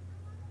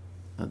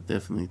I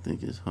definitely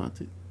think it's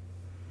haunted.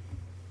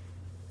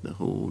 The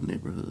whole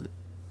neighborhood.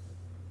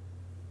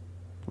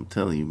 I'm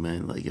telling you,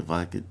 man, if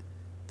I could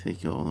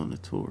take y'all on a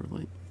tour,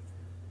 you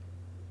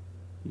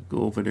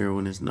go over there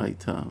when it's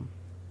nighttime.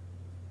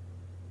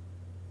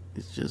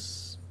 It's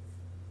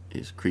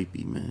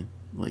creepy, man.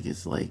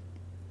 It's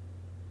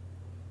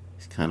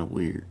kind of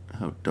weird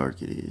how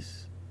dark it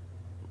is.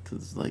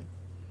 Cause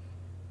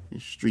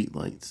it's street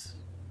lights,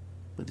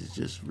 but it's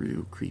just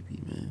real creepy,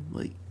 man.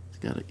 It's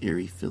got an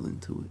eerie feeling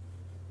to it.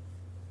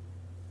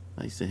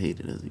 I used to hate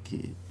it as a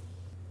kid.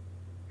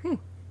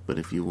 But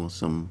if you want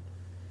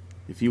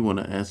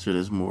to answer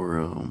this more,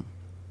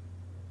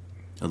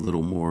 a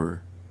little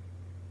more,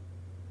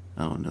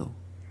 I don't know,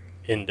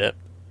 In depth.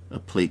 a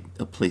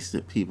place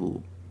that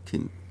people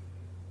can,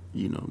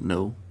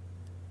 know.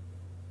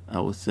 I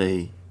would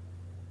say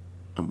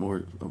a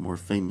more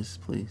famous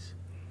place.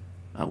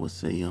 I would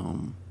say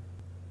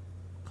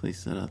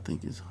place that I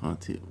think is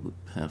haunted would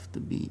have to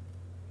be.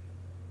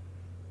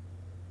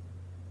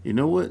 You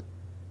know what?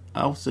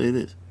 I'll say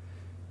this.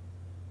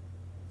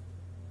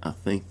 I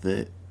think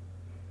that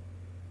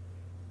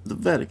the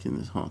Vatican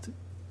is haunted.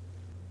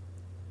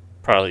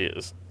 Probably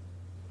is.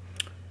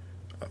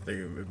 I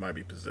think it might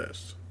be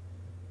possessed.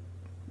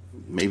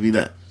 Maybe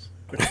that.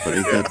 But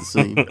ain't that the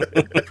same?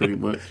 Pretty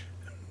much.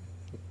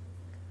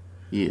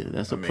 Yeah,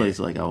 that's a place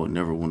I would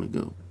never want to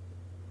go.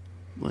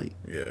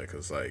 Yeah,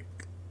 because I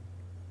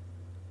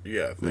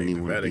think the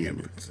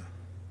Vatican.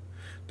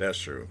 That's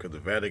true, because the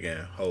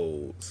Vatican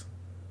holds,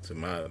 to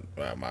my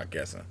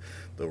guessing,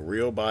 the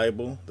real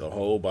Bible, the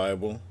whole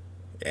Bible,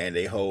 and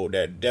they hold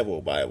that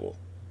devil Bible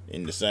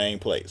in the same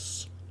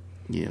place.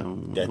 Yeah,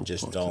 that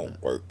just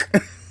don't work.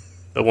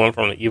 The one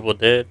from the Evil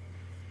Dead?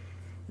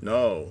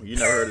 No, you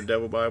never heard of the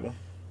devil Bible?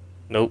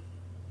 Nope.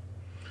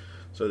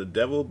 So the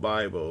devil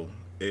Bible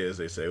is,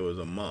 they say, it was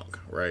a monk,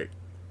 right?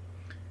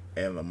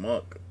 And the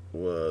monk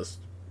was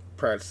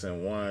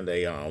practicing one of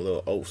they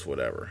little oaths,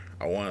 whatever.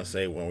 I want to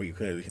say when he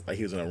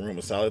was in a room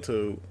of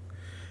solitude.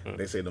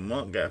 They say the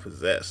monk got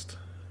possessed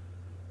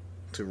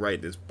to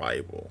write this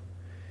Bible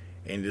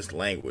in this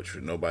language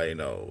that nobody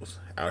knows,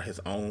 out of his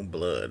own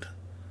blood.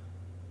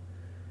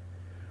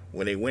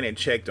 When they went and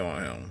checked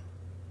on him,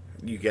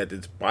 you got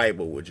this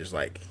Bible which is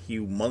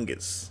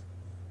humongous,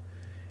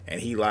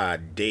 and he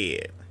lied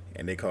dead,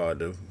 and they call it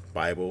the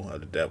Bible of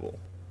the devil.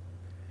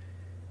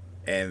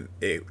 And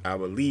I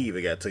believe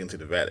it got taken to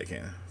the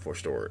Vatican for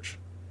storage.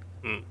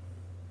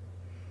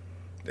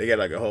 They got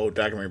a whole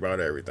documentary about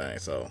everything,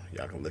 so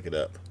y'all can look it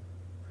up.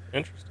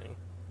 Interesting.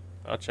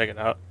 I'll check it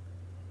out.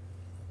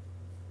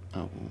 I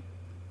won't.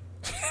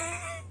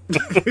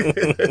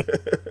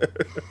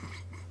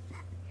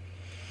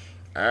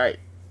 All right,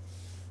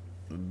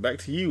 back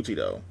to you,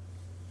 Tito.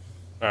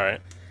 All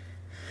right.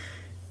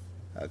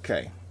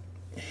 Okay,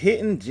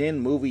 hidden gem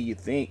movie you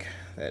think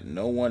that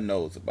no one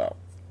knows about?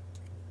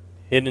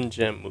 Hidden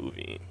gem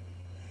movie.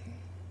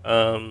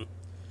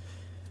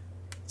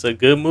 It's a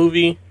good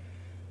movie.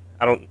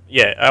 I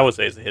would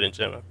say it's a hidden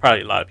gem.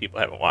 Probably a lot of people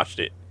haven't watched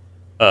it.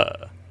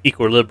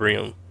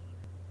 Equilibrium.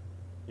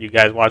 You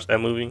guys watched that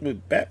movie?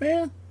 With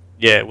Batman?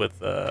 Yeah,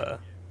 with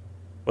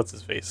what's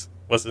his face?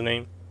 What's his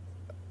name?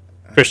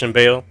 Christian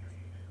Bale.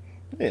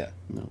 Yeah.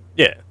 No.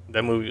 Yeah,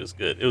 that movie was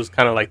good. It was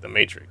kind of like The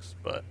Matrix,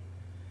 but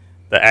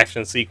the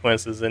action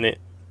sequences in it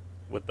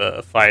with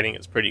the fighting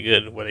is pretty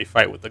good, where they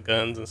fight with the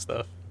guns and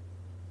stuff.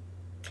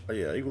 Oh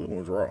yeah, Equilibrium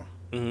was raw.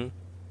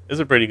 It's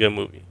a pretty good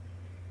movie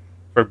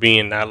for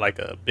being not like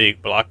a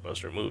big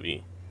blockbuster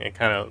movie. And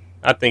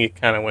I think it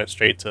kind of went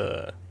straight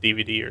to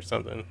DVD or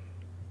something.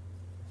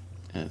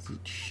 As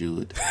it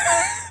should.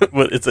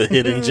 But it's a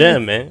hidden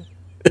gem, man.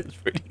 It's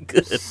pretty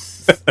good.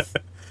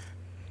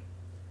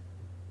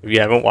 If you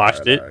haven't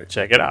watched it,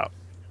 check it out.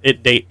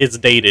 It's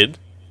dated,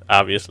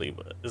 obviously,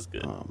 but it's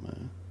good. Oh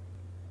man,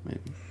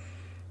 maybe.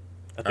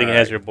 I think it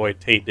has your boy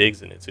Tay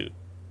Diggs in it too.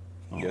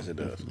 Oh, yes, it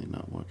does. Definitely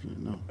not watching it.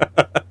 No.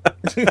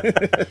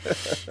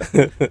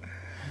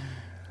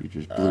 You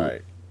just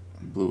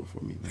blew it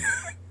for me, man.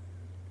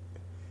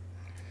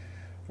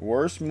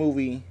 Worst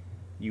movie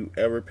you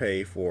ever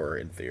paid for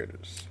in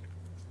theaters?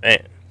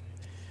 Man,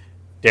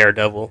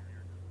 Daredevil.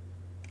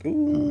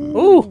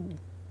 Ooh.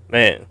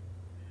 Man,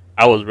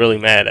 I was really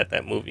mad at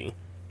that movie.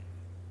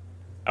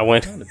 I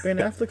went. I'm a Ben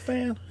Affleck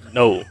fan.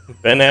 No,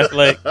 Ben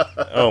Affleck.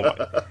 Oh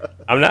my!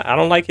 I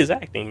don't like his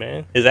acting,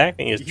 man. His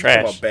acting is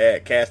trash.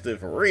 Bad casting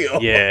for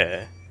real.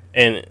 Yeah,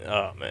 and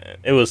oh man,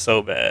 it was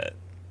so bad.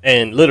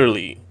 And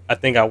literally, I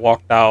think I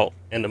walked out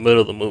in the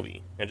middle of the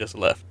movie and just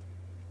left.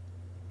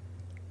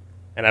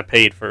 And I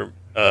paid for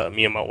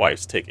me and my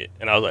wife's ticket,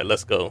 and I was like,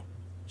 "Let's go."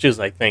 She was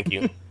like, "Thank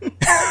you."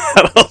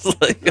 I was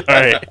like, "All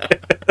right."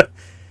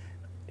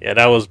 Yeah,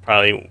 that was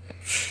probably,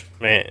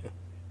 man,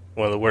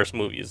 one of the worst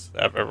movies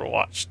I've ever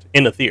watched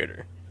in a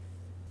theater.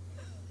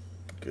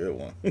 Good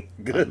one.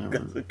 Good. never-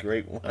 That's a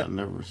great one. I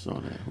never saw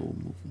that whole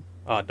movie.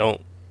 Oh,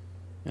 don't.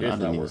 And It's I not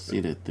didn't even worth see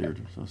it. it at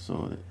theaters. I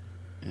saw it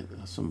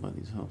at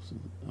somebody's house, and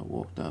I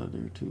walked out of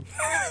there too.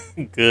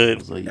 I Good.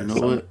 was like, you And know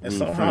some- what? and We ain't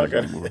somehow I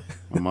friends got- no more.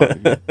 I'm out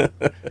of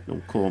here.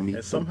 Don't call me. And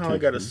don't somehow I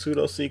text got a me.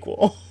 pseudo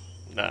sequel.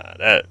 Nah,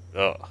 that.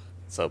 Oh,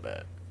 so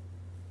bad.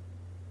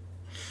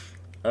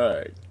 All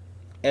right.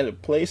 And a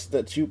place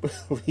that you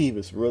believe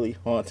is really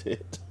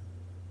haunted.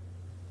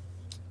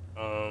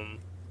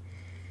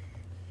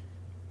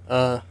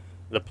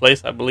 The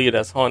place I believe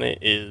that's haunted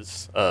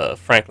is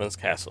Franklin's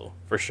Castle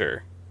for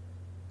sure.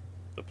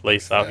 The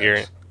place out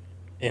here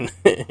in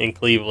in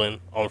Cleveland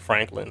on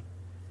Franklin.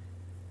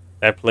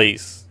 That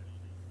place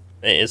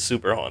is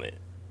super haunted.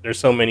 There's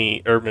so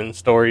many urban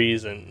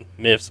stories and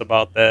myths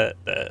about that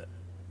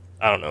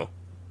I don't know.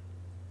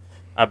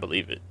 I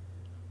believe it.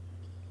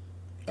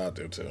 I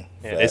do too.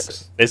 Yeah,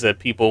 Facts. they said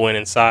people went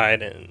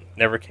inside and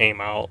never came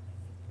out.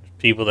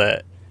 People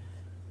that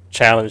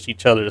challenged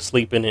each other to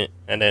sleep in it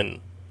and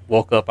then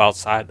woke up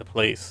outside the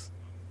place.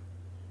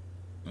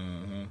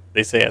 Mm-hmm.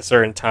 They say at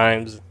certain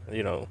times,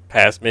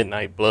 past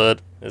midnight,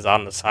 blood is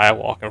on the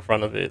sidewalk in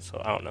front of it. So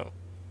I don't know.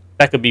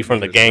 That could be from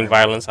the Niggas gang ran.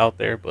 violence out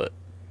there, but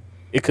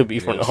it could be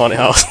from the Yeah. haunted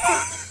house.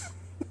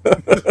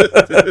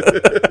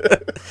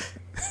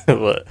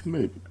 But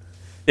Maybe.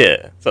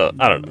 yeah, so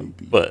I don't know.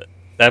 Maybe. But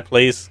that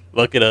place,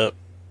 look it up.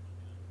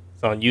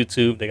 It's on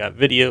YouTube. They got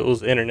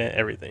videos, internet,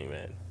 everything,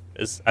 man.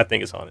 I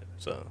think it's haunted.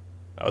 So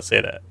I would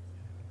say that.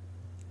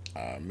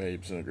 I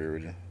 100% agree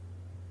with you.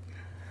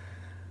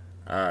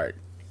 All right.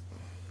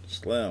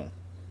 Slim.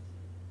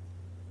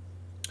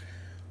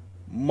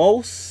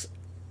 Most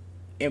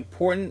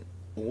important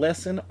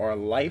lesson or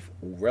life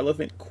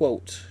relevant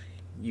quote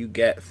you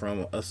get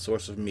from a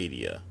source of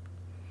media.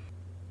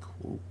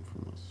 Quote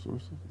from a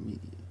source of media.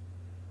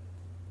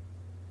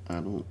 I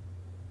don't.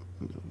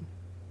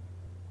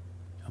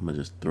 I'm gonna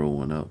just throw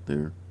one out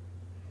there,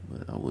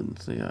 but I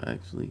wouldn't say I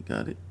actually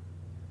got it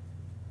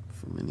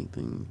from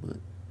anything. But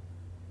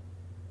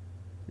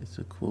it's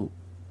a quote,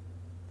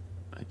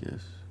 I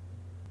guess.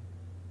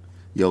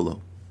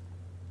 YOLO.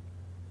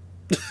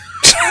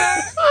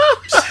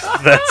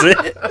 That's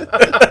it.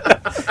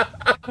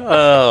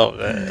 Oh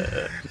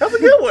man, That's a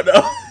good one,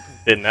 though.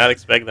 did not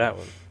expect that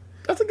one.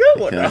 That's a good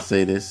one, Can I though.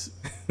 say this?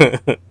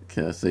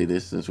 Can I say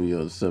this since we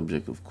are the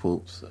subject of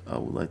quotes? I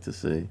would like to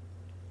say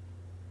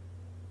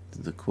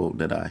the quote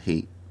that I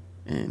hate,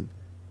 and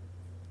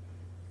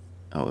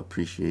I would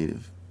appreciate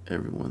if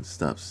everyone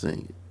stops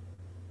saying it.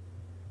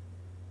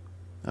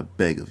 I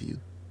beg of you.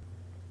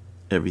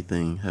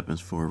 Everything happens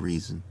for a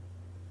reason.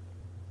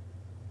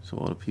 So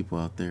all the people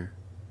out there,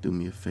 do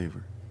me a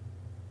favor.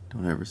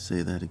 Don't ever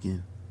say that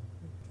again.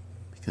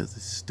 Because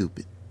it's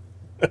stupid.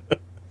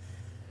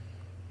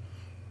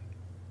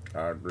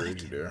 I agree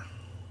with you there.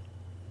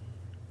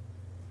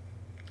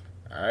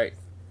 All right.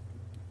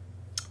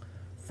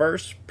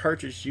 First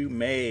purchase you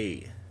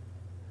made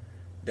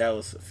that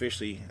was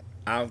officially,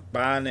 I'm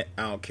buying it.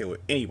 I don't care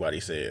what anybody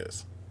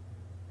says.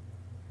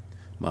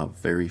 My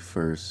very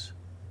first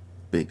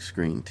big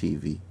screen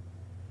TV.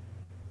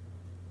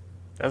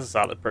 That's a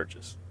solid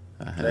purchase.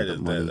 I had That the is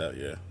money. that,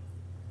 yeah.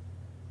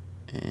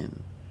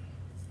 And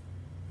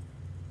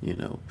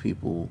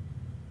people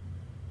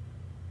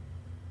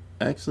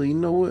actually, you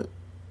know what,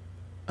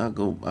 I'll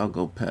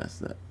go past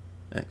that.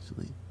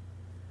 Actually,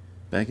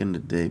 back in the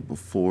day,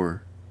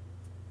 before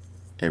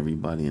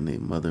everybody and their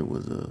mother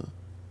was a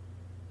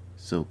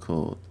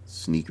so-called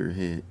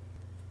sneakerhead,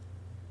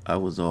 I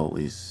was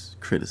always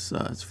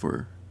criticized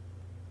for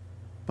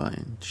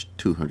buying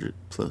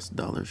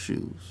 $200+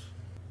 shoes,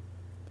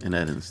 and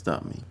that didn't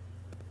stop me.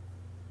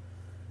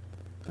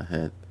 I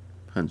had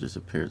hundreds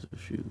of pairs of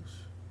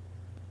shoes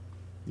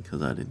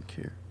because I didn't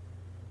care.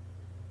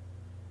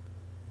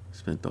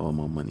 Spent all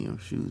my money on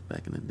shoes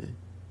back in the day,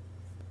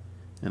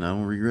 and I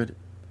don't regret it,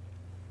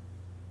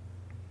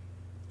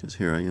 because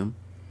here I am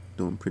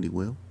doing pretty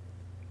well.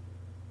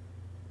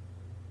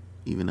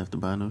 Even after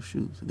buying those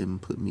shoes, it didn't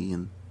put me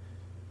in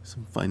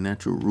some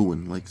financial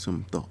ruin like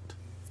some thought.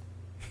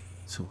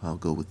 So I'll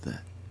go with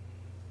that.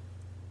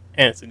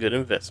 And it's a good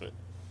investment.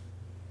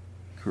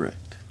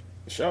 Correct.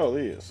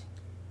 Surely is.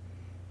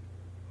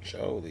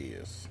 Surely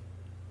is.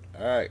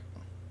 All right.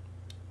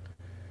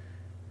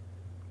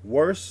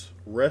 Worst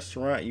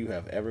restaurant you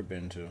have ever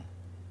been to?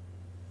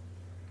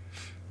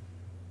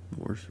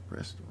 Worst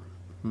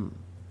restaurant.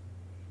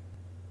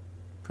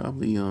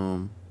 Probably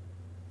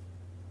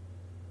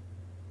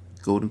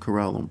Golden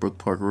Corral on Brook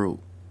Park Road,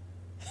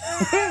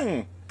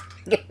 I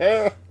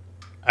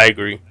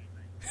agree.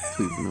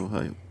 Cleveland,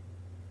 Ohio.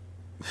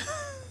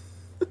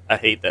 I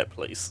hate that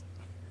place.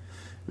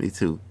 Me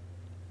too.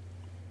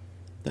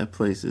 That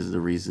place is the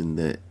reason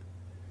that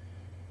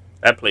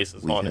That place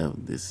is we haunted.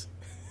 have this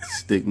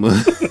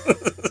stigma.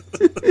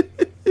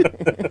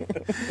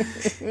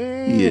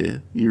 Yeah,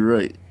 you're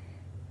right.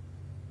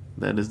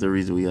 That is the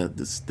reason we got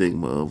the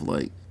stigma of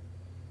like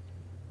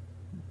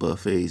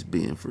buffets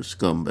being for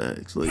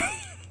scumbags. Like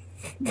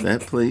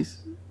that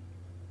place,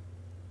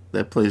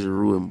 that place will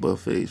ruin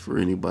buffets for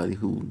anybody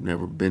who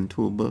never been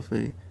to a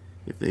buffet.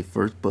 If their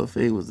first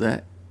buffet was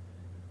that,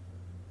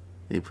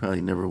 they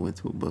probably never went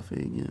to a buffet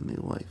again in their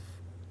life.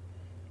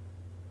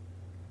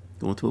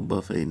 Going to a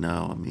buffet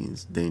now, I mean,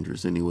 it's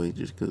dangerous anyway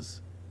just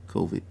because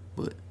COVID.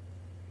 But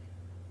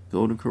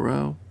Golden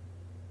Corral,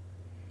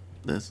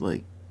 that's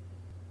a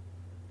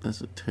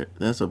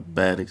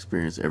bad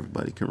experience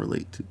everybody can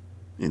relate to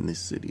in this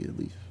city, at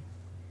least.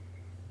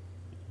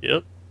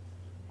 Yep.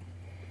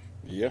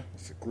 Yeah,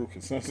 it's a group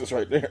consensus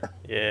right there.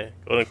 Yeah,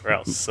 Golden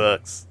Corral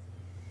sucks.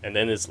 And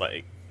then it's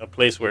like a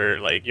place where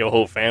like your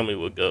whole family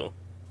would go.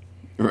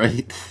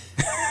 Right.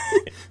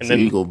 And so then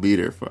you gonna be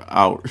there for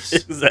hours.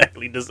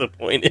 exactly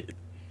disappointed.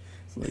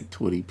 It's like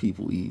 20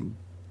 people eating.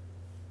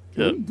 Yep.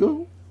 There you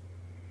go.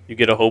 You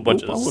get a whole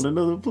bunch I want of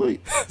another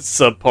plate.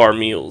 subpar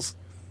meals.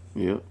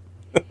 Yep.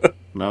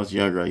 When I was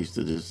younger, I used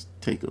to just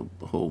take a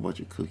whole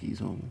bunch of cookies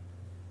home.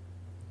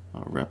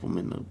 I'll wrap them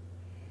in a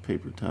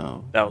paper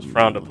towel. That was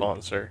frowned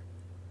upon, sir.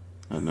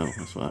 I know.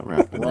 That's why I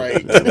wrapped them.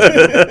 Right.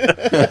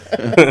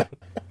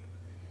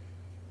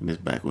 And it's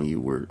back when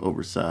you wore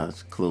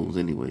oversized clothes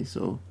anyway,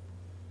 so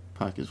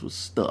pockets was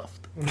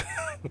stuffed.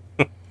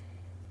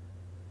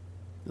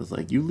 It's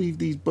like, you leave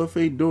these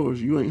buffet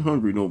doors, you ain't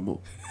hungry no more.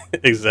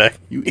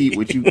 Exactly. You eat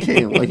what you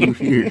can while you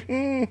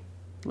here.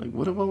 Like,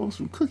 what if I want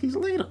some cookies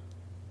later?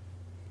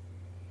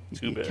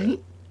 Too You bad. can't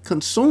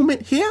consume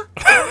it here,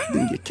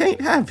 then you can't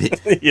have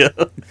it. Yeah.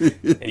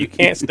 And you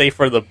can't stay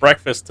for the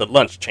breakfast to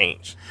lunch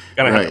change.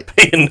 You're gonna have to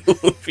pay a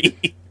new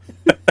fee.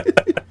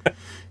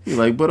 You're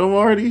like, but I'm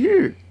already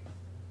here.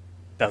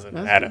 Doesn't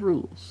That's matter. the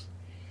rules.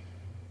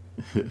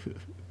 You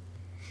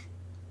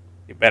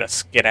better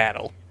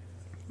skedaddle.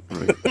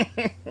 Right.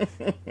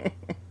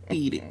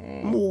 Eat it.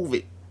 Move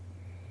it.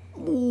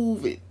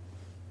 Move it.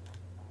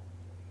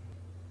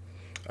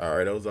 All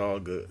right, those are all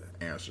good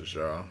answers,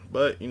 y'all.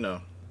 But,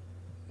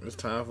 it's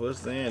time for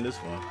us to end this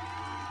one.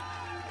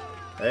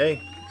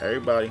 Hey,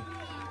 everybody.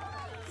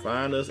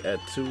 Find us at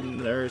Two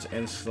Nerds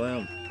and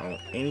Slim on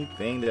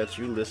anything that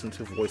you listen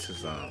to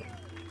voices on.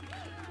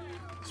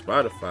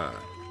 Spotify,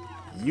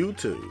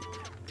 YouTube,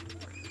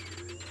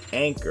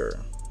 Anchor,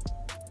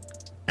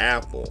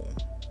 Apple,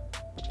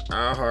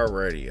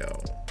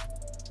 iHeartRadio,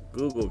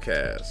 Google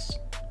Cast,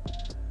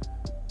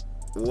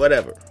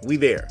 whatever. We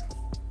there.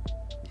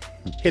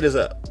 Hit us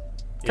up.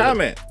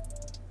 Comment.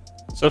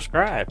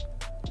 Subscribe.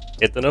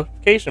 Hit the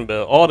notification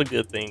bell. All the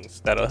good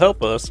things that'll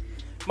help us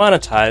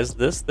monetize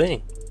this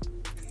thing.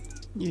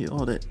 Yeah,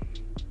 all that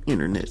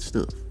internet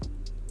stuff.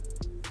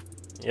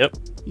 Yep.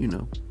 You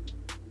know.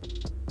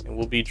 And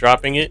we'll be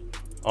dropping it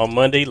on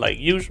Monday like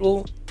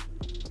usual.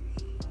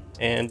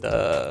 And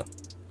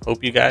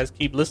hope you guys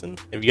keep listening.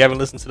 If you haven't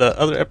listened to the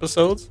other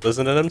episodes,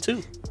 listen to them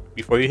too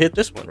before you hit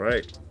this one.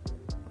 Right.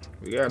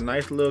 We got a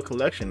nice little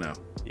collection now.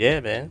 Yeah,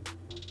 man.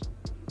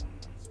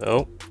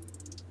 So,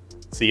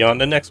 see you on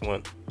the next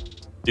one.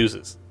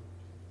 Deuces.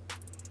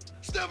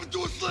 Step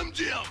into a Slim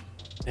Jim.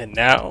 And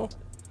now,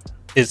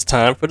 it's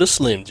time for the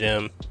Slim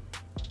Jim.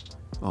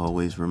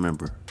 Always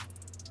remember.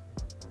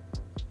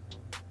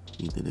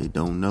 Either they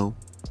don't know,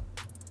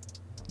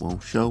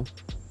 won't show,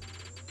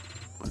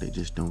 or they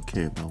just don't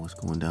care about what's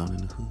going down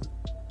in the hood.